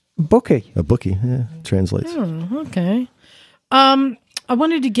Birmingham. Bookie. A bookie, yeah, translates. Oh, okay. I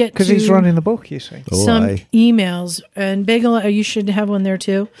wanted to get Because to he's running the book, you see. some emails, and Bagel, you should have one there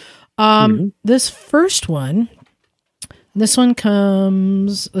too. This first one,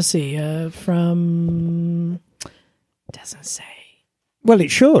 comes, let's see, from, doesn't say. Well,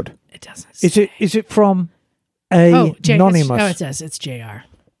 it should. It doesn't say. Is it from anonymous? It says it's JR.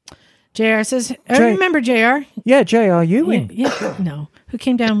 JR says, I remember JR. Yeah, J.R. Ewing. Yeah, no. Who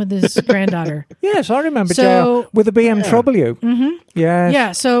came down with his granddaughter. Yes, I remember So- J.R. with the BMW. Mm-hmm. Yes.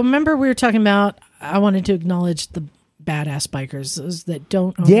 Yeah, so remember we were talking about, I wanted to acknowledge the badass bikers, those that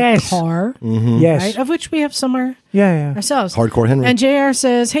don't own a car, Yes. right? Of which we have somewhere Yeah. ourselves. Hardcore Henry. And JR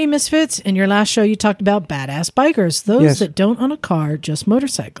says, hey, Misfits, in your last show you talked about badass bikers, those that don't own a car, just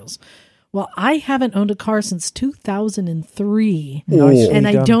motorcycles. Well, I haven't owned a car since 2003, Nicely and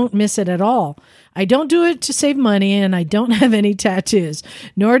I done. don't miss it at all. I don't do it to save money, and I don't have any tattoos,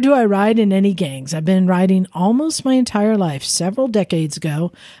 nor do I ride in any gangs. I've been riding almost my entire life. Several decades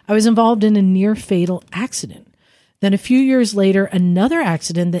ago, I was involved in a near-fatal accident. Then a few years later, another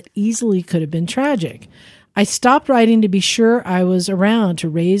accident that easily could have been tragic. I stopped riding to be sure I was around to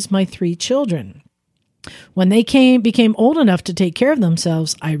raise my 3 children. When they became old enough to take care of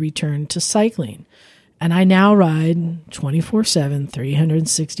themselves, I returned to cycling. And I now ride 24/7,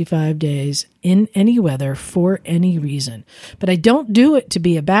 365 days in any weather for any reason. But I don't do it to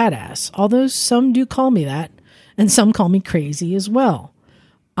be a badass, although some do call me that, and some call me crazy as well.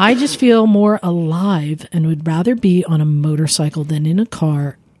 I just feel more alive and would rather be on a motorcycle than in a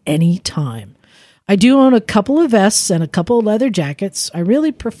car anytime. I do own a couple of vests and a couple of leather jackets. I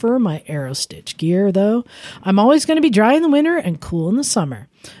really prefer my Aerostitch gear, though. I'm always going to be dry in the winter and cool in the summer.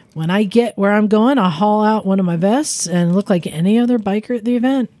 When I get where I'm going, I'll haul out one of my vests and look like any other biker at the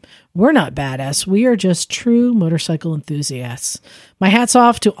event. We're not badass. We are just true motorcycle enthusiasts. My hat's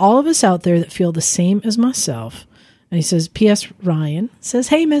off to all of us out there that feel the same as myself. And he says, P.S. Ryan says,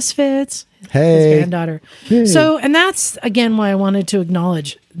 hey, Misfits. Hey. His granddaughter. So, and that's, again, why I wanted to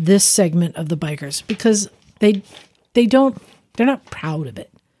acknowledge this segment of the bikers, because they're not proud of it.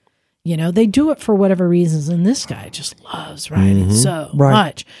 You know, they do it for whatever reasons, and this guy just loves riding so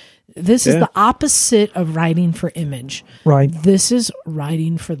much. This is the opposite of riding for image. Right. This is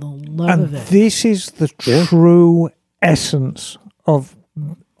riding for the love of it. This is the true essence of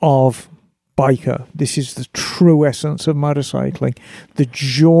biker. This is the true essence of motorcycling. The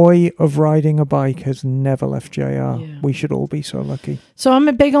joy of riding a bike has never left JR. Yeah. We should all be so lucky. So I'm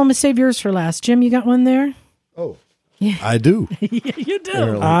a big old save yours for last. Jim, you got one there? Oh, yeah. I do. You do.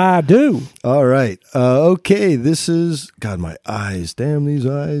 Apparently. I do. All right. Okay. This is, God, my eyes. Damn these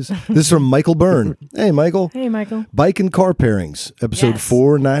eyes. This is from Michael Byrne. Hey, Michael. Hey, Michael. Bike and Car Pairings, episode Yes.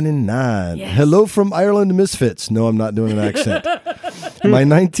 499. Yes. Hello from Ireland Misfits. No, I'm not doing an accent. My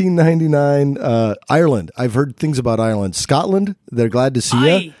 1999 Ireland. I've heard things about Ireland. Scotland, they're glad to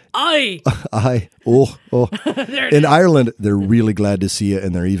see you. In Ireland, they're really glad to see you,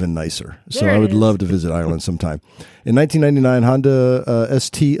 and they're even nicer. So There I it would is. love to visit Ireland sometime. In 1999, Honda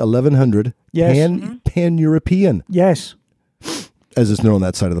ST 1100, Yes. Pan-European, Yes. as it's known on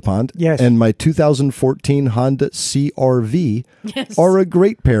that side of the pond. Yes. And my 2014 Honda CRV Yes. are a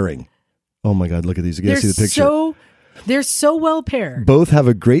great pairing. Oh my God, look at these. You guys see the picture. They're so well paired. Both have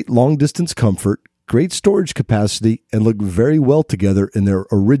a great long distance comfort, great storage capacity, and look very well together in their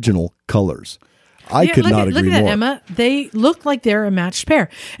original colors. I could not agree look at more. that, Emma. They look like they're a matched pair.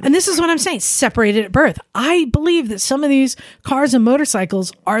 And this is what I'm saying, separated at birth. I believe that some of these cars and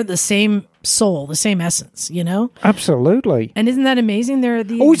motorcycles are the same soul, the same essence, you know? Absolutely. And isn't that amazing? They're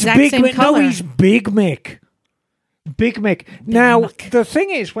the Oh, it's exact Big same Mick. color. No, he's Big Mick. Big Mick. Now, Mick. the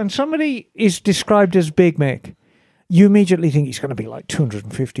thing is, when somebody is described as Big Mick, you immediately think he's going to be like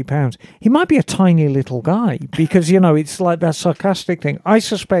 250 pounds. He might be a tiny little guy because, you know, it's like that sarcastic thing. I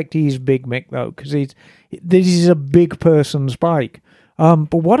suspect he's Big Mick, though, because this is a big person's bike.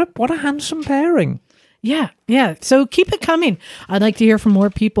 But what a handsome pairing. Yeah. So keep it coming. I'd like to hear from more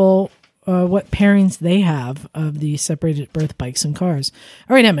people what pairings they have of the separated at birth bikes and cars.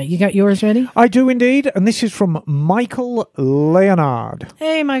 All right, Emma, you got yours ready? I do indeed, and this is from Michael Leonard.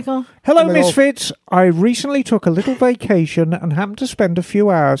 Hey, Michael. Hello, Hello. Misfits. I recently took a little vacation and happened to spend a few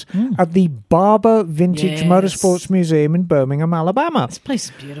hours at the Barber Vintage Yes. Motorsports Museum in Birmingham, Alabama. This place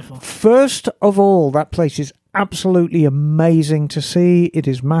is beautiful. First of all, that place is absolutely amazing to see. It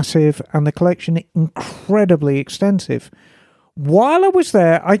is massive and the collection incredibly extensive. While I was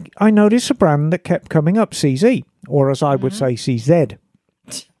there, I noticed a brand that kept coming up, CZ, or as I would say, CZ.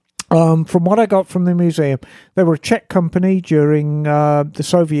 From what I got from the museum, they were a Czech company during the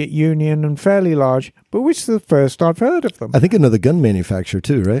Soviet Union and fairly large, but which is the first I've heard of them. I think another gun manufacturer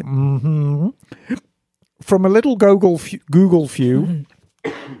too, right? Mm-hmm. From a little Google view,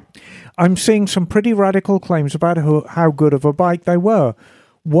 I'm seeing some pretty radical claims about how good of a bike they were.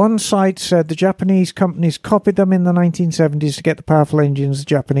 One site said the Japanese companies copied them in the 1970s to get the powerful engines the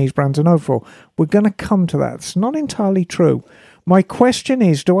Japanese brands are known for. We're going to come to that. It's not entirely true. My question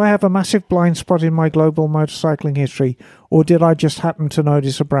is, do I have a massive blind spot in my global motorcycling history, or did I just happen to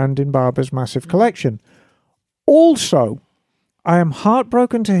notice a brand in Barber's massive collection? Also, I am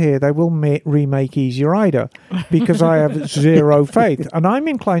heartbroken to hear they will remake Easy Rider, because I have zero faith, and I'm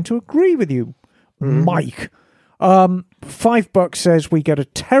inclined to agree with you, Mike. $5 says we get a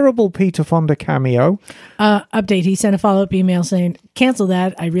terrible Peter Fonda cameo. Update, he sent a follow-up email saying, cancel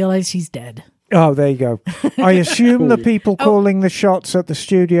that, I realize he's dead. Oh, there you go. I assume the people calling the shots at the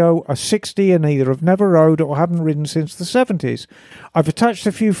studio are 60 and either have never rode or haven't ridden since the 70s. I've attached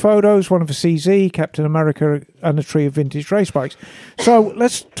a few photos, one of a CZ, Captain America, and a tree of vintage race bikes. So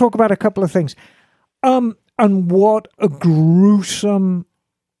let's talk about a couple of things. And what a gruesome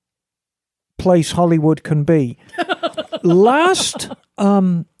place Hollywood can be. Last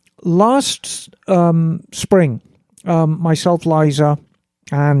spring, myself, Liza,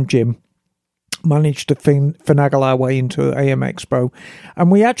 and Jim managed to finagle our way into AM Expo,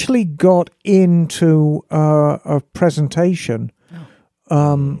 and we actually got into a presentation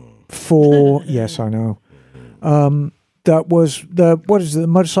for yes, I know, that was the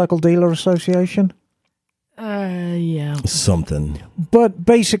Motorcycle Dealer Association. Yeah, something. But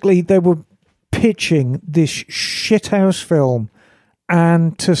basically, they were pitching this shithouse film,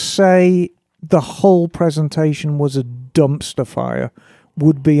 and to say the whole presentation was a dumpster fire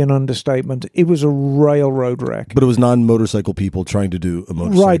would be an understatement. It was a railroad wreck. But it was non-motorcycle people trying to do a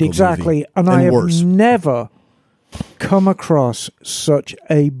motorcycle right, exactly. movie. And I have worse. never come across such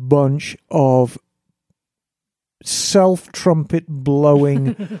a bunch of self-trumpet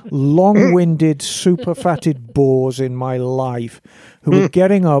blowing, long-winded, super-fatted bores in my life who were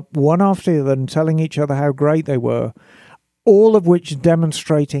getting up one after the other and telling each other how great they were, all of which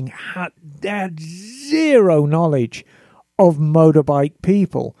demonstrating had zero knowledge of motorbike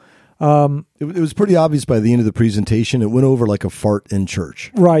people. It was pretty obvious by the end of the presentation. It went over like a fart in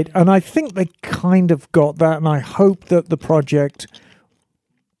church. Right, and I think they kind of got that, and I hope that the project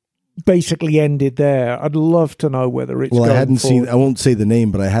basically ended there. I'd love to know whether it's I hadn't forward. seen. I won't say the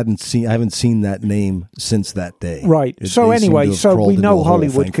name, but I haven't seen that name since that day. Right. So anyway, we know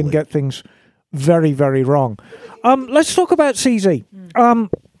Hollywood can thankfully. get things very, very wrong. Let's talk about CZ.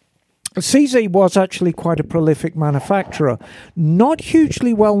 CZ was actually quite a prolific manufacturer, not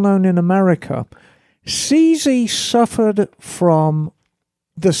hugely well known in America. CZ suffered from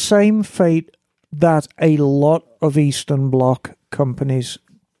the same fate that a lot of Eastern Bloc companies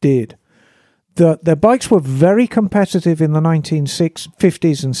did. Their bikes were very competitive in the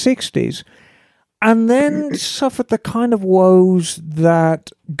 1950s and 60s, and then suffered the kind of woes that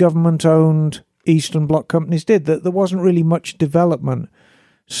government-owned Eastern Bloc companies did, that there wasn't really much development.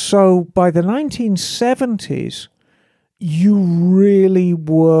 So by the 1970s, you really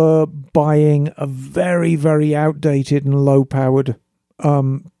were buying a very, very outdated and low-powered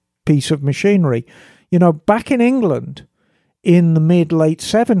piece of machinery. You know, back in England, in the mid-late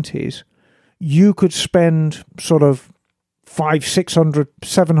 70s, you could spend sort of £500, £600,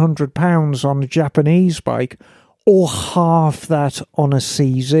 £700 on a Japanese bike, or half that on a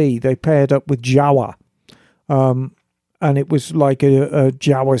CZ. They paired up with Jawa. And it was like a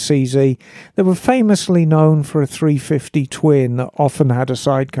Jawa CZ. They were famously known for a 350 twin that often had a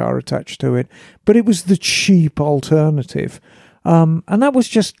sidecar attached to it, but it was the cheap alternative. And that was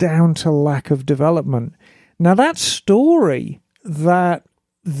just down to lack of development. Now, that story that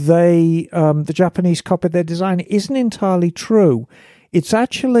the Japanese copied their design isn't entirely true. It's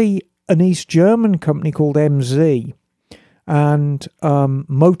actually an East German company called MZ and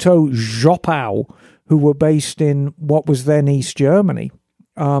Moto Zschopau, who were based in what was then East Germany.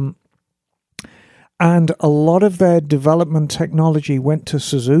 And a lot of their development technology went to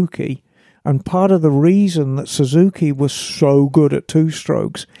Suzuki. And part of the reason that Suzuki was so good at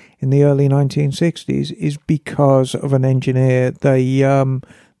two-strokes in the early 1960s is because of an engineer they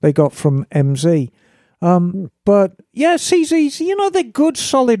got from MZ. But yeah, CZs, they're good,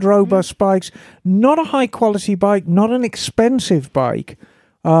 solid, robust bikes. Not a high-quality bike, not an expensive bike.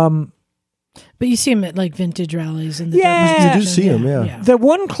 But you see them at like vintage rallies and Yeah. You do see them, yeah. Their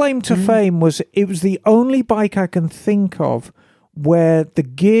one claim to fame was it was the only bike I can think of where the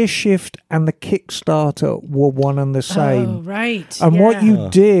gear shift and the Kickstarter were one and the same. Oh, right. And yeah. what you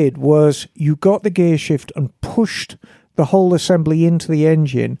did was you got the gear shift and pushed the whole assembly into the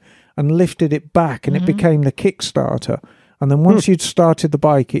engine and lifted it back, and it became the Kickstarter. And then once you'd started the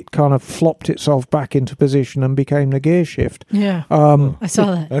bike, it kind of flopped itself back into position and became the gear shift. Yeah. I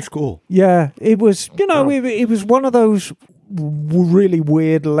saw that. That's cool. Yeah, it was, it was one of those really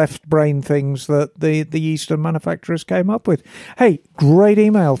weird left brain things that the Eastern manufacturers came up with. Hey, great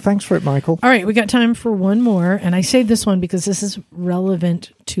email. Thanks for it, Michael. All right, we got time for one more, and I saved this one because this is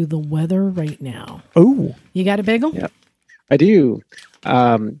relevant to the weather right now. Oh. You got a bagel? Yeah, I do.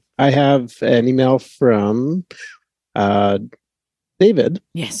 I have an email from David.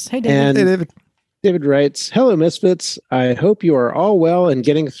 Yes. Hey, David. And Hey, David. David writes, "Hello, Misfits. I hope you are all well and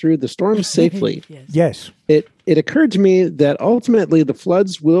getting through the storm safely. Yes. It occurred to me that ultimately the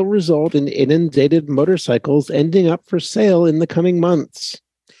floods will result in inundated motorcycles ending up for sale in the coming months.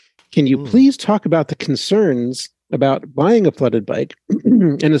 Can you please talk about the concerns about buying a flooded bike,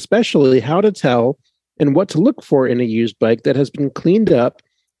 and especially how to tell and what to look for in a used bike that has been cleaned up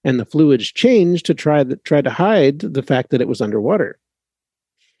and the fluids changed to try to hide the fact that it was underwater?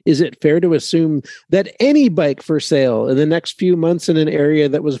 Is it fair to assume that any bike for sale in the next few months in an area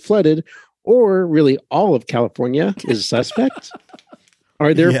that was flooded, or really all of California, is suspect?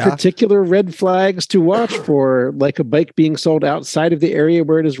 Are there particular red flags to watch for, like a bike being sold outside of the area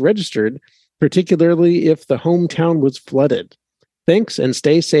where it is registered, particularly if the hometown was flooded? Thanks and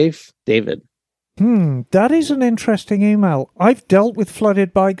stay safe, David." That is an interesting email. I've dealt with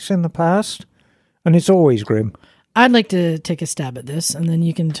flooded bikes in the past, and it's always grim. I'd like to take a stab at this, and then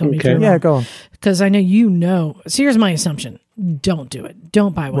you can tell me if Okay. you're Yeah, wrong. go on. Because I know you know. So here's my assumption. Don't do it.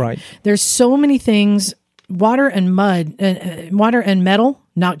 Don't buy one. Right. There's so many things. Water and mud, water and metal,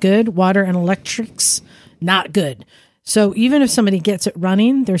 not good. Water and electrics, not good. So even if somebody gets it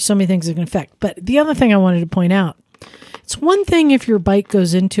running, there's so many things that can affect. But the other thing I wanted to point out, it's one thing if your bike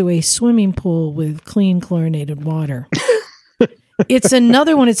goes into a swimming pool with clean chlorinated water. It's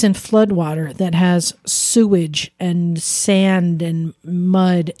another when it's in flood water that has sewage and sand and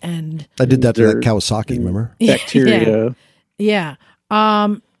mud and I did that to that Dirt. Kawasaki, remember? Bacteria. Yeah.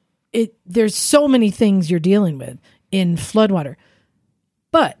 There's so many things you're dealing with in floodwater.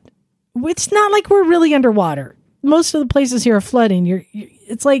 But it's not like we're really underwater. Most of the places here are flooding.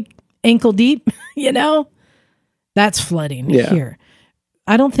 It's like ankle deep, That's flooding here.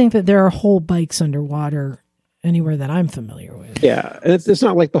 I don't think that there are whole bikes underwater anywhere that I'm familiar with. Yeah, and it's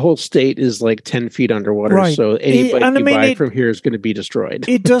not like the whole state is like 10 feet underwater, Right. so any bike And I you mean, buy from here is going to be destroyed.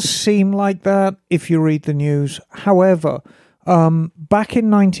 It does seem like that if you read the news. However, back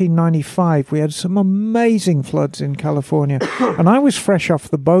in 1995, we had some amazing floods in California, and I was fresh off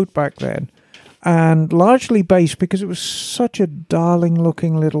the boat back then, and largely based because it was such a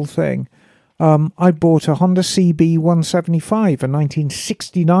darling-looking little thing. I bought a Honda CB 175, a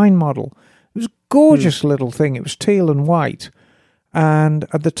 1969 model. It was a gorgeous little thing. It was teal and white. And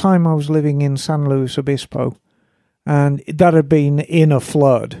at the time I was living in San Luis Obispo, and that had been in a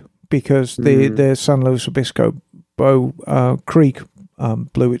flood because the San Luis Obispo Creek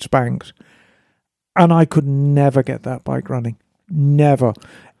blew its banks. And I could never get that bike running. Never.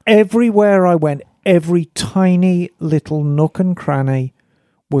 Everywhere I went, every tiny little nook and cranny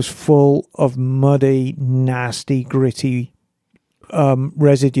was full of muddy, nasty, gritty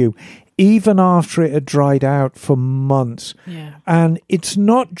residue, even after it had dried out for months. Yeah. And it's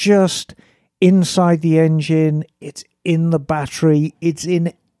not just inside the engine, it's in the battery, it's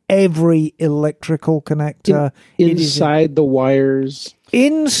in every electrical connector. It is Inside the wires.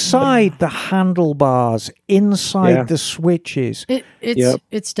 inside the handlebars, inside the switches.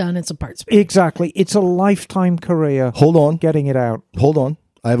 It's done. It's a parts. Exactly. It's a lifetime career Hold on. getting it out. Hold on.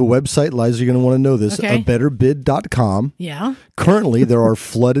 I have a website, Liza, you're going to want to know this, Okay. abetterbid.com. Yeah. Currently, there are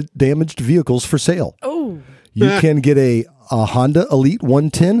flooded, damaged vehicles for sale. Oh. You can get a Honda Elite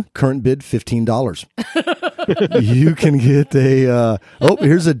 110, current bid $15. You can get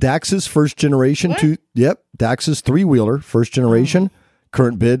here's a Daxus first generation. Daxus 3-wheeler, first generation,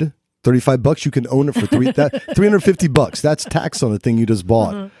 current bid $35. You can own it for $350. That's tax on the thing you just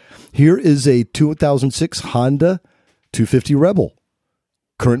bought. Here is a 2006 Honda 250 Rebel.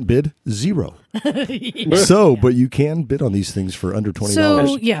 Current bid $0. But you can bid on these things for under $20.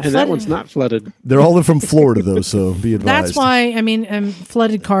 So, yeah. And that one's not flooded. They're all from Florida, though, so be advised. That's why,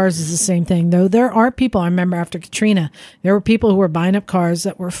 flooded cars is the same thing, though. There are people, I remember after Katrina, there were people who were buying up cars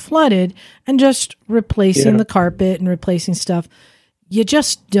that were flooded and just replacing the carpet and replacing stuff. You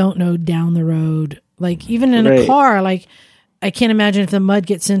just don't know down the road. Like, even in a car, like, I can't imagine if the mud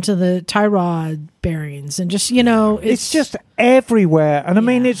gets into the tie rod bearings and just, you know, it's just everywhere. And I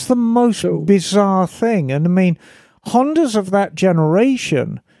mean, it's the most bizarre thing. And I mean, Hondas of that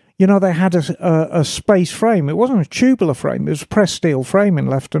generation, you know, they had a space frame. It wasn't a tubular frame. It was pressed steel framing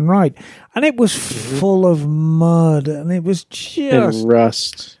left and right. And it was full of mud. And it was just... And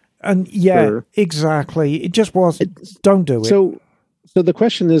rust. And exactly. It just was, don't do it. So the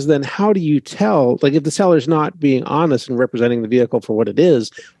question is then, how do you tell, like if the seller's not being honest and representing the vehicle for what it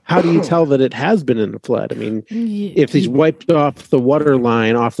is, how do you tell that it has been in a flood? I mean, if he's wiped off the water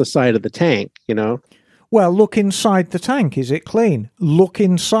line off the side of the tank, you know? Well, look inside the tank. Is it clean? Look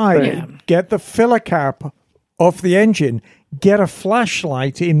inside. Right. Get the filler cap off the engine. Get a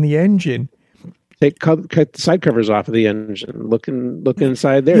flashlight in the engine. Cut the side covers off of the engine. Look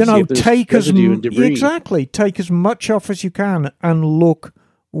inside there. You know, take as much off as you can and look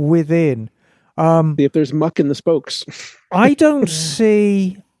within. See if there's muck in the spokes. I don't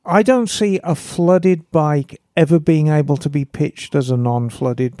see a flooded bike ever being able to be pitched as a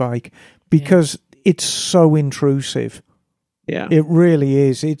non-flooded bike because it's so intrusive. Yeah, it really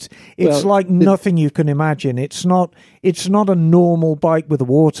is. It's like nothing you can imagine. It's not a normal bike with a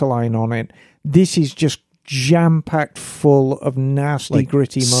waterline on it. This is just jam-packed full of nasty, like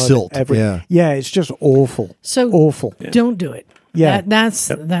gritty mud. Silt. Yeah, it's just awful. So awful. Don't do it. Yeah, that's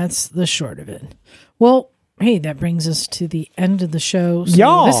the short of it. Well, hey, that brings us to the end of the show.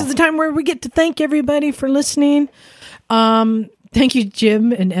 So this is the time where we get to thank everybody for listening. Thank you,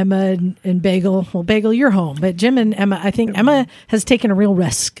 Jim and Emma and Bagel. Well, Bagel, you're home, but Jim and Emma, I think Emma has taken a real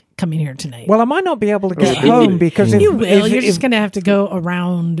risk coming here tonight. Well, I might not be able to get home because you're just going to have to go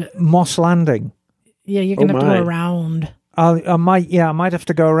around Moss Landing. Yeah, you're going to have to go around. I might have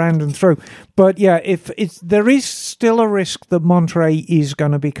to go around and through. But yeah, there is still a risk that Monterey is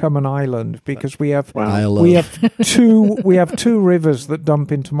going to become an island because we have two rivers that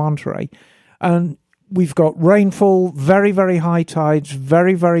dump into Monterey, and we've got rainfall, very, very high tides,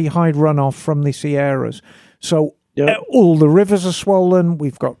 very, very high runoff from the Sierras. So all the rivers are swollen.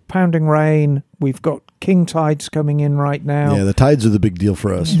 We've got pounding rain. We've got king tides coming in right now. Yeah, the tides are the big deal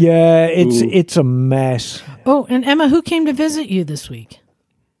for us. Yeah, it's a mess. Oh, and Emma, who came to visit you this week?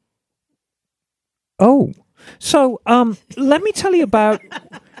 Oh, so let me tell you about...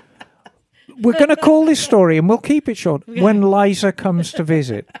 We're going to call this story, and we'll keep it short, when Liza comes to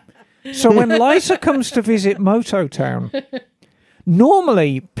visit. So when Liza comes to visit Mototown,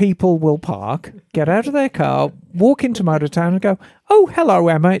 normally people will park, get out of their car, walk into Mototown and go, "Oh, hello,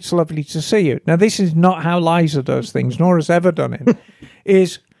 Emma, it's lovely to see you." Now, this is not how Liza does things, nor has ever done it,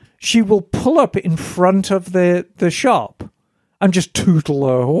 is she will pull up in front of the shop and just tootle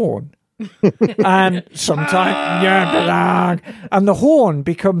her horn. And sometimes, and the horn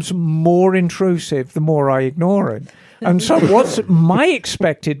becomes more intrusive the more I ignore it. And so what's my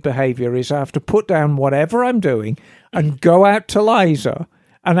expected behavior is I have to put down whatever I'm doing and go out to Liza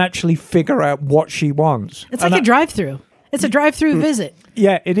and actually figure out what she wants. It's like a drive-through. It's a drive-through visit.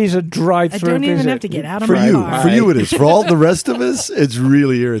 Yeah, it is a drive-through visit. I don't even have to get out of my car. For you it is. For all the rest of us, it's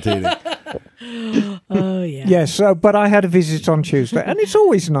really irritating. Oh, yeah. Yes, but I had a visit on Tuesday, and it's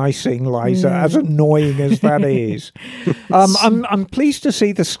always nice seeing Liza, as annoying as that is. I'm pleased to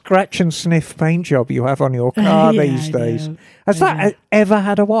see the scratch and sniff paint job you have on your car these days. Has that ever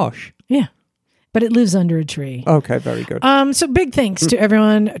had a wash? Yeah. But it lives under a tree. Okay, very good. So big thanks to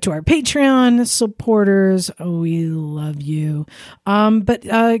everyone, to our Patreon supporters. Oh, we love you. But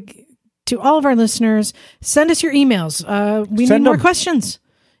to all of our listeners, send us your emails. We need more questions.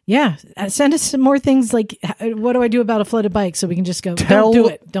 Yeah, send us some more things like, what do I do about a flooded bike? So we can just go, don't do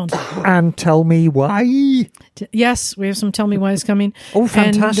it. And tell me why. Yes, we have some tell me whys coming. Oh,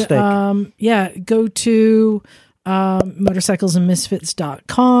 fantastic. And, go to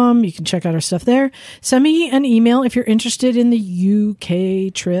motorcyclesandmisfits.com. You can check out our stuff there. Send me an email if you're interested in the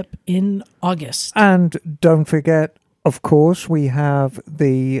UK trip in August. And don't forget, of course, we have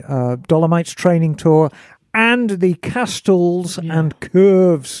the Dolomites training tour and the Castles and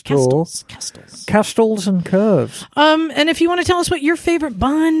Curves tour. Castles and Curves. And if you want to tell us what your favorite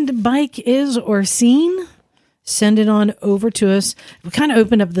Bond bike is or scene, send it on over to us. We kind of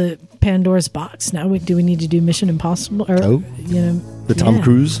opened up the Pandora's box. Now, do we need to do Mission Impossible? Or, the Tom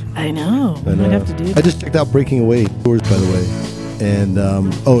Cruise? I know. I might have to do that. I just checked out Breaking Away tours, by the way. And,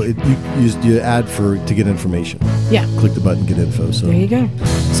 you add to get information. Yeah. Click the button, get info. So there you go.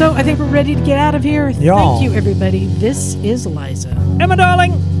 So I think we're ready to get out of here. Yeah. Thank you, everybody. This is Liza. Emma,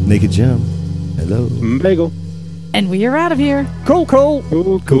 darling. Naked Jim. Hello. Bagel. And we are out of here. Cool. Cool.